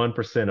 maybe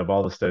 1% of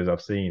all the studies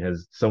I've seen,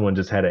 has someone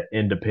just had an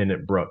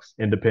independent brux,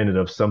 independent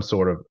of some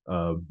sort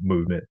of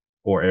movement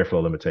or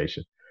airflow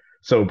limitation.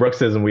 So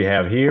bruxism we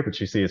have here, but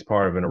you see it's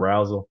part of an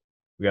arousal.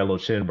 We got a little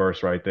chin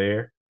burst right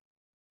there.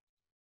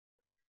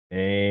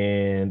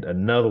 And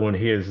another one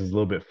here, this is a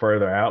little bit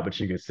further out, but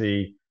you can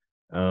see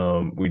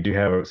we do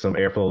have some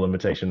airflow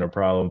limitation or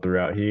problem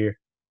throughout here.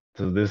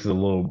 So this is a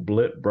little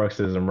blip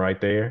bruxism right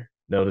there.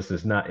 Notice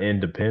it's not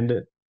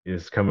independent,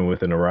 it's coming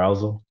with an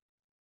arousal.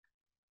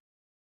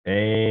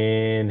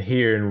 And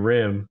here in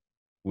REM,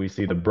 we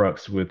see the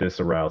brux with this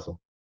arousal.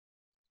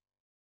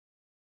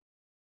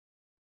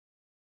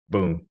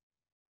 Boom.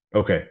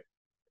 Okay.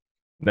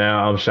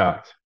 Now I'm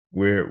shocked.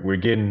 We're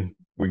getting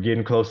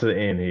close to the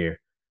end here.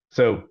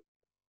 So,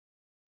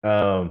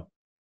 um,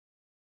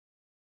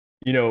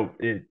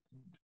 it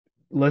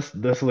let's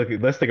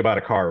think about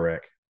a car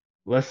wreck.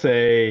 Let's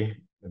say,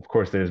 of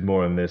course, there's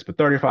more than this, but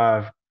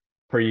 35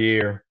 per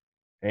year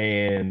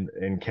and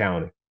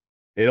counting.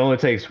 It only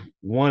takes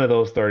one of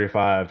those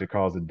 35 to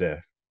cause a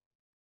death.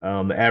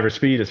 The average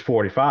speed is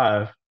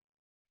 45.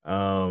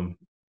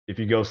 If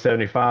you go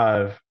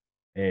 75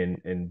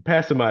 and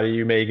pass somebody,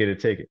 you may get a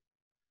ticket.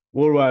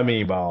 What do I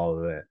mean by all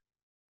of that?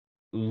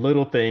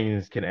 Little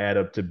things can add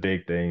up to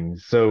big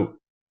things. So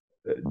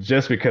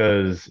just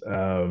because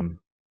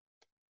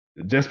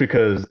just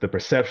because the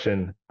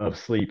perception of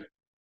sleep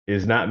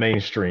is not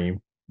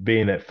mainstream,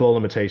 being that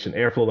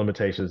airflow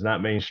limitation is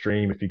not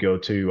mainstream. If you go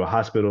to a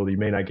hospital, you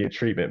may not get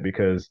treatment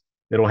because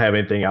they don't have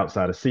anything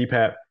outside of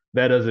CPAP.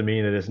 That doesn't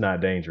mean that it's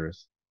not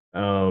dangerous.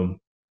 Um,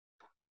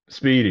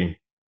 Speeding,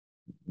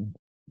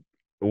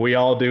 we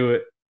all do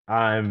it.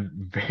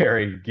 I'm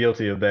very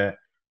guilty of that,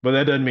 but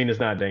that doesn't mean it's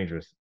not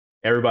dangerous.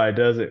 Everybody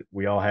does it.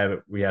 We all have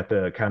it. We have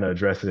to kind of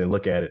address it and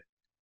look at it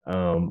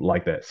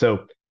like that.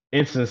 So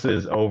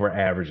instances over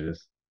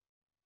averages.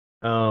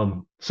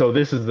 So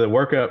this is the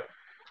workup.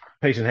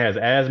 Patient has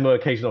asthma,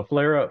 occasional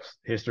flare-ups.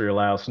 History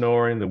allows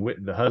snoring.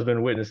 The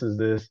husband witnesses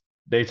this.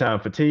 Daytime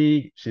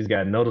fatigue. She's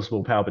got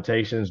noticeable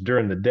palpitations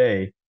during the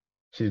day.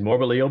 She's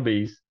morbidly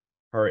obese.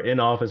 Her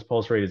in-office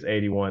pulse rate is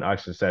 81.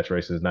 Oxygen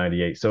saturation is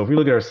 98. So if you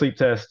look at her sleep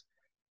test,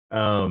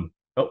 oh,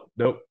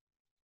 nope.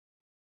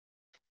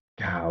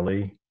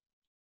 Golly.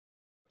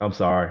 I'm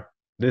sorry.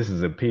 This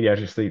is a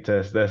pediatric sleep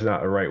test. That's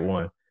not the right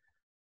one.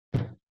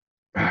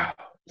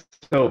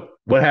 So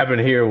what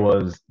happened here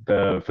was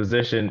the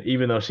physician,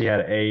 even though she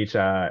had an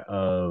AHI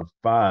of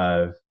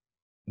 5,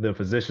 the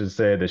physician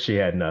said that she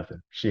had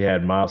nothing. She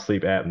had mild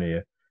sleep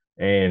apnea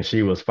and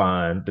she was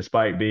fine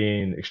despite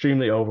being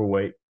extremely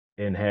overweight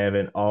and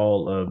having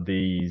all of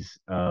these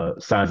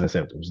signs and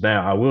symptoms.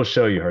 Now, I will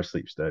show you her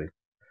sleep study.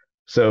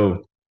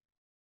 So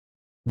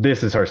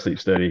this is her sleep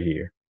study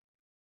here.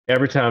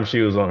 Every time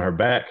she was on her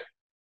back,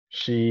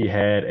 she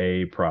had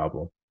a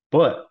problem.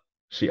 But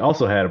she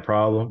also had a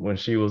problem when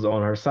she was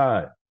on her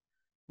side.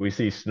 We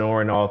see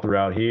snoring all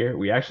throughout here.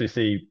 We actually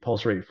see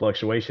pulse rate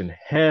fluctuation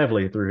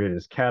heavily through here.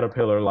 It's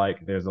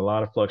caterpillar-like. There's a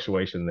lot of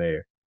fluctuation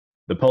there.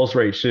 The pulse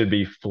rate should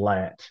be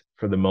flat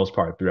for the most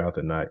part throughout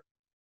the night.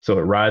 So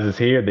it rises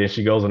here, then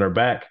she goes on her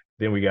back.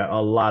 Then we got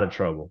a lot of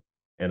trouble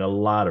and a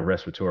lot of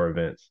respiratory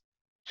events.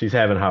 She's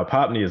having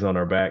hypopneas on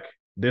her back.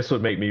 This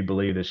would make me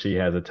believe that she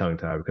has a tongue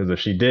tie, because if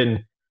she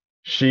didn't,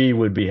 she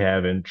would be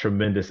having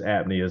tremendous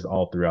apneas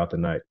all throughout the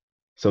night.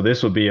 So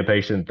this would be a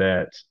patient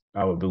that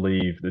I would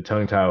believe the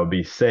tongue tie would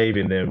be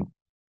saving them,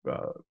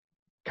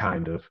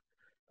 kind of.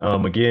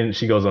 Again,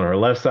 she goes on her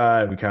left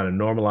side. We kind of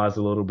normalize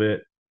a little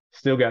bit.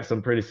 Still got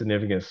some pretty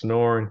significant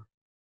snoring.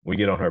 We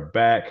get on her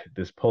back.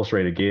 This pulse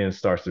rate again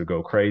starts to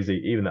go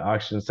crazy. Even the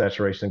oxygen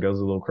saturation goes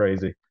a little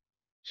crazy.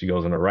 She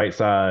goes on the right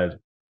side.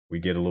 We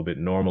get a little bit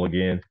normal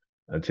again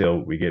until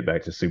we get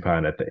back to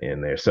supine at the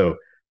end there. So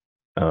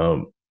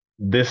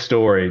this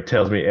story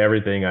tells me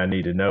everything I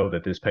need to know,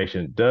 that this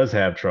patient does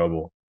have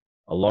trouble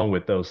along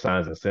with those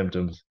signs and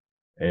symptoms.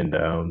 And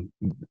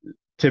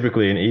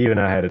typically, and even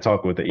I had to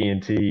talk with the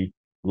ENT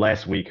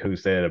last week who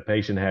said a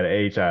patient had an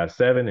AHI of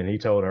 7 and he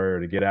told her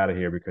to get out of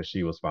here because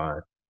she was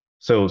fine.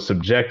 So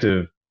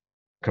subjective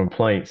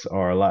complaints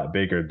are a lot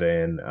bigger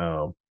than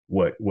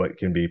what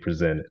can be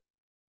presented.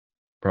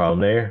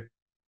 Problem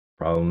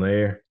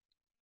there,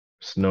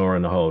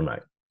 snoring the whole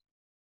night.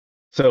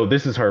 So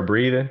this is her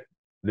breathing.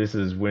 This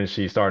is when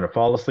she's starting to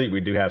fall asleep.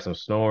 We do have some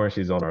snoring.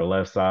 She's on her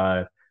left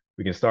side.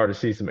 We can start to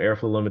see some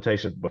airflow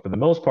limitations, but for the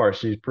most part,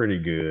 she's pretty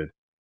good.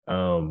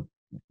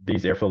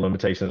 These airflow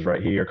limitations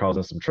right here are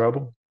causing some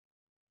trouble.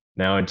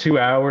 Now in 2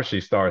 hours, she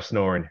starts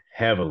snoring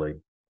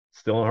heavily.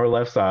 Still on her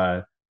left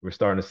side. We're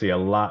starting to see a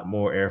lot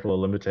more airflow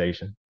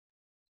limitation.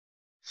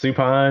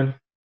 Supine,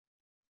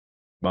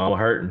 mama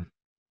hurting.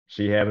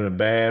 She having a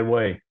bad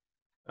way.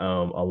 A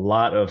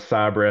lot of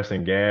sigh breaths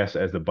and gas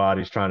as the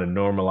body's trying to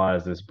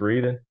normalize this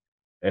breathing.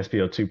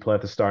 SpO2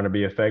 pleth is starting to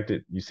be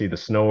affected. You see the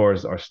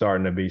snores are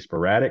starting to be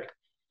sporadic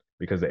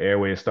because the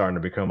airway is starting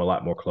to become a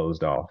lot more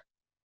closed off.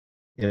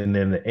 And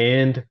then the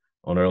end,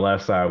 on her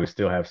left side, we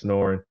still have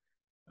snoring.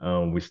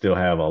 We still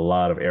have a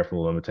lot of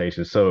airflow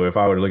limitations. So if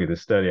I were to look at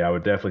this study, I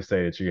would definitely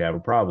say that you have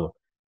a problem,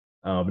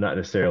 not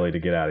necessarily to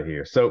get out of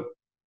here. So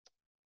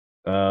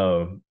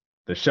the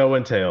show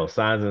and tell,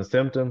 signs and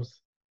symptoms.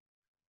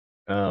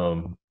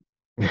 A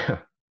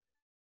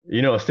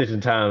stitch in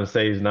time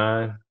saves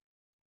 9.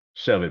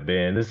 Shove it,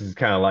 Ben. This is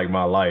kind of like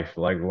my life.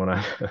 Like when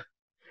I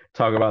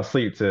talk about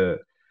sleep to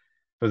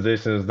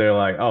physicians, they're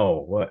like,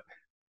 "Oh, what?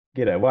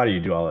 Get out. Why do you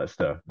do all that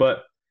stuff?"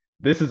 But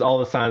this is all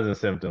the signs and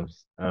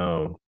symptoms.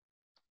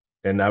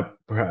 And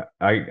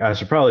I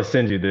should probably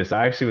send you this.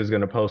 I actually was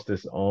going to post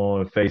this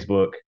on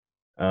Facebook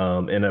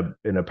in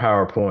a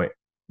PowerPoint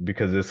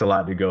because it's a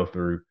lot to go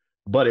through.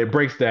 But it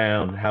breaks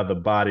down how the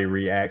body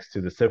reacts to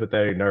the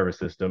sympathetic nervous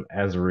system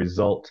as a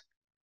result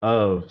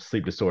of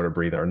sleep disorder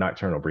breathing or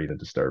nocturnal breathing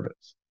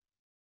disturbance.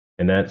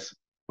 And that's,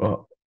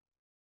 well,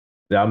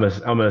 I'm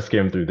gonna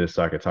skim through this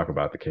so I can talk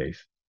about the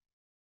case.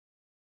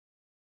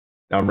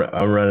 I'm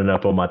running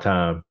up on my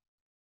time.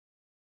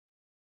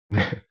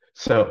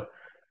 So,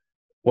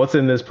 what's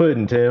in this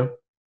pudding, Tim?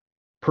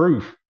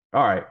 Proof.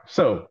 All right.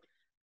 So,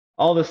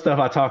 all this stuff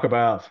I talk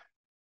about,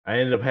 I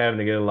ended up having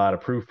to get a lot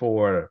of proof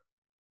for,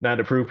 not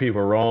to prove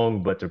people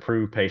wrong, but to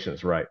prove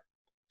patients right.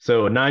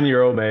 So, a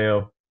 9-year-old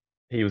male,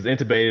 he was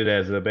intubated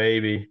as a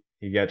baby.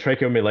 He got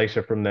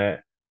tracheomalacia from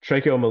that.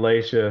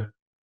 Tracheomalacia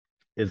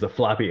is a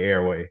floppy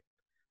airway,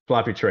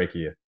 floppy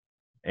trachea,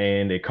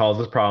 and it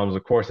causes problems.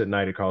 Of course, at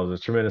night, it causes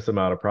a tremendous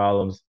amount of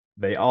problems.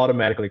 They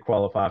automatically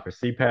qualify for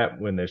CPAP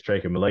when there's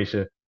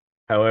tracheomalacia.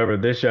 However,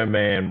 this young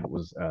man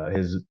was,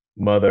 his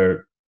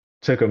mother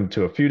took him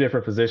to a few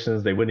different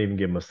physicians. They wouldn't even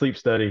give him a sleep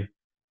study.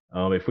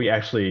 If we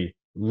actually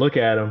look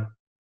at him,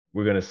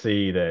 we're going to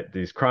see that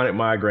these chronic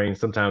migraines,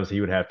 sometimes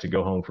he would have to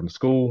go home from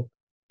school,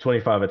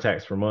 25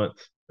 attacks per month,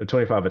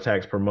 25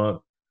 attacks per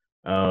month.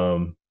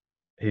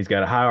 He's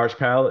got a high arch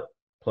palate,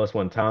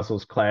 +1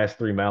 tonsils, class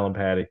 3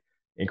 mallympathy,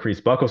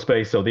 increased buccal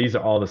space. So these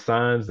are all the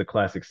signs, the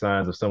classic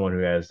signs of someone who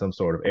has some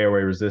sort of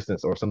airway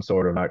resistance or some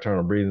sort of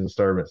nocturnal breathing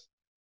disturbance.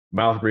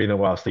 Mouth breathing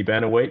while asleep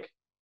and awake,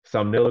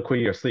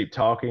 somniloquy or sleep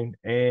talking,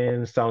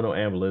 and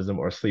somnambulism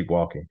or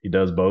sleepwalking. He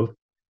does both.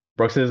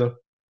 Bruxism,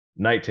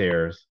 night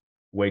terrors,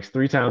 wakes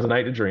 3 times a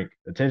night to drink,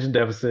 attention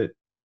deficit,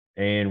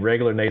 and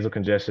regular nasal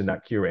congestion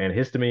not cure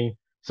antihistamine.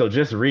 So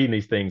just reading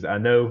these things, I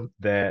know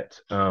that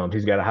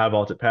he's got a high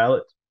vaulted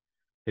palate.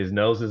 His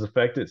nose is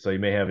affected, so he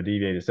may have a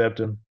deviated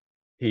septum.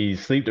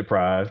 He's sleep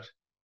deprived,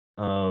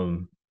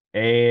 and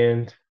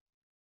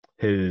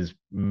his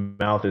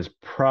mouth is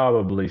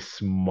probably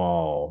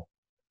small.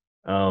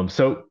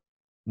 So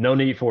no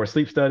need for a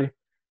sleep study.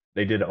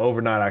 They did an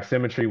overnight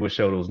oximetry, which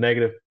showed it was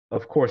negative.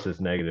 Of course, it's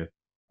negative.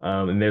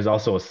 And there's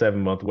also a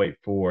 7-month wait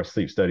for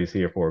sleep studies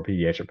here for a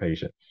pediatric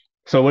patient.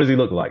 So what does he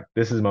look like?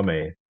 This is my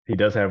man. He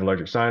does have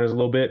allergic sinus a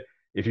little bit.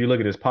 If you look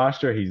at his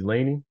posture, he's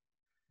leaning.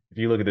 If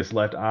you look at this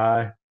left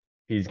eye,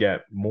 he's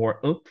got more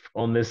oomph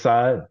on this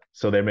side.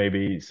 So there may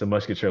be some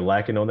musculature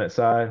lacking on that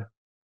side.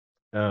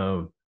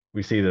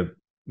 We see the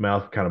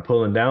mouth kind of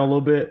pulling down a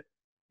little bit.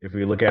 If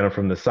we look at him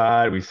from the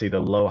side, we see the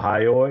low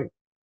hyoid,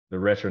 the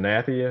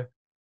retrognathia.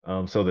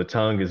 So the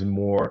tongue is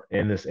more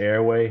in this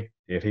airway.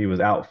 If he was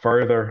out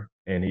further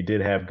and he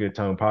did have good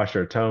tongue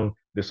posture or tone,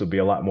 this would be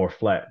a lot more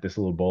flat. This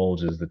little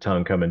bulge is the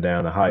tongue coming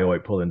down, the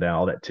hyoid pulling down,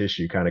 all that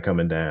tissue kind of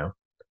coming down.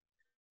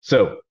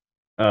 So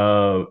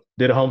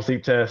did a home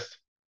sleep test.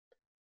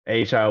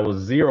 AHI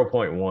was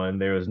 0.1.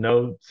 There was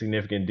no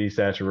significant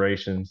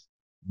desaturations,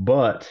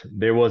 but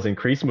there was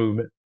increased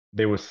movement.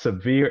 There was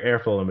severe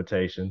airflow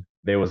limitation.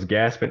 There was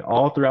gasping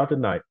all throughout the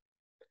night.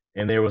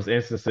 And there was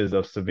instances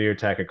of severe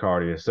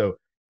tachycardia. So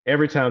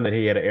every time that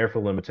he had an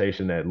airflow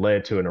limitation that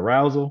led to an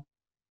arousal,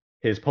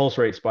 his pulse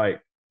rate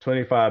spiked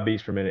 25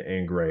 beats per minute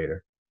and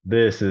greater.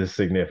 This is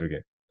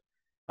significant.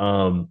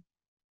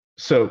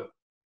 So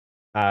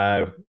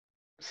I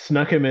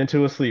snuck him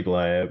into a sleep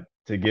lab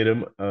to get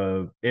him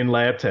an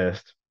in-lab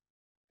test,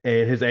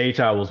 and his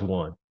AHI was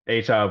 1.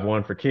 AHI of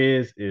 1 for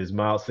kids is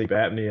mild sleep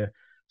apnea.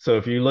 So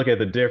if you look at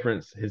the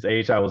difference, his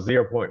AHI was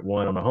 0.1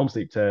 on a home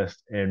sleep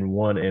test and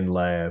 1 in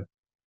lab.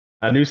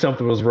 I knew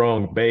something was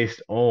wrong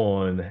based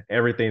on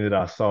everything that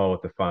I saw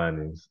with the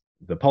findings.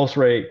 The pulse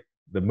rate,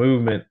 the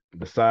movement,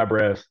 the side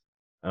breaths,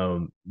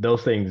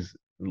 those things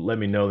let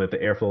me know that the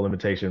airflow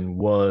limitation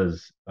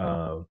was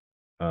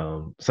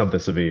something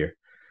severe.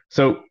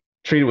 So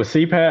treated with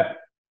CPAP,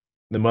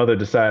 the mother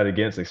decided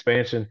against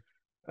expansion.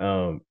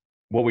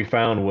 What we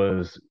found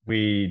was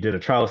we did a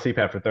trial of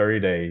CPAP for 30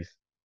 days.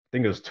 I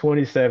think it was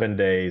 27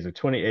 days or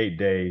 28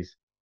 days.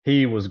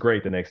 He was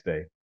great the next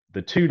day.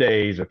 The 2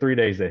 days or 3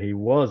 days that he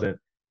wasn't,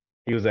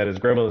 he was at his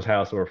grandmother's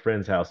house or a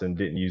friend's house and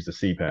didn't use the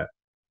CPAP.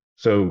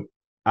 So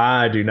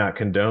I do not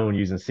condone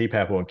using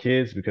CPAP on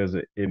kids because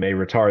it may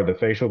retard the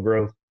facial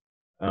growth.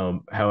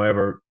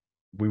 However,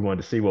 we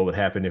wanted to see what would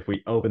happen if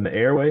we opened the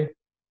airway,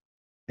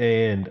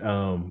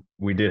 and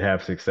we did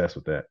have success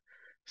with that.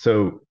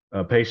 So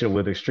a patient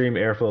with extreme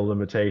airflow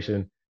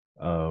limitation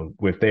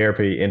with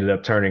therapy ended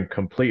up turning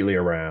completely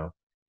around.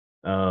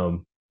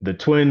 The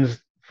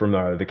twins from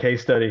the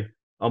case study,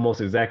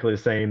 almost exactly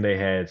the same. They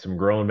had some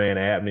grown man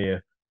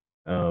apnea.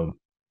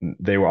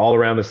 They were all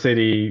around the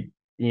city.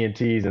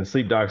 ENTs and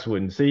sleep docs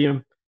wouldn't see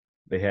them.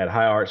 They had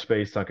high arch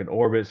space, sunken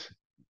orbits.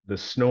 The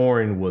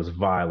snoring was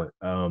violent.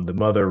 The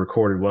mother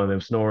recorded one of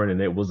them snoring,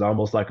 and it was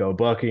almost like a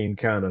bucking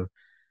kind of,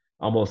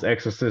 almost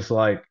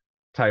exorcist-like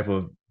type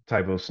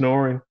of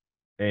snoring.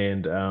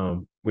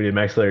 And we did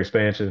maxillary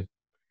expansion.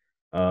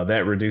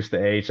 That reduced the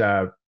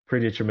AHI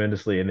pretty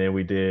tremendously, and then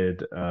we did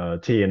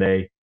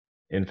TNA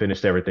and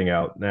finished everything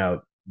out.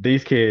 Now,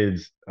 these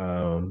kids,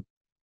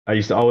 I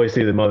used to always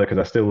see the mother because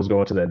I still was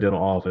going to that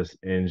dental office,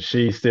 and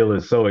she still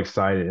is so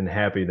excited and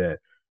happy that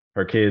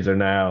her kids are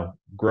now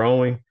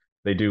growing.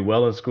 They do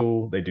well in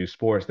school. They do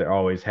sports. They're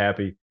always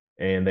happy,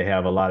 and they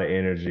have a lot of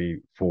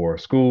energy for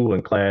school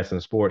and class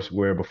and sports,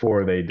 where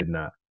before they did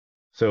not.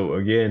 So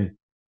again,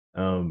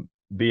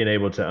 being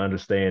able to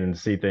understand and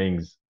see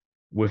things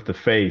with the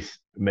face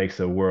makes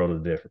a world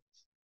of difference.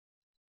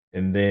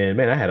 And then,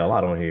 man, I had a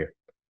lot on here.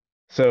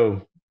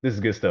 So this is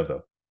good stuff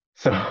though.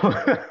 So,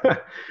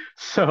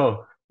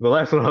 so the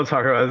last one I'll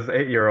talk about is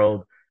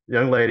 8-year-old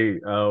young lady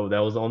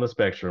that was on the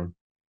spectrum.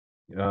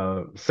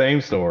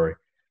 Same story.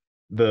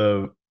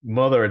 The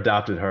mother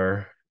adopted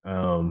her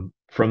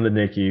from the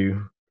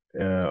NICU,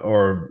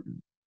 or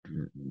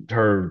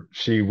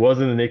she was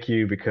in the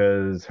NICU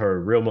because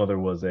her real mother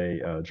was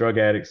a drug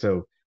addict.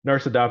 So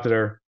nurse adopted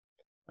her.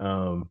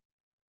 Um,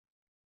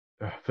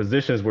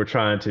 Physicians were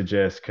trying to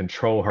just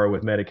control her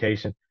with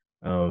medication.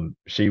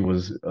 She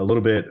was a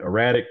little bit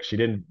erratic. She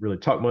didn't really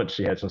talk much.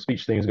 She had some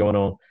speech things going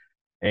on.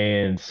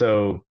 And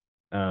so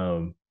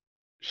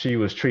she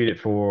was treated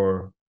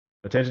for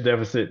attention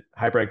deficit,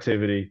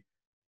 hyperactivity,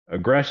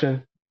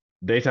 aggression,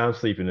 daytime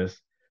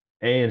sleepiness,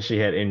 and she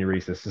had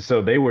enuresis.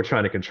 So they were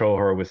trying to control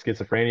her with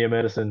schizophrenia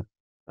medicine.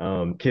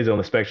 Kids on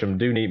the spectrum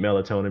do need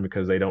melatonin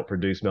because they don't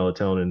produce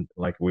melatonin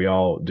like we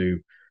all do.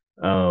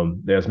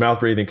 There's mouth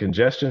breathing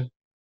congestion,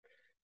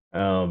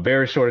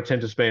 very short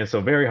attention span,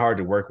 so very hard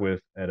to work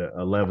with at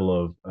a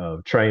level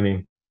of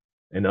training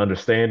and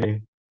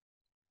understanding.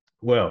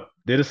 Well,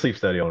 did a sleep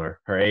study on her.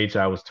 Her age,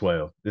 I was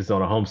 12. This is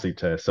on a home sleep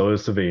test, so it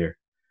was severe.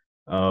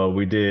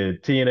 We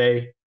did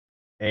TNA,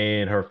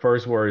 and her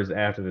first words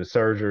after the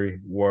surgery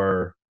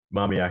were,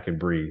 "Mommy, I can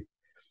breathe."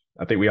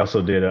 I think we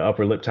also did an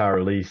upper lip tile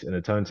release and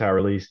a tongue tile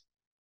release.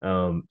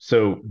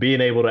 So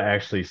being able to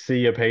actually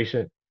see a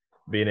patient,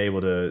 being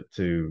able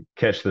to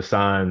catch the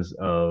signs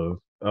of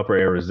upper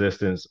air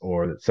resistance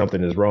or that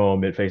something is wrong,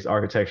 mid-face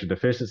architecture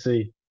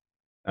deficiency,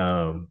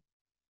 um,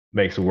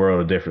 makes a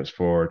world of difference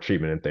for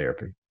treatment and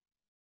therapy.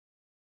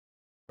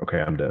 Okay,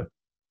 I'm done.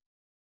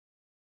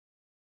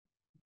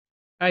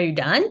 Are you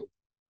done?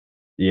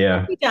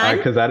 Yeah, You done?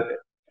 because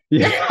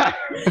yeah,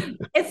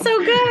 It's so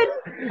good.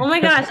 Oh my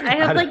gosh, I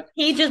have like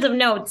pages of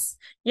notes.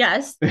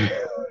 Yes.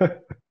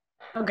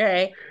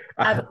 Okay.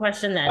 I have a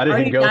question then. I Are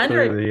didn't you go done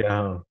through or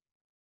the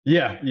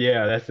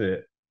yeah, that's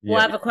it. we'll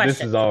Yeah, have a this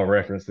question? is all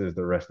references,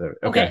 the rest of it.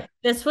 Okay. Okay,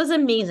 this was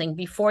amazing.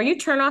 Before you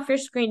turn off your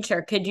screen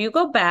share, could you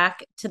go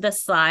back to the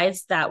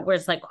slides that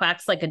was like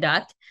quacks like a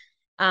duck?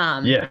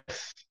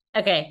 Yes.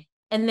 Okay.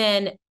 And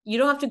then you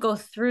don't have to go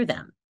through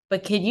them,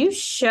 but could you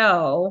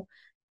show?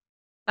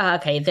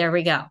 Okay, there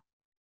we go.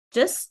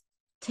 Just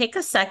take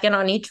a second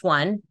on each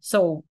one.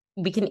 So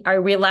we can,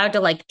 are we allowed to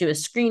like do a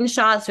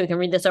screenshot so we can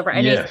read this over?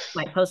 I know you Yes.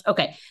 might post.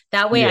 Okay.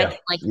 That way I Yeah. can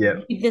like Yeah.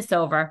 read this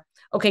over.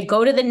 Okay,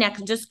 go to the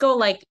next, just go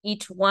like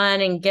each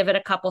one and give it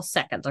a couple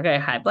seconds. Okay,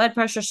 high blood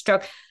pressure,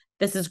 stroke.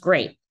 This is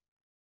great.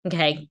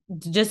 Okay,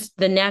 just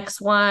the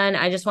next one.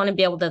 I just want to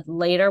be able to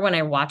later when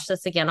I watch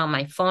this again on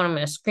my phone, I'm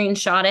going to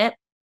screenshot it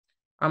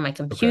on my Okay.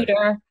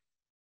 computer.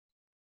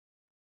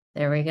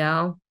 There we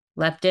go.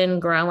 Leptin,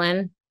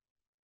 ghrelin.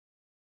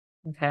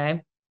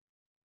 Okay.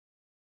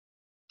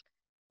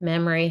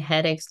 Memory,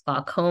 headaches,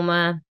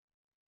 glaucoma.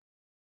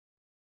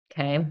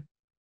 Okay.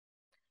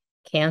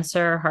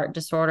 Cancer, heart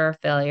disorder,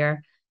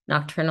 failure,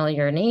 nocturnal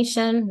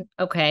urination.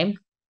 Okay.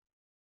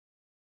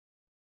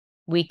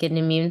 Weakened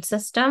immune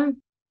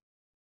system.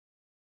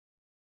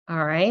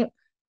 All right.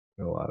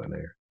 A lot in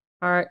there.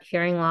 Heart,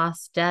 hearing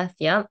loss, death.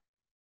 Yep.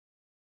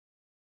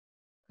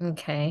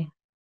 Okay.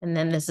 And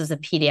then this is a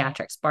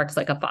pediatric, sparks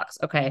like a fox.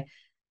 Okay.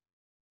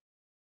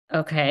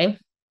 Okay.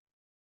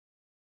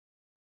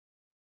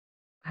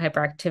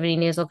 Hyperactivity,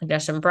 nasal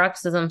congestion,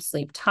 bruxism,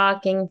 sleep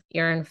talking,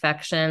 ear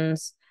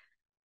infections,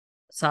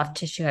 soft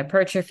tissue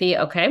hypertrophy.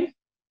 Okay.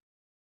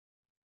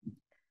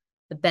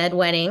 The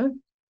bedwetting.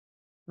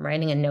 I'm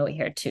writing a note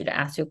here too to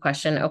ask you a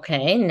question.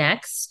 Okay.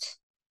 Next.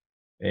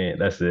 And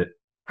that's it.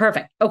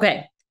 Perfect.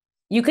 Okay.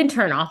 You can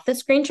turn off the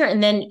screen share.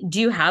 And then do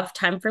you have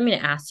time for me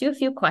to ask you a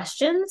few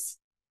questions?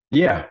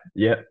 Yeah.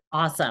 Yeah.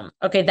 Awesome.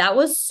 Okay. That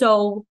was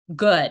so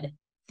good.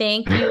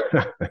 Thank you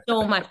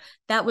so much.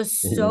 That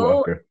was You're so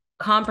welcome.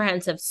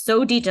 comprehensive,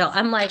 so detailed.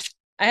 I'm like,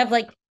 I have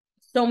like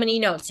so many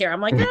notes here.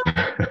 I'm like,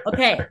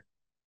 okay.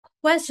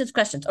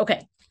 Questions.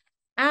 Okay.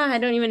 I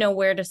don't even know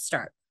where to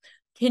start.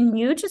 Can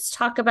you just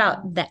talk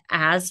about the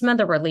asthma,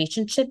 the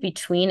relationship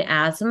between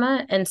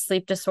asthma and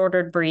sleep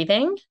disordered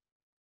breathing?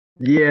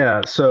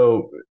 Yeah.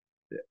 So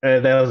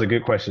that was a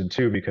good question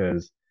too,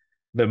 because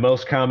the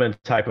most common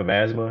type of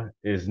asthma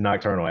is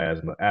nocturnal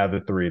asthma out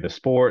of the three, the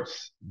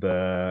sports,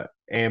 the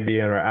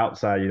ambient or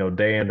outside,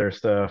 day under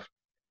stuff,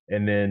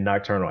 and then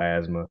nocturnal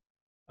asthma.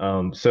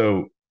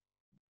 So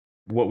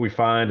what we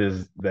find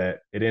is that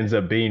it ends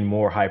up being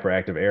more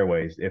hyperactive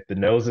airways. If the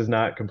nose is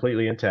not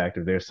completely intact,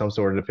 if there's some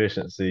sort of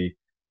deficiency,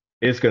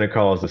 it's going to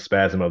cause the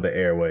spasm of the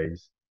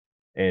airways.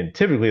 And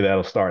typically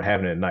that'll start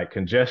happening at night.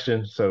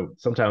 Congestion. So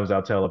sometimes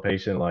I'll tell a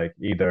patient like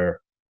either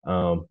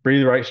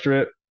breathe right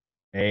strip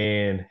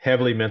and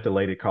heavily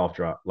mentholated cough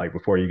drop, like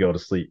before you go to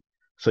sleep,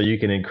 so you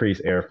can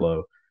increase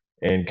airflow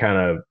and kind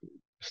of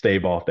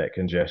stave off that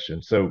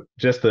congestion. So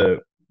just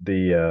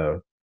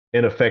the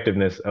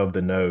ineffectiveness of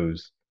the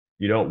nose,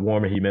 you don't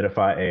warm and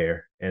humidify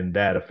air, and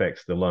that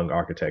affects the lung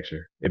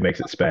architecture. It makes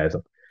it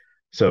spasm.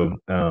 So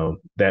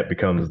that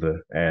becomes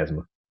the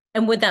asthma.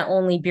 And would that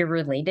only be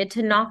related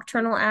to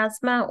nocturnal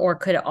asthma, or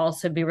could it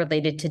also be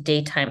related to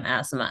daytime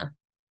asthma?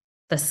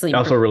 The sleep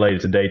Also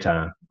related to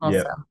daytime. also.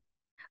 Yep.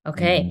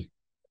 Okay. Mhm.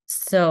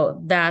 So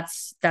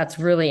that's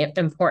really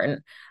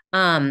important.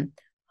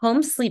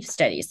 Home sleep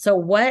studies. So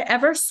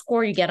whatever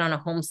score you get on a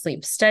home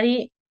sleep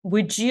study,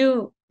 would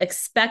you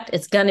expect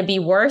it's going to be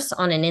worse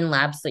on an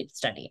in-lab sleep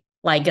study?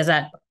 Like, is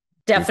that Good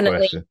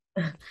definitely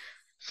question.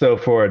 So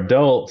for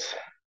adults,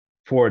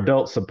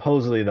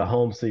 supposedly the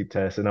home sleep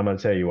test, and I'm going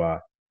to tell you why.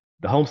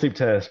 The home sleep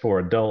test for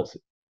adults,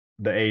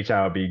 the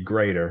AHI will be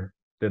greater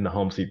than the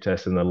home sleep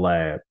test in the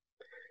lab.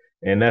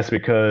 And that's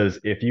because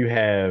if you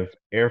have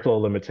airflow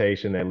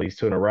limitation that leads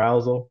to an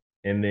arousal,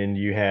 and then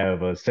you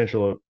have a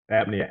central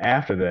apnea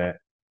after that,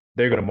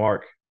 they're going to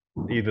mark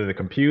either the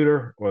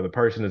computer or the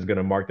person is going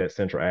to mark that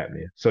central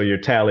apnea. So your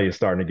tally is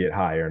starting to get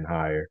higher and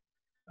higher.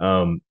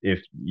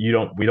 If you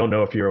don't, we don't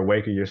know if you're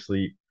awake or you're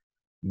asleep.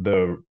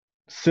 The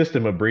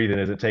system of breathing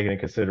isn't taken in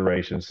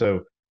consideration.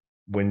 So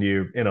when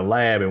you're in a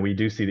lab and we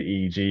do see the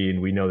EEG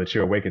and we know that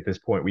you're awake at this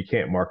point, we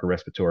can't mark a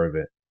respiratory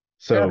event. oh,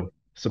 So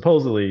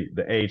supposedly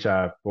the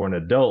AHI for an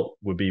adult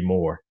would be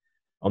more.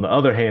 On the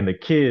other hand, the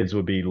kids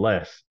would be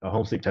less. A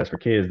home sleep test for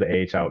kids, the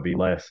AHI would be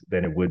less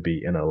than it would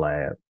be in a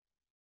lab.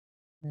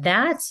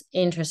 that's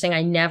interesting.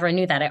 I never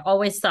knew that. I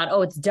always thought,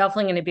 oh, it's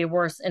definitely going to be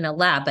worse in a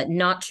lab, but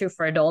not true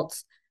for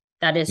adults.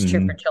 That is true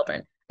for Mm-hmm.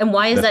 children. And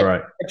why is That's that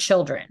right. for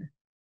children?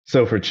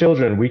 So for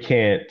children, we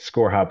can't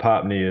score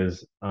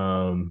hypopneas.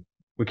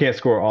 We can't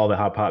score all the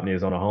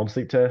hypopneas on a home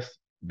sleep test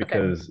Okay.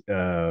 because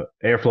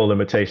airflow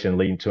limitation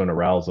leading to an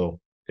arousal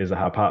is a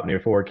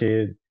hypopnea for a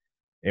kid,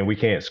 and we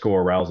can't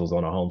score arousals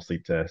on a home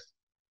sleep test.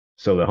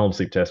 So the home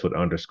sleep test would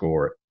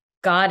underscore it.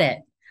 Got it.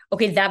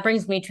 Okay, that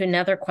brings me to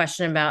another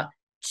question about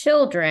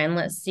children.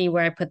 Let's see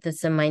where I put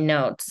this in my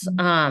notes.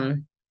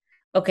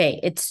 Okay,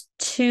 it's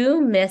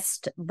two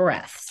missed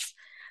breaths.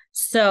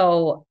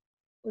 So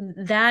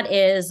that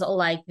is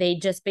like they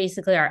just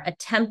basically are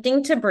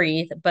attempting to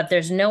breathe, but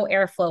there's no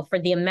airflow for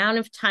the amount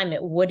of time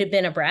it would have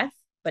been a breath,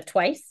 but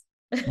twice.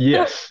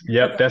 Yes.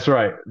 Yep. Okay. That's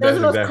right. That was That's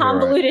the most exactly right.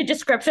 convoluted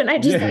description I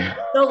just said. Yeah.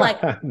 So like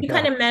you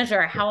kind No. of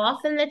measure how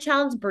often the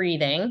child's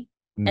breathing,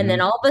 and then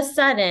Hmm. all of a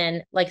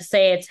sudden, like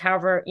say it's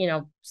however,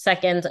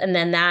 seconds, and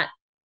then that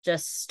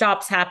just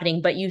stops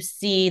happening, but you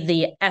see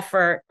the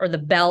effort or the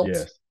belt.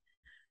 Yes.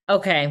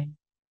 Okay.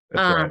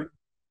 That's right. Um,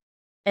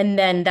 and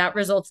then that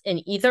results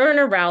in either an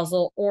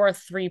arousal or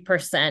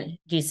 3%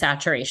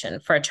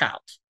 desaturation for a child.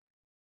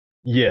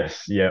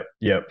 Yes. Yep.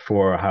 Yep.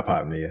 For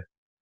hypopnea.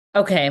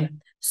 Okay.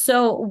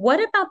 So, what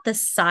about the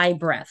sigh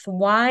breath?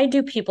 Why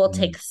do people Mhm.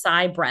 take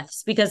sigh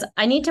breaths? Because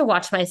I need to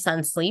watch my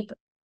son sleep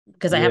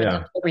because I haven't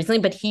done Yeah. it recently,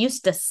 but he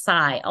used to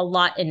sigh a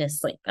lot in his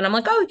sleep. And I'm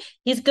like, oh,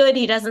 he's good.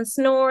 He doesn't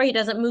snore. He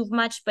doesn't move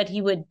much, but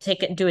he would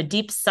do a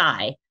deep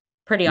sigh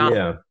pretty often.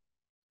 Yeah.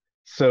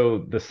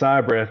 So the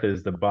sigh breath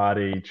is the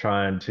body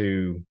trying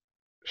to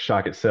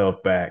shock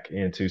itself back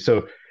into.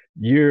 So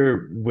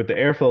you're with the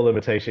airflow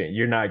limitation,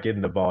 you're not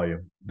getting the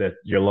volume that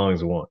your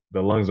lungs want.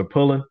 The lungs are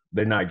pulling,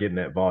 they're not getting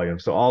that volume.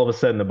 So all of a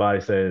sudden the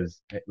body says,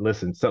 hey,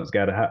 listen, something's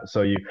got to happen.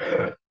 So you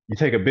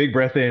take a big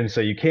breath in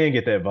so you can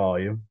get that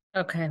volume,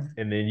 Okay.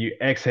 and then you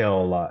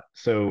exhale a lot.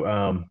 So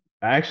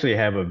I actually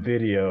have a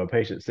video. A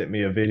patient sent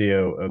me a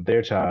video of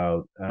their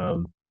child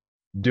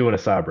doing a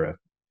sigh breath,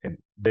 and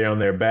they're on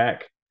their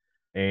back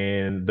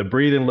and the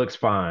breathing looks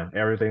fine.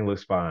 Everything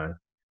looks fine.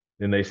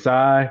 Then they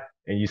sigh,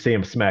 and you see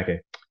them smacking,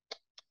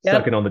 Yep.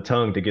 sucking on the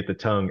tongue to get the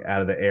tongue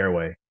out of the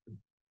airway.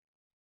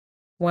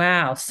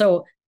 Wow.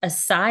 So a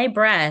sigh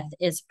breath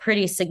is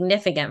pretty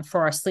significant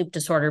for a sleep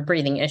disorder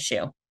breathing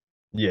issue.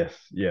 Yes,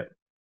 yep,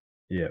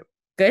 yep.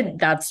 Good.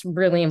 That's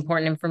really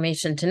important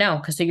information to know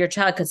because so your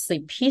child could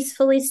sleep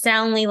peacefully,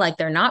 soundly, like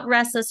they're not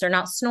restless, they're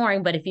not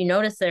snoring. But if you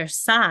notice their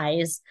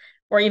sighs,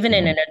 or even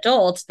in Mhm. an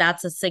adult,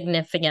 that's a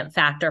significant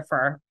factor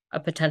for a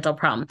potential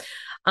problem.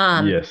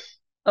 Um, Yes.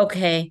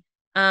 okay.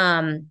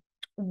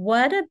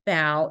 What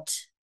about,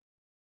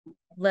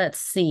 let's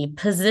see,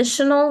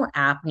 positional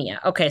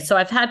apnea? Okay, so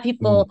I've had Mhm.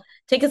 people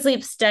take a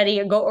sleep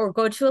study or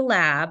go to a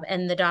lab,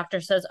 and the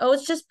doctor says, "Oh,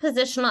 it's just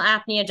positional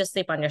apnea, just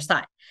sleep on your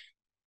side."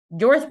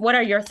 What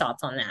are your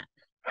thoughts on that?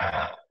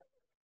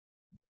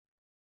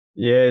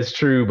 Yeah, it's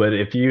true. But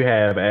if you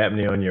have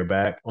apnea on your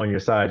back, on your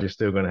side, you're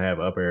still going to have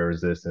upper air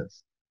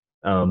resistance.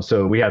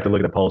 So we have to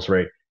look at the pulse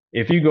rate.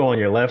 If you go on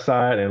your left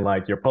side and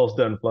like your pulse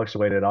doesn't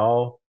fluctuate at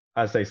all,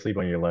 I say sleep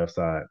on your left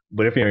side.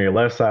 But if you're on your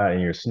left side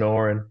and you're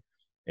snoring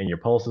and your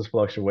pulse is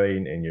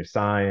fluctuating and you're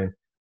sighing,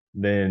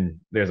 then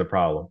there's a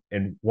problem.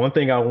 And one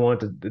thing I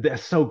want to,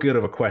 that's so good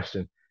of a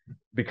question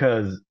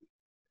because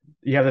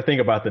you have to think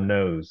about the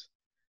nose.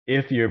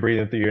 If you're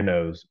breathing through your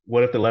nose,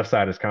 what if the left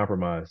side is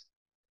compromised?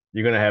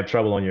 You're going to have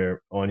trouble on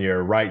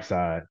your right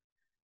side.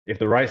 If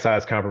the right side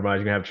is compromised,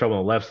 you're going to have trouble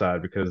on the left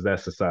side because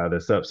that's the side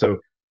that's up. So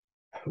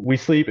we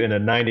sleep in a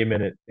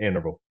 90-minute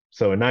interval.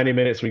 So in 90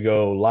 minutes, we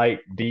go light,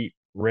 deep,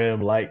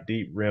 REM, light,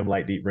 deep, REM,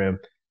 light, deep, REM.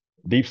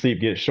 Deep sleep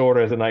gets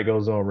shorter as the night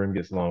goes on, REM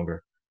gets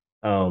longer.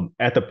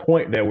 At the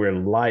point that we're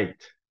light,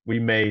 we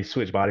may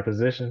switch body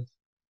positions.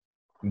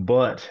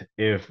 But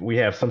if we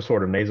have some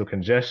sort of nasal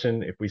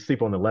congestion, if we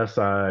sleep on the left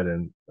side,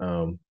 and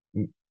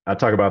I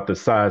talk about the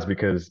sides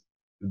because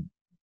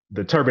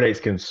the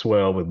turbinates can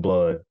swell with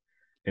blood.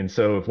 And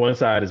so if one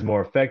side is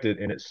more affected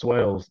and it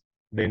swells,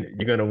 then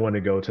you're going to want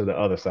to go to the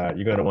other side.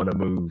 You're going to want to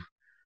move.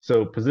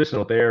 So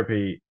positional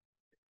therapy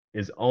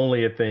is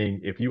only a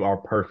thing if you are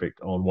perfect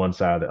on one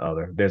side or the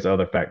other. There's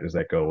other factors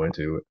that go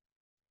into it.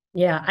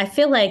 Yeah, I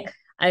feel like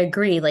I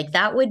agree. Like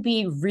that would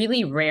be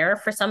really rare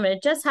for someone to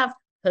just have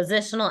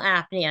positional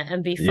apnea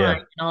and be fine Yeah.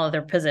 in all of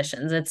their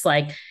positions. It's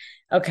like,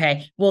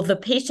 okay, well, the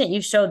patient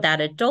you showed that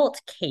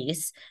adult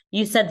case,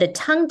 you said the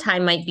tongue tie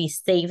might be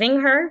saving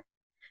her.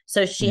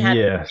 So she had,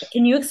 Yes.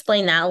 can you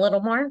explain that a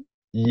little more?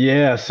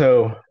 Yeah.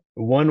 So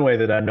one way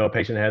that I know a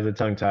patient has a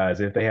tongue tie is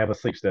if they have a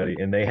sleep study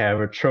and they have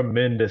a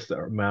tremendous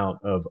amount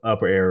of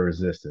upper air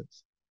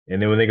resistance.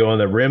 And then when they go on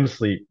the REM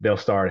sleep, they'll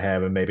start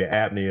having maybe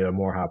apnea or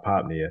more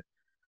hypopnea.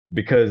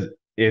 Because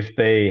if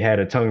they had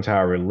a tongue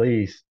tie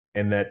release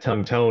and that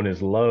tongue tone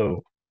is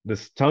low,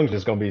 this tongue's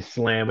just going to be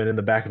slamming in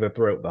the back of the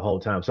throat the whole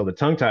time. So the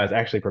tongue tie is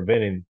actually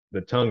preventing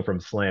the tongue from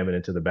slamming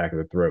into the back of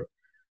the throat.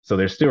 So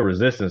there's still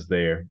resistance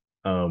there,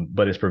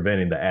 but it's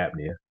preventing the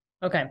apnea.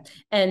 Okay.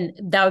 And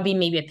that would be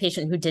maybe a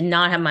patient who did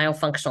not have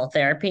myofunctional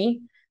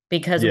therapy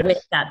because with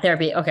Yes. that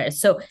therapy, okay.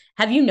 So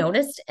have you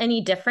noticed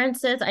any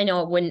differences? I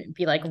know it wouldn't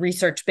be like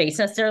research based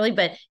necessarily,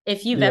 but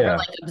if you've ever Yeah.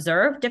 like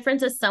observed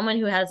differences, someone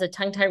who has a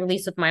tongue tie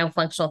release with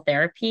myofunctional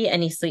therapy,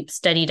 any sleep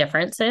study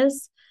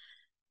differences?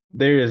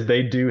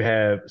 They do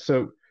have,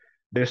 so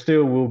there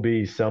still will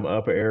be some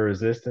upper air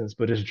resistance,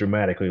 but it's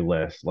dramatically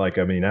less. Like,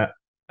 I mean, I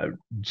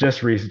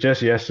just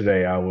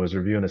yesterday, I was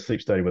reviewing a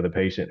sleep study with a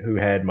patient who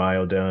had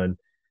myo done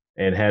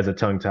and has a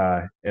tongue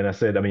tie. And I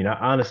said, I mean, I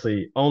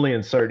honestly, only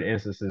in certain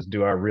instances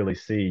do I really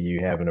see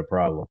you having a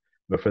problem.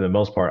 But for the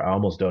most part, I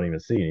almost don't even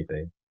see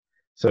anything.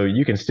 So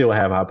you can still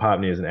have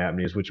hypopneas and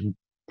apneas, which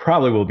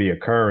probably will be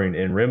occurring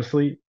in REM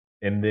sleep.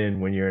 And then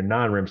when you're in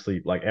non-REM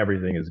sleep, like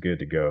everything is good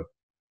to go.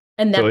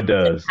 And So that it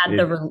person does.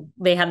 had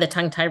they had the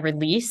tongue tie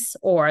release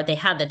or they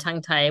had the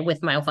tongue tie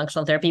with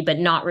myofunctional therapy, but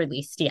not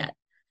released yet.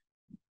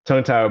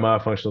 Tongue tied with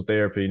myofunctional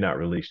therapy, not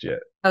released yet.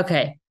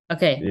 Okay.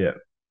 Okay. Yeah.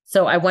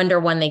 So I wonder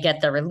when they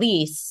get the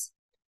release,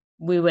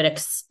 we would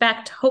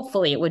expect,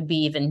 hopefully, it would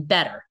be even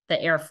better, the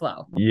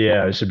airflow.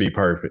 Yeah, it should be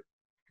perfect.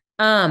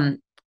 Um,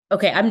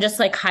 okay, I'm just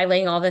like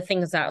highlighting all the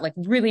things that like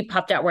really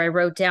popped out where I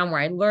wrote down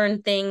where I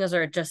learned things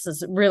or just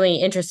is really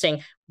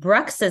interesting.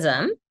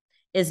 Bruxism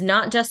is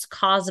not just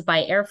caused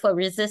by airflow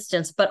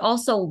resistance, but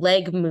also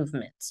leg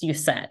movements, you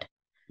said.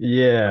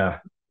 Yeah.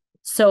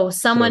 So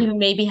someone So who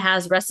maybe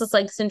has restless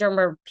leg syndrome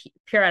or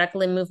periodic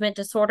limb movement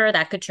disorder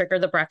that could trigger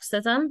the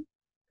bruxism.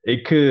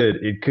 it could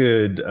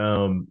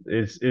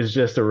it's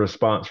just a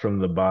response from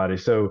the body.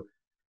 So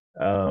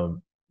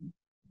um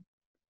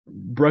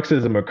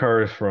bruxism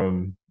occurs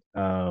from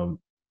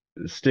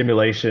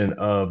stimulation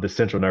of the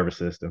central nervous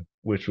system,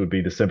 which would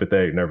be the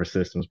sympathetic nervous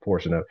system's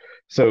portion of.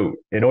 So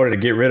in order to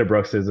get rid of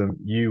bruxism,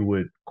 you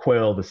would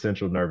quell the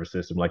central nervous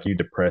system, like you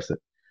depress it.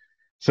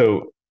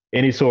 So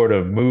any sort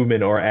of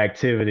movement or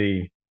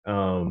activity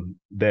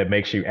that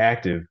makes you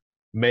active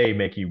may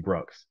make you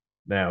brux.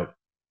 Now,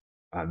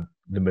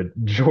 the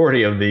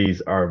majority of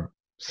these are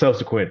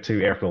subsequent to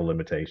airflow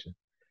limitation.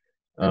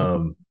 Mhm.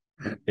 Um,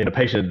 in a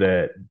patient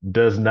that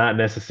does not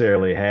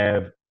necessarily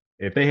have,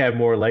 if they have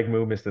more leg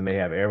movements than they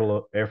have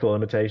airflow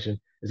limitation,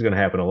 it's going to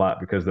happen a lot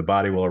because the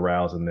body will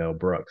arouse and they'll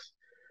brux.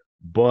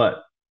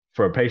 But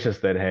for patients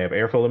that have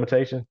airflow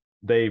limitation,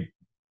 they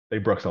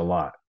brux a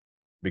lot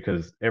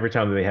because every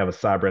time that they have a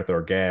sigh, breath,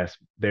 or gas,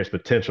 there's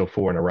potential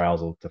for an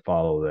arousal to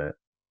follow that.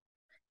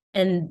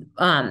 And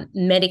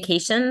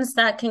medications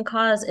that can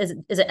cause is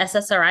it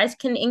SSRIs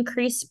can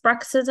increase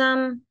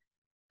bruxism?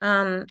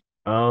 Are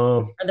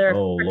there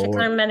Oh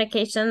particular Lord,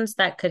 medications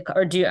that could,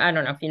 or do you, I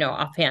don't know if you know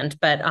offhand,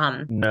 but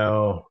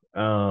no.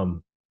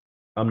 I'm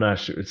not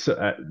sure.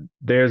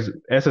 There's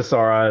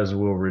SSRIs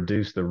will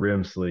reduce the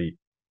REM sleep,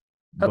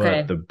 but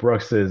okay. the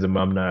bruxism,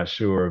 I'm not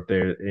sure if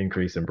there's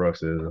increase in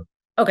bruxism.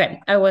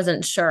 Okay, I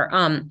wasn't sure.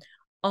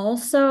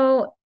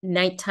 Also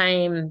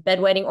nighttime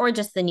bedwetting or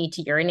just the need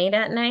to urinate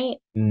at night.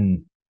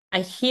 Mm.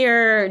 I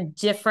hear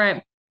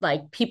different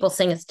like people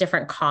saying it's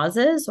different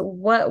causes.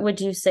 What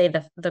would you say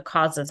the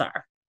causes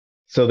are?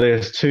 So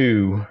there's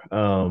two.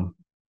 I'm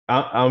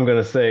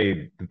gonna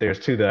say that there's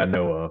two that I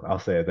know of. I'll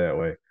say it that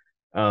way.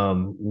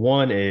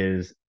 One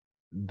is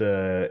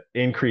the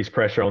increased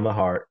pressure on the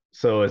heart.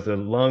 So as the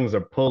lungs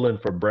are pulling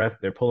for breath,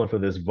 they're pulling for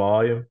this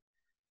volume.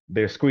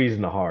 They're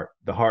squeezing the heart.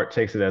 The heart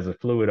takes it as a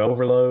fluid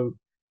overload.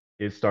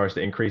 It starts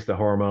to increase the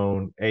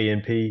hormone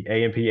ANP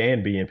and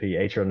BNP,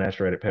 atrial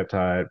natriuretic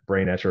peptide,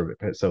 brain natriuretic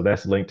peptide. So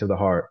that's linked to the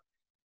heart.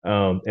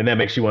 And that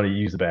makes you want to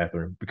use the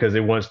bathroom because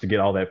it wants to get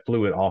all that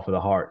fluid off of the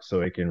heart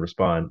so it can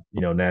respond,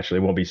 naturally.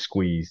 It won't be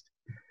squeezed.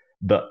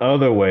 The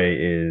other way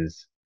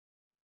is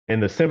in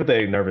the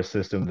sympathetic nervous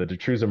system, the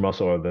detrusor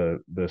muscle or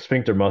the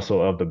sphincter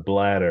muscle of the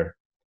bladder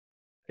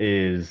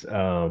is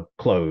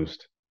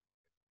closed.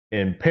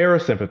 In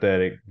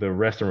parasympathetic, the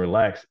rest and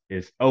relax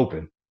is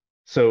open.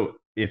 So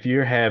if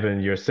you're having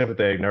your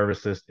sympathetic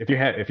nervous system,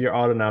 if your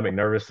autonomic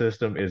nervous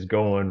system is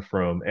going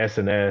from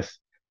SNS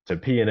to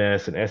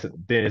PNS and S,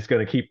 then it's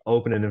going to keep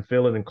opening and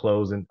filling and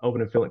closing,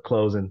 opening, filling,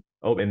 closing,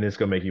 open, and it's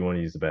going to make you want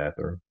to use the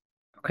bathroom.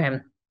 Okay.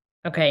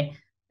 Okay.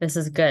 This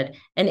is good.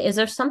 And is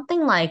there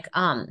something like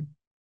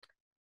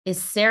is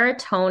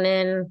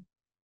serotonin,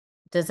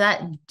 does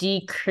that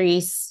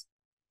decrease?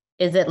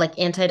 Is it like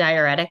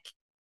antidiuretic?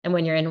 And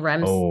when you're in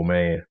REMS, Oh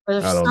man, or I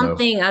there's don't know.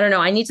 something, I don't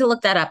know. I need to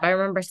look that up. I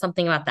remember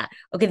something about that.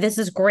 Okay, this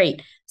is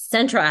great.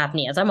 Central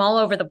apneas. I'm all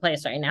over the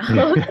place right now.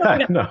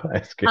 No,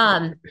 that's good.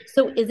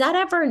 So is that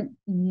ever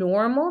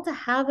normal to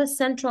have a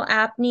central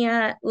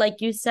apnea?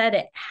 Like you said,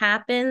 it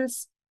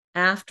happens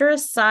after a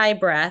sigh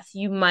breath.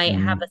 You might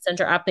have Mm, a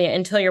central apnea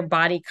until your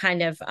body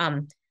kind of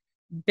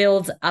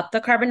builds up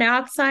the carbon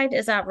dioxide.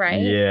 Is that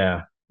right?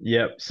 yeah.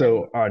 Yep.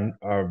 So our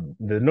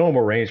the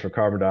normal range for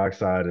carbon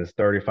dioxide is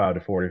 35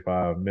 to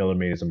 45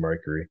 millimeters of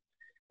mercury.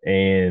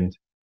 And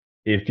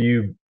if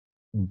you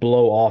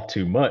blow off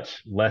too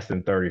much, less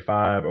than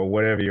 35 or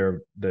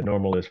whatever the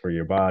normal is for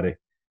your body,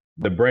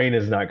 the brain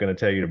is not going to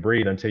tell you to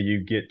breathe until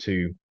you get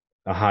to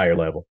a higher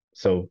level.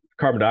 So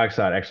carbon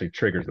dioxide actually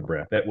triggers the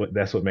breath.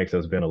 That's what makes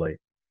us ventilate.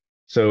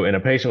 So in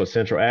a patient with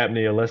central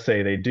apnea, let's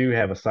say they do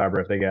have a sigh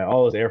breath, they got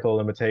all this airflow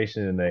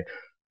limitation and they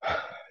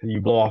you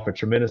blow off a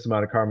tremendous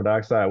amount of carbon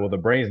dioxide. Well, the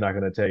brain's not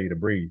going to tell you to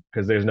breathe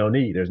because there's no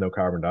need, there's no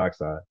carbon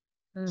dioxide.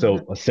 Mm-hmm,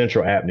 So a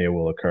central apnea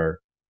will occur.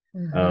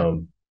 mm-hmm.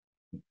 Um,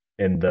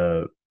 and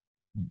the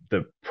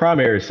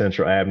primary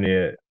central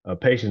apnea, a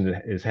patient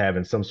is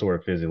having some sort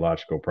of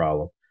physiological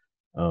problem,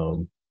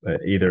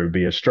 either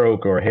be a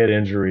stroke or a head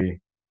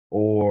injury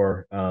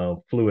or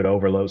fluid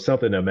overload,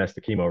 something that messes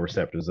the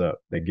chemoreceptors up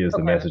that gives the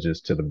Okay.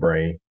 messages to the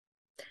brain.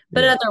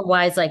 But Yeah.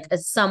 otherwise, like a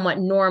somewhat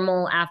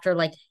normal after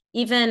like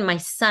even my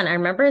son, I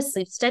remember his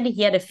sleep study,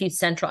 he had a few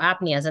central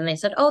apneas and they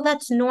said, oh,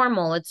 that's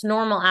normal. It's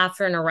normal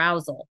after an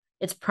arousal.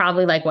 It's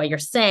probably like what you're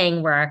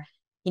saying, where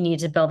you need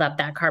to build up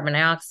that carbon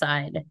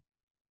dioxide.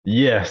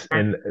 Yes,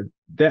 and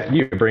that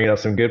you're bringing up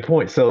some good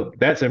points. So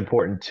that's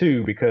important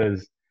too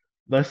because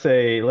let's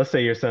say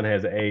your son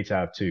has an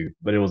AHI2,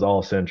 but it was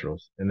all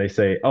centrals, and they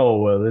say, oh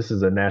well, this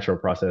is a natural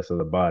process of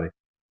the body.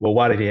 Well,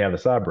 why did he have the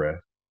sigh breath?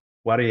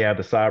 Why did he have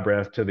the sigh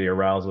breath to the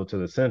arousal to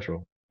the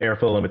central?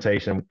 Airflow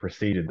limitation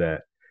preceded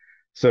that.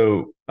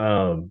 So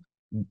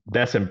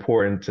that's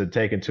important to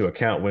take into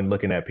account when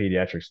looking at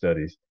pediatric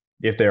studies.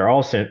 If there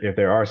are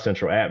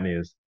central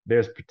apneas,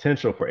 there's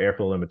potential for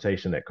airflow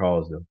limitation that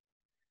caused them.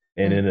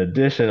 And Mm-hmm. in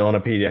addition, on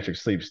a pediatric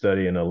sleep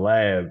study in a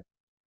lab,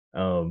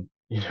 one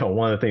of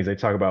the things they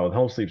talk about with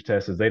home sleep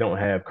tests is they don't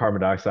have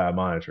carbon dioxide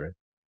monitoring.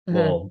 Mm-hmm.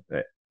 Well,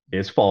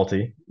 it's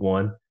faulty.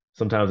 One,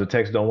 sometimes the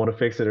techs don't want to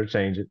fix it or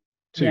change it.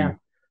 Yeah. Two,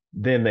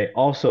 then they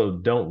also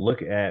don't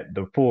look at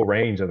the full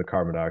range of the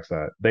carbon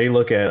dioxide. They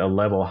look at a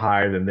level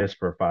higher than this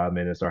for 5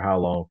 minutes or how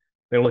long.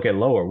 They look at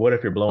lower. What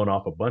if you're blowing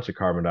off a bunch of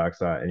carbon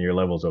dioxide and your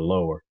levels are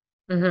lower?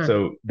 Mm-hmm.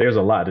 So there's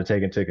a lot to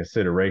take into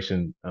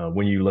consideration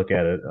when you look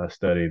at a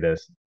study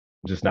that's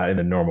just not in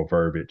the normal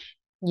verbiage.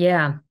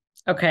 Yeah.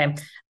 Okay.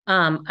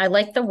 I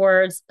like the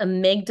words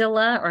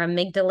amygdala or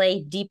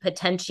amygdalae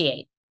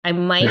depotentiate. I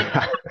might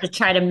have to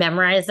try to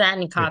memorize that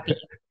and copy it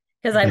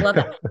because I love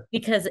that.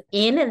 Because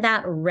in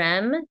that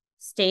REM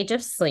stage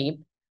of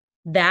sleep,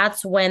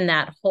 that's when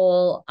that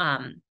whole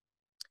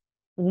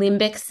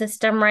limbic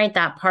system, right?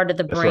 That part of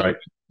the That's brain right.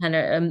 kind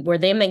of where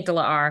the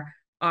amygdala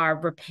are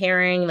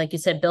repairing, like you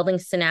said, building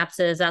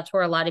synapses. That's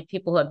where a lot of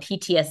people who have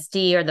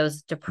PTSD or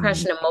those Mhm.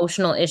 depression,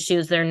 emotional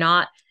issues, they're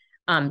not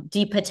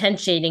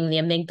depotentiating the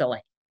amygdala.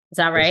 Is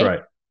that That's right?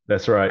 right.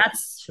 That's right.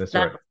 That's That's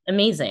right.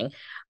 amazing.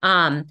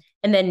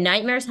 And then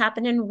nightmares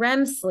happen in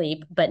REM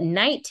sleep, but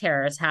night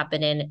terrors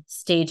happen in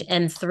stage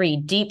N3,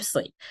 deep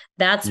sleep.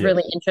 That's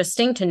really Yes.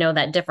 interesting to know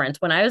that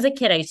difference. When I was a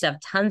kid, I used to have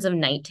tons of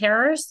night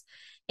terrors.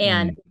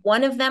 And Mm.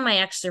 one of them I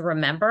actually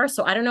remember.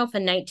 So I don't know if a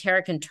night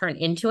terror can turn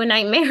into a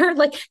nightmare.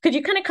 Like, could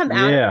you kind of come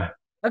out? Yeah,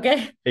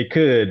 Okay. it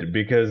could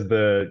because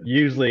the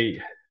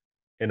usually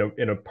in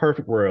a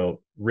perfect world,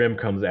 REM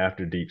comes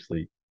after deep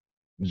sleep,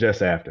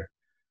 just after.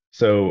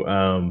 So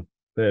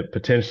that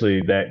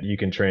potentially that you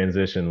can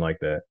transition like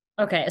that.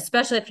 Okay,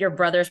 especially if your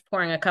brother's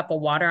pouring a cup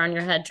of water on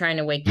your head trying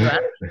to wake you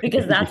up,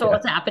 because that's what Yeah.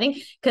 was happening.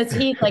 Because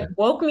he like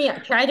woke me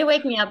up, tried to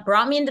wake me up,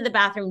 brought me into the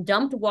bathroom,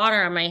 dumped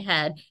water on my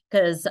head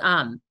because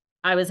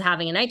I was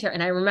having a night terror.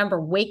 And I remember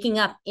waking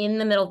up in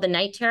the middle of the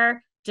night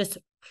terror, just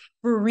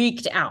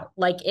freaked out.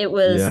 Like it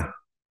was Yeah.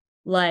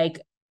 like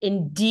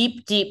in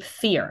deep, deep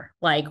fear.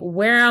 Like,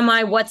 where am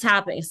I? What's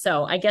happening?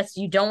 So I guess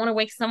you don't want to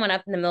wake someone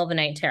up in the middle of the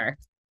night terror.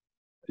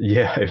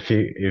 Yeah, if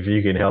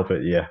you can help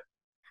it, yeah.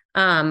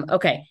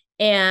 Okay.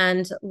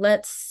 And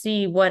let's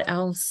see what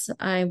else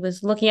I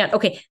was looking at.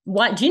 Okay.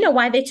 What do you know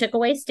why they took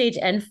away stage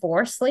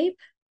N4 sleep?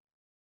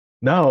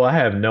 No, I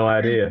have no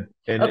idea.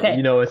 And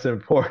Okay. it's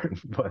important,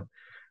 but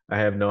I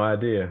have no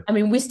idea. I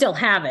mean, we still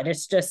have it.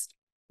 It's just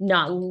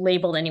not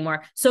labeled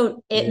anymore.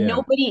 So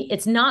Yeah,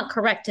 it's not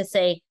correct to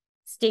say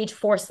stage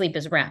 4 sleep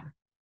is REM.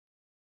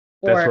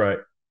 that's Or right.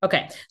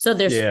 okay. So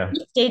there's Yeah,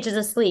 3 stages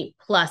of sleep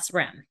plus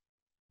REM.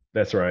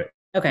 that's right.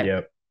 Okay.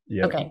 Yep.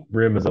 Yep. Okay.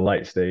 REM is a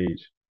light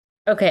stage.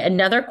 Okay.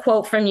 Another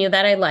quote from you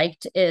that I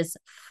liked is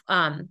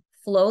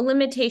flow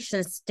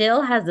limitation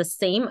still has the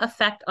same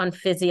effect on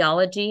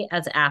physiology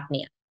as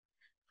apnea.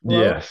 Flow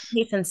Yes,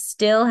 limitation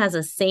still has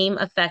the same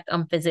effect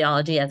on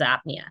physiology as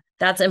apnea.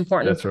 That's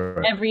important that's for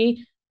right.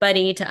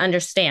 everybody to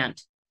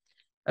understand.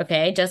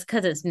 Okay, just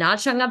because it's not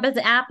showing up as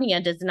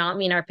apnea does not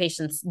mean our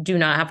patients do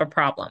not have a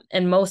problem.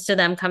 And most of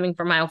them coming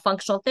for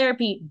myofunctional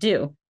therapy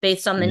do,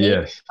 based on the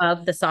nature Yes.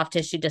 of the soft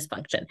tissue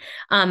dysfunction.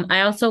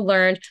 I also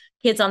learned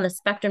kids on the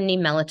spectrum need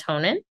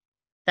melatonin.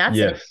 That's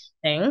Yes.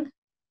 interesting.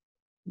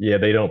 Yeah,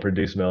 they don't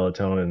produce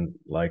melatonin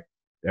like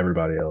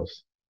everybody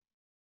else.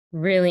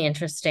 Really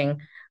interesting.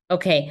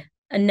 Okay.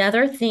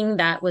 Another thing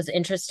that was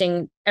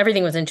interesting,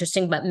 everything was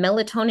interesting, but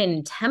melatonin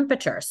and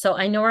temperature. So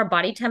I know our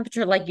body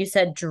temperature, like you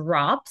said,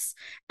 drops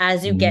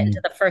as you get into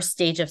Mhm. the first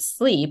stage of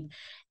sleep.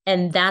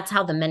 And that's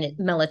how the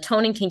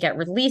melatonin can get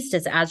released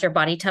is as your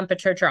body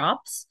temperature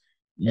drops.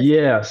 Is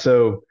Yeah,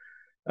 so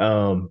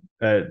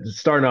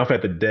starting off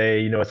at the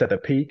day, it's at the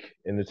peak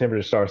and the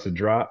temperature starts to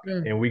drop,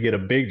 mm, and we get a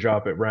big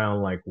drop at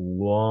around like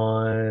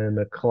 1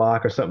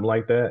 o'clock or something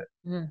like that.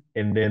 mm,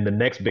 And then the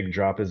next big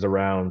drop is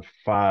around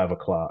 5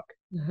 o'clock.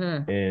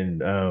 mhm.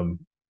 And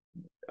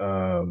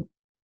um,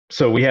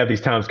 so we have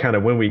these times kind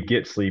of when we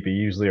get sleepy,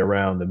 usually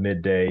around the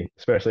midday,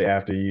 especially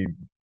after you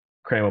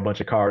cram a bunch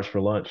of carbs for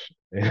lunch.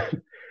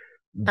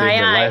 And then the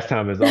Aye, last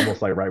time is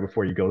almost like right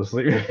before you go to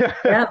sleep.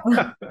 yep.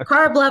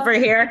 Carb lover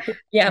here.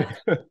 Yep.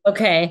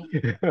 Okay.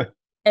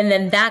 And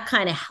then that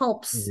kind of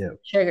helps Yeah.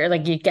 trigger,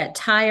 like you get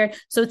tired.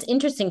 So it's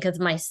interesting because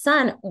my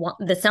son,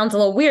 this sounds a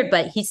little weird,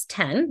 but he's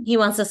 10. He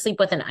wants to sleep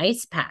with an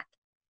ice pack.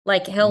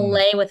 Like he'll Mm.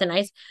 lay with an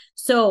ice.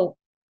 So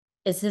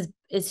is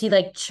he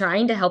like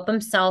trying to help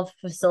himself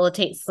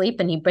facilitate sleep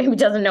and he maybe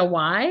doesn't know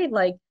why?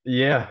 Like,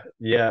 Yeah.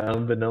 Yeah.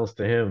 Unbeknownst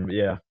to him.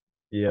 Yeah.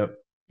 Yep.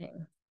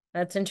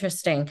 that's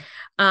interesting.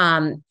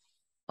 Um,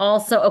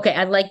 Also, okay,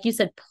 I like you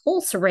said,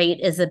 pulse rate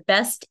is the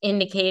best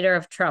indicator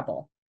of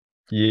trouble.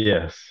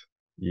 Yes.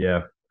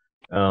 Yeah.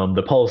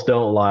 The pulse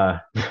don't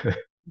lie.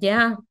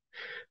 Yeah.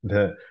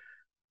 The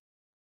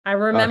I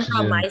remember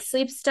on oxygen. my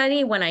sleep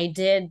study when I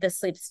did the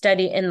sleep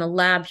study in the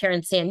lab here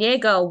in San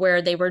Diego,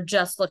 where they were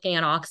just looking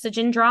at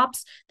oxygen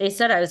drops. They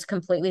said I was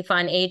completely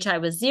fine. AHI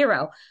was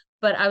 0.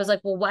 But I was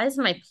like, well, why is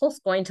my pulse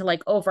going to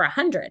like over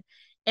 100?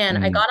 And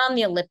I Mm, got on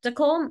the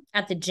elliptical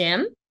at the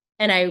gym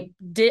and I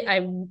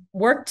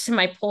worked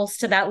my pulse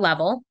to that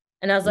level.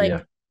 And I was like,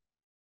 yeah.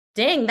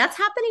 dang, that's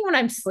happening when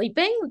I'm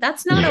sleeping.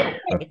 That's not Yeah.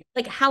 okay.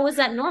 Like, how is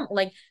that normal?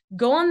 Like,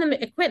 go on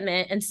the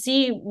equipment and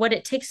see what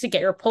it takes to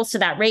get your pulse to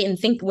that rate and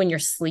think when you're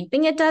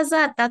sleeping it does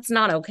that. That's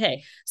not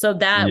okay. So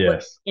that was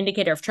Yes.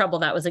 indicator of trouble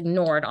that was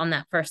ignored on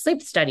that first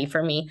sleep study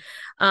for me.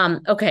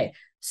 Okay.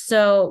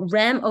 So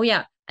REM, oh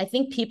yeah, I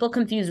think people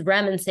confuse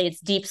REM and say it's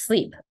deep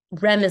sleep.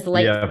 REM is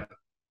light. Yeah.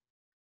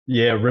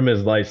 Yeah. REM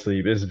is light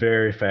sleep. It's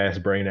very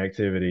fast brain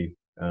activity.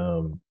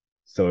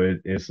 So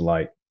it's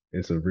light.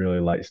 It's a really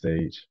light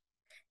stage.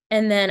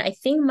 And then I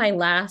think my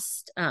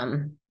last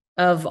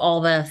of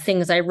all the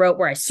things I wrote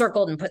where I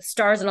circled and put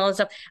stars and all this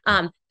stuff,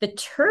 the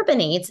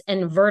turbinates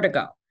and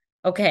vertigo.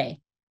 Okay.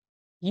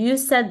 You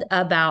said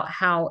about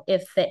how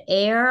if the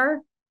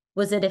air,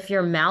 was it if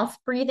your mouth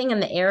breathing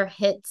and the air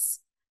hits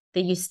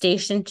the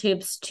eustachian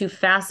tubes too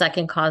fast, that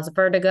can cause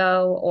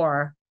vertigo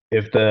or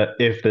If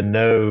the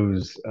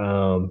nose,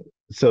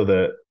 so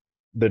the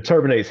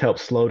turbinates help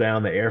slow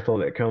down the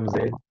airflow that comes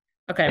in.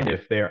 okay. And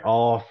if they're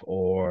off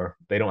or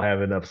they don't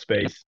have enough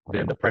space,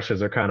 then the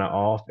pressures are kind of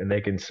off and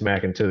they can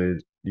smack into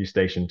the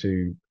eustachian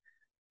tube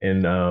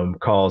and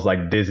cause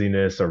like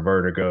dizziness or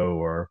vertigo,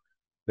 or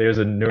there's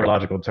a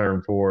neurological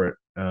term for it,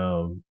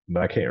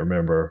 but I can't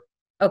remember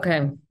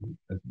Okay.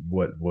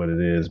 what it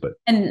is, but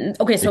And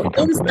okay, it so can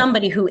come in from that.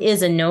 somebody who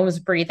is a nose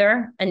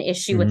breather, an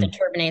issue with the Hmm.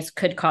 turbinates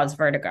could cause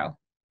vertigo.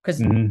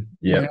 Because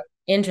Yep.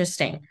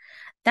 interesting.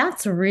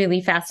 That's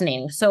really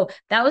fascinating. So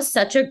that was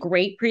such a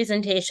great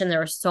presentation.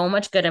 There was so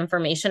much good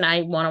information.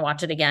 I want to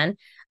watch it again.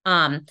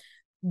 Um,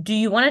 do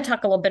you want to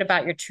talk a little bit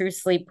about your True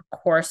Sleep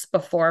course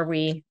before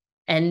we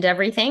end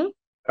everything?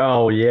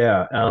 Oh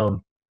yeah.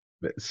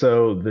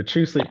 So the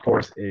True Sleep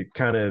course, it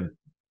kind of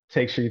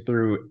takes you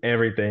through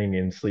everything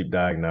in sleep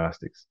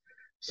diagnostics.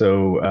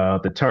 So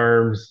the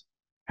terms,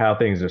 how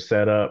things are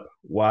set up,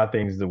 why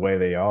things the way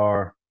they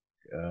are,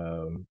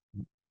 um,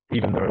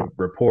 even the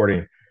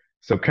reporting.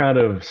 So kind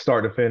of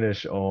start to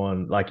finish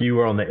on like you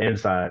were on the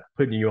inside,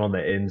 putting you on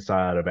the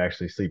inside of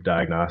actually sleep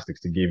diagnostics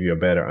to give you a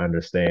better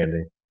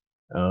understanding.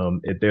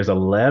 There's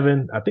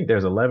 11, I think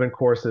there's 11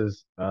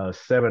 courses,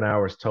 7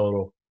 hours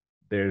total.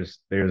 There's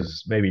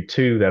maybe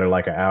two that are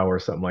like an hour or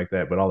something like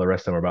that, but all the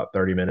rest of them are about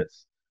 30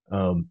 minutes.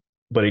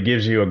 But it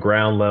gives you a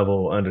ground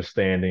level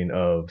understanding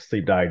of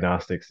sleep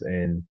diagnostics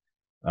and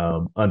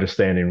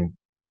understanding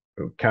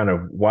kind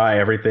of why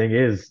everything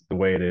is the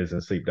way it is in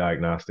sleep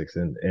diagnostics,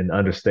 and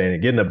understanding,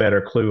 getting a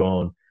better clue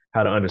on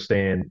how to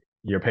understand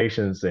your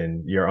patients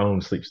and your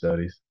own sleep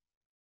studies.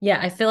 Yeah,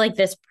 I feel like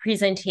this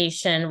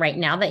presentation right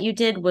now that you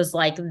did was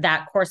like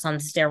that course on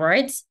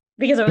steroids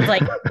because it was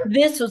like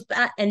this was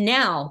that, and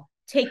now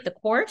take the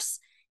course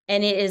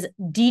and it is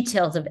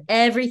details of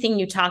everything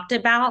you talked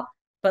about,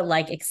 but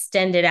like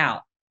extended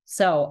out.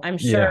 So I'm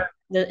sure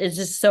that it's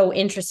just so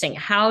interesting.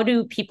 How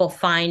do people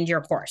find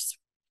your course?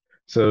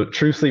 So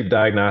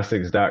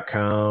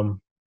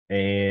TrueSleepDiagnostics.com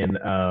and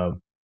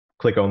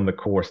click on the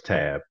course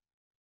tab.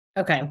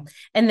 Okay.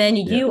 And then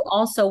you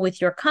also, with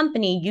your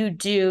company,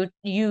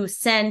 you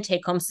send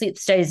take-home sleep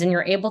studies and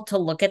you're able to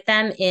look at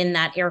them in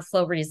that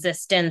airflow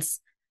resistance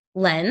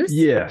lens.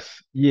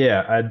 Yes.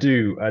 Yeah, I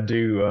do. I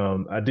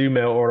do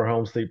mail order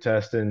home sleep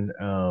testing.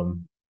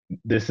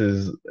 This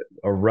is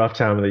a rough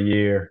time of the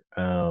year.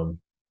 So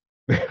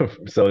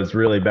it's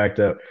really backed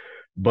up.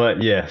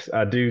 But yes,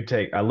 I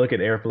look at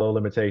airflow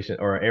limitation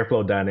or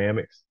airflow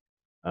dynamics.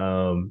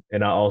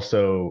 And I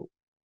also,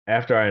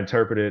 after I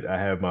interpret it, I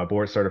have my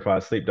board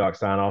certified sleep doc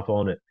sign off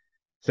on it,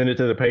 send it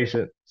to the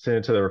patient, send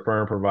it to the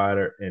referring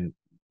provider. And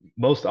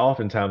most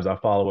oftentimes I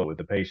follow up with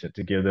the patient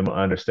to give them an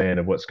understanding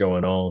of what's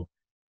going on.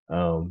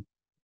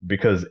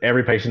 Because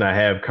every patient I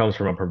have comes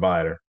from a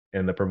provider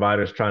and the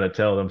provider is trying to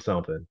tell them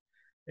something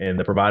and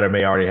the provider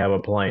may already have a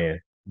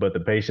plan, but the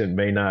patient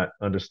may not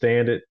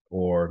understand it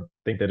or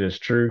think that it's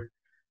true.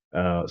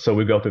 So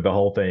we go through the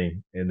whole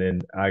thing, and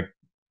then I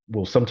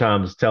will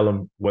sometimes tell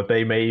them what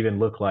they may even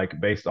look like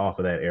based off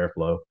of that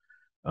airflow.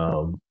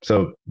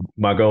 So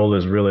my goal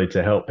is really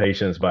to help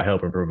patients by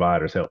helping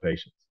providers help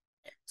patients.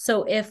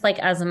 So if like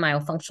as a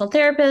myofunctional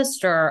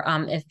therapist or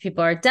if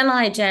people are dental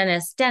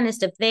hygienists,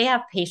 dentists, if they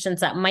have patients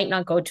that might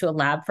not go to a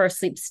lab for a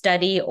sleep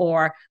study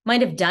or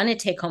might have done a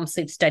take-home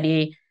sleep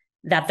study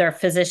that their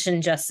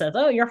physician just says,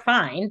 oh, you're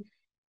fine.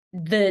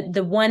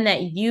 The one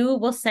that you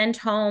will send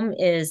home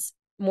is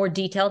more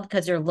detailed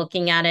because you're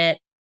looking at it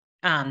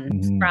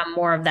from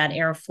more of that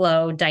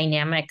airflow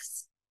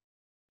dynamics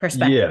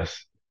perspective.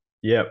 Yes.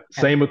 Yep.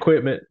 Okay. Same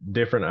equipment,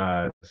 different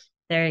eyes.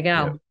 There you go.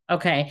 Yep.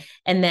 Okay.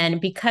 And then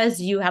because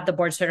you have the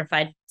board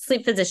certified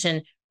sleep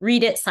physician,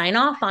 read it, sign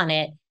off on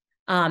it.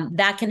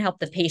 That can help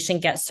the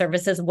patient get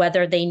services,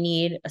 whether they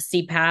need a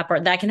CPAP or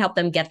that can help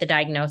them get the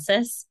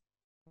diagnosis.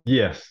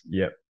 Yes.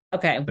 Yep.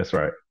 Okay. That's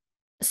right.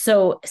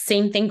 So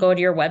same thing, go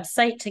to your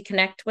website to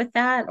connect with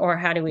that, or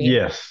how do we?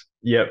 Yes.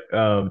 Yep.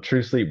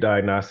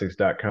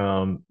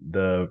 TrueSleepDiagnostics.com.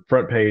 The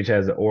front page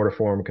has an order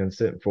form,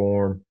 consent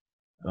form.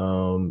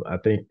 I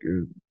think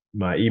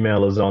my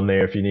email is on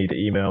there if you need to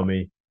email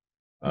me,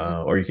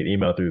 or you can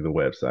email through the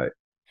website.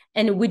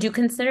 And would you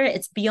consider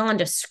it's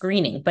beyond a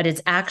screening, but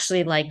it's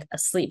actually like a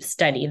sleep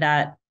study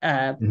that,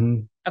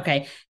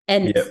 okay.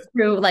 And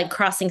through like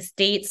crossing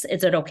states,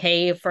 is it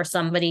okay for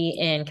somebody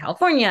in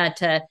California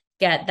to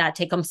get that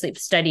take-home sleep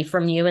study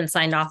from you and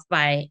signed off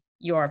by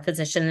your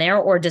physician there?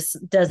 Or does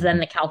then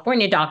the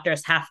California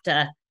doctors have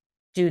to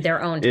do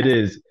their own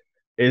testing?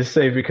 It's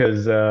safe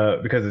because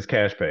it's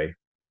cash pay.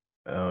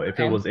 If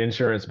it was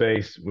insurance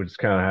based, which is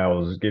kind of how I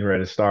was getting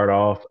ready to start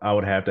off, I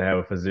would have to have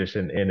a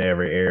physician in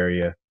every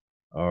area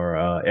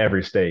or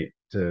every state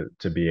to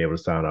be able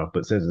to sign off.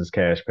 But since it's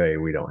cash pay,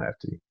 we don't have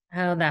to.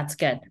 Oh, that's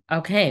good.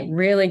 Okay,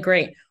 really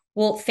great.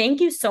 Well,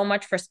 thank you so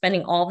much for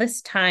spending all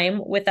this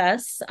time with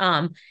us.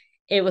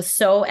 It was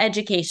so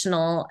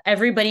educational.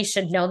 Everybody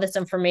should know this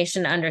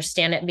information,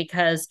 understand it,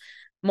 because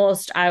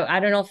I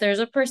don't know if there's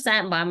a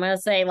percent, but I'm going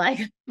to say like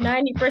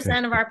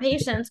 90% of our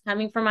patients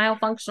coming from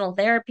myofunctional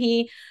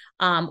therapy,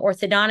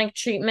 orthodontic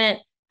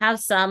treatment,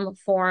 have some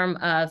form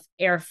of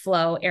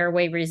airflow,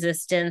 airway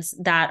resistance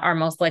that are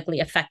most likely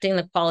affecting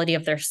the quality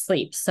of their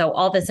sleep. So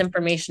all this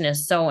information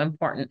is so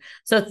important.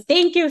 So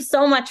thank you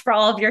so much for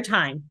all of your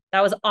time.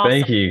 That was awesome.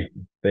 Thank you.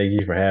 Thank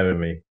you for having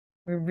me.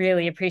 We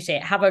really appreciate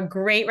it. Have a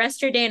great rest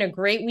of your day and a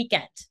great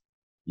weekend.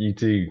 You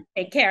too.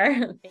 Take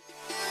care.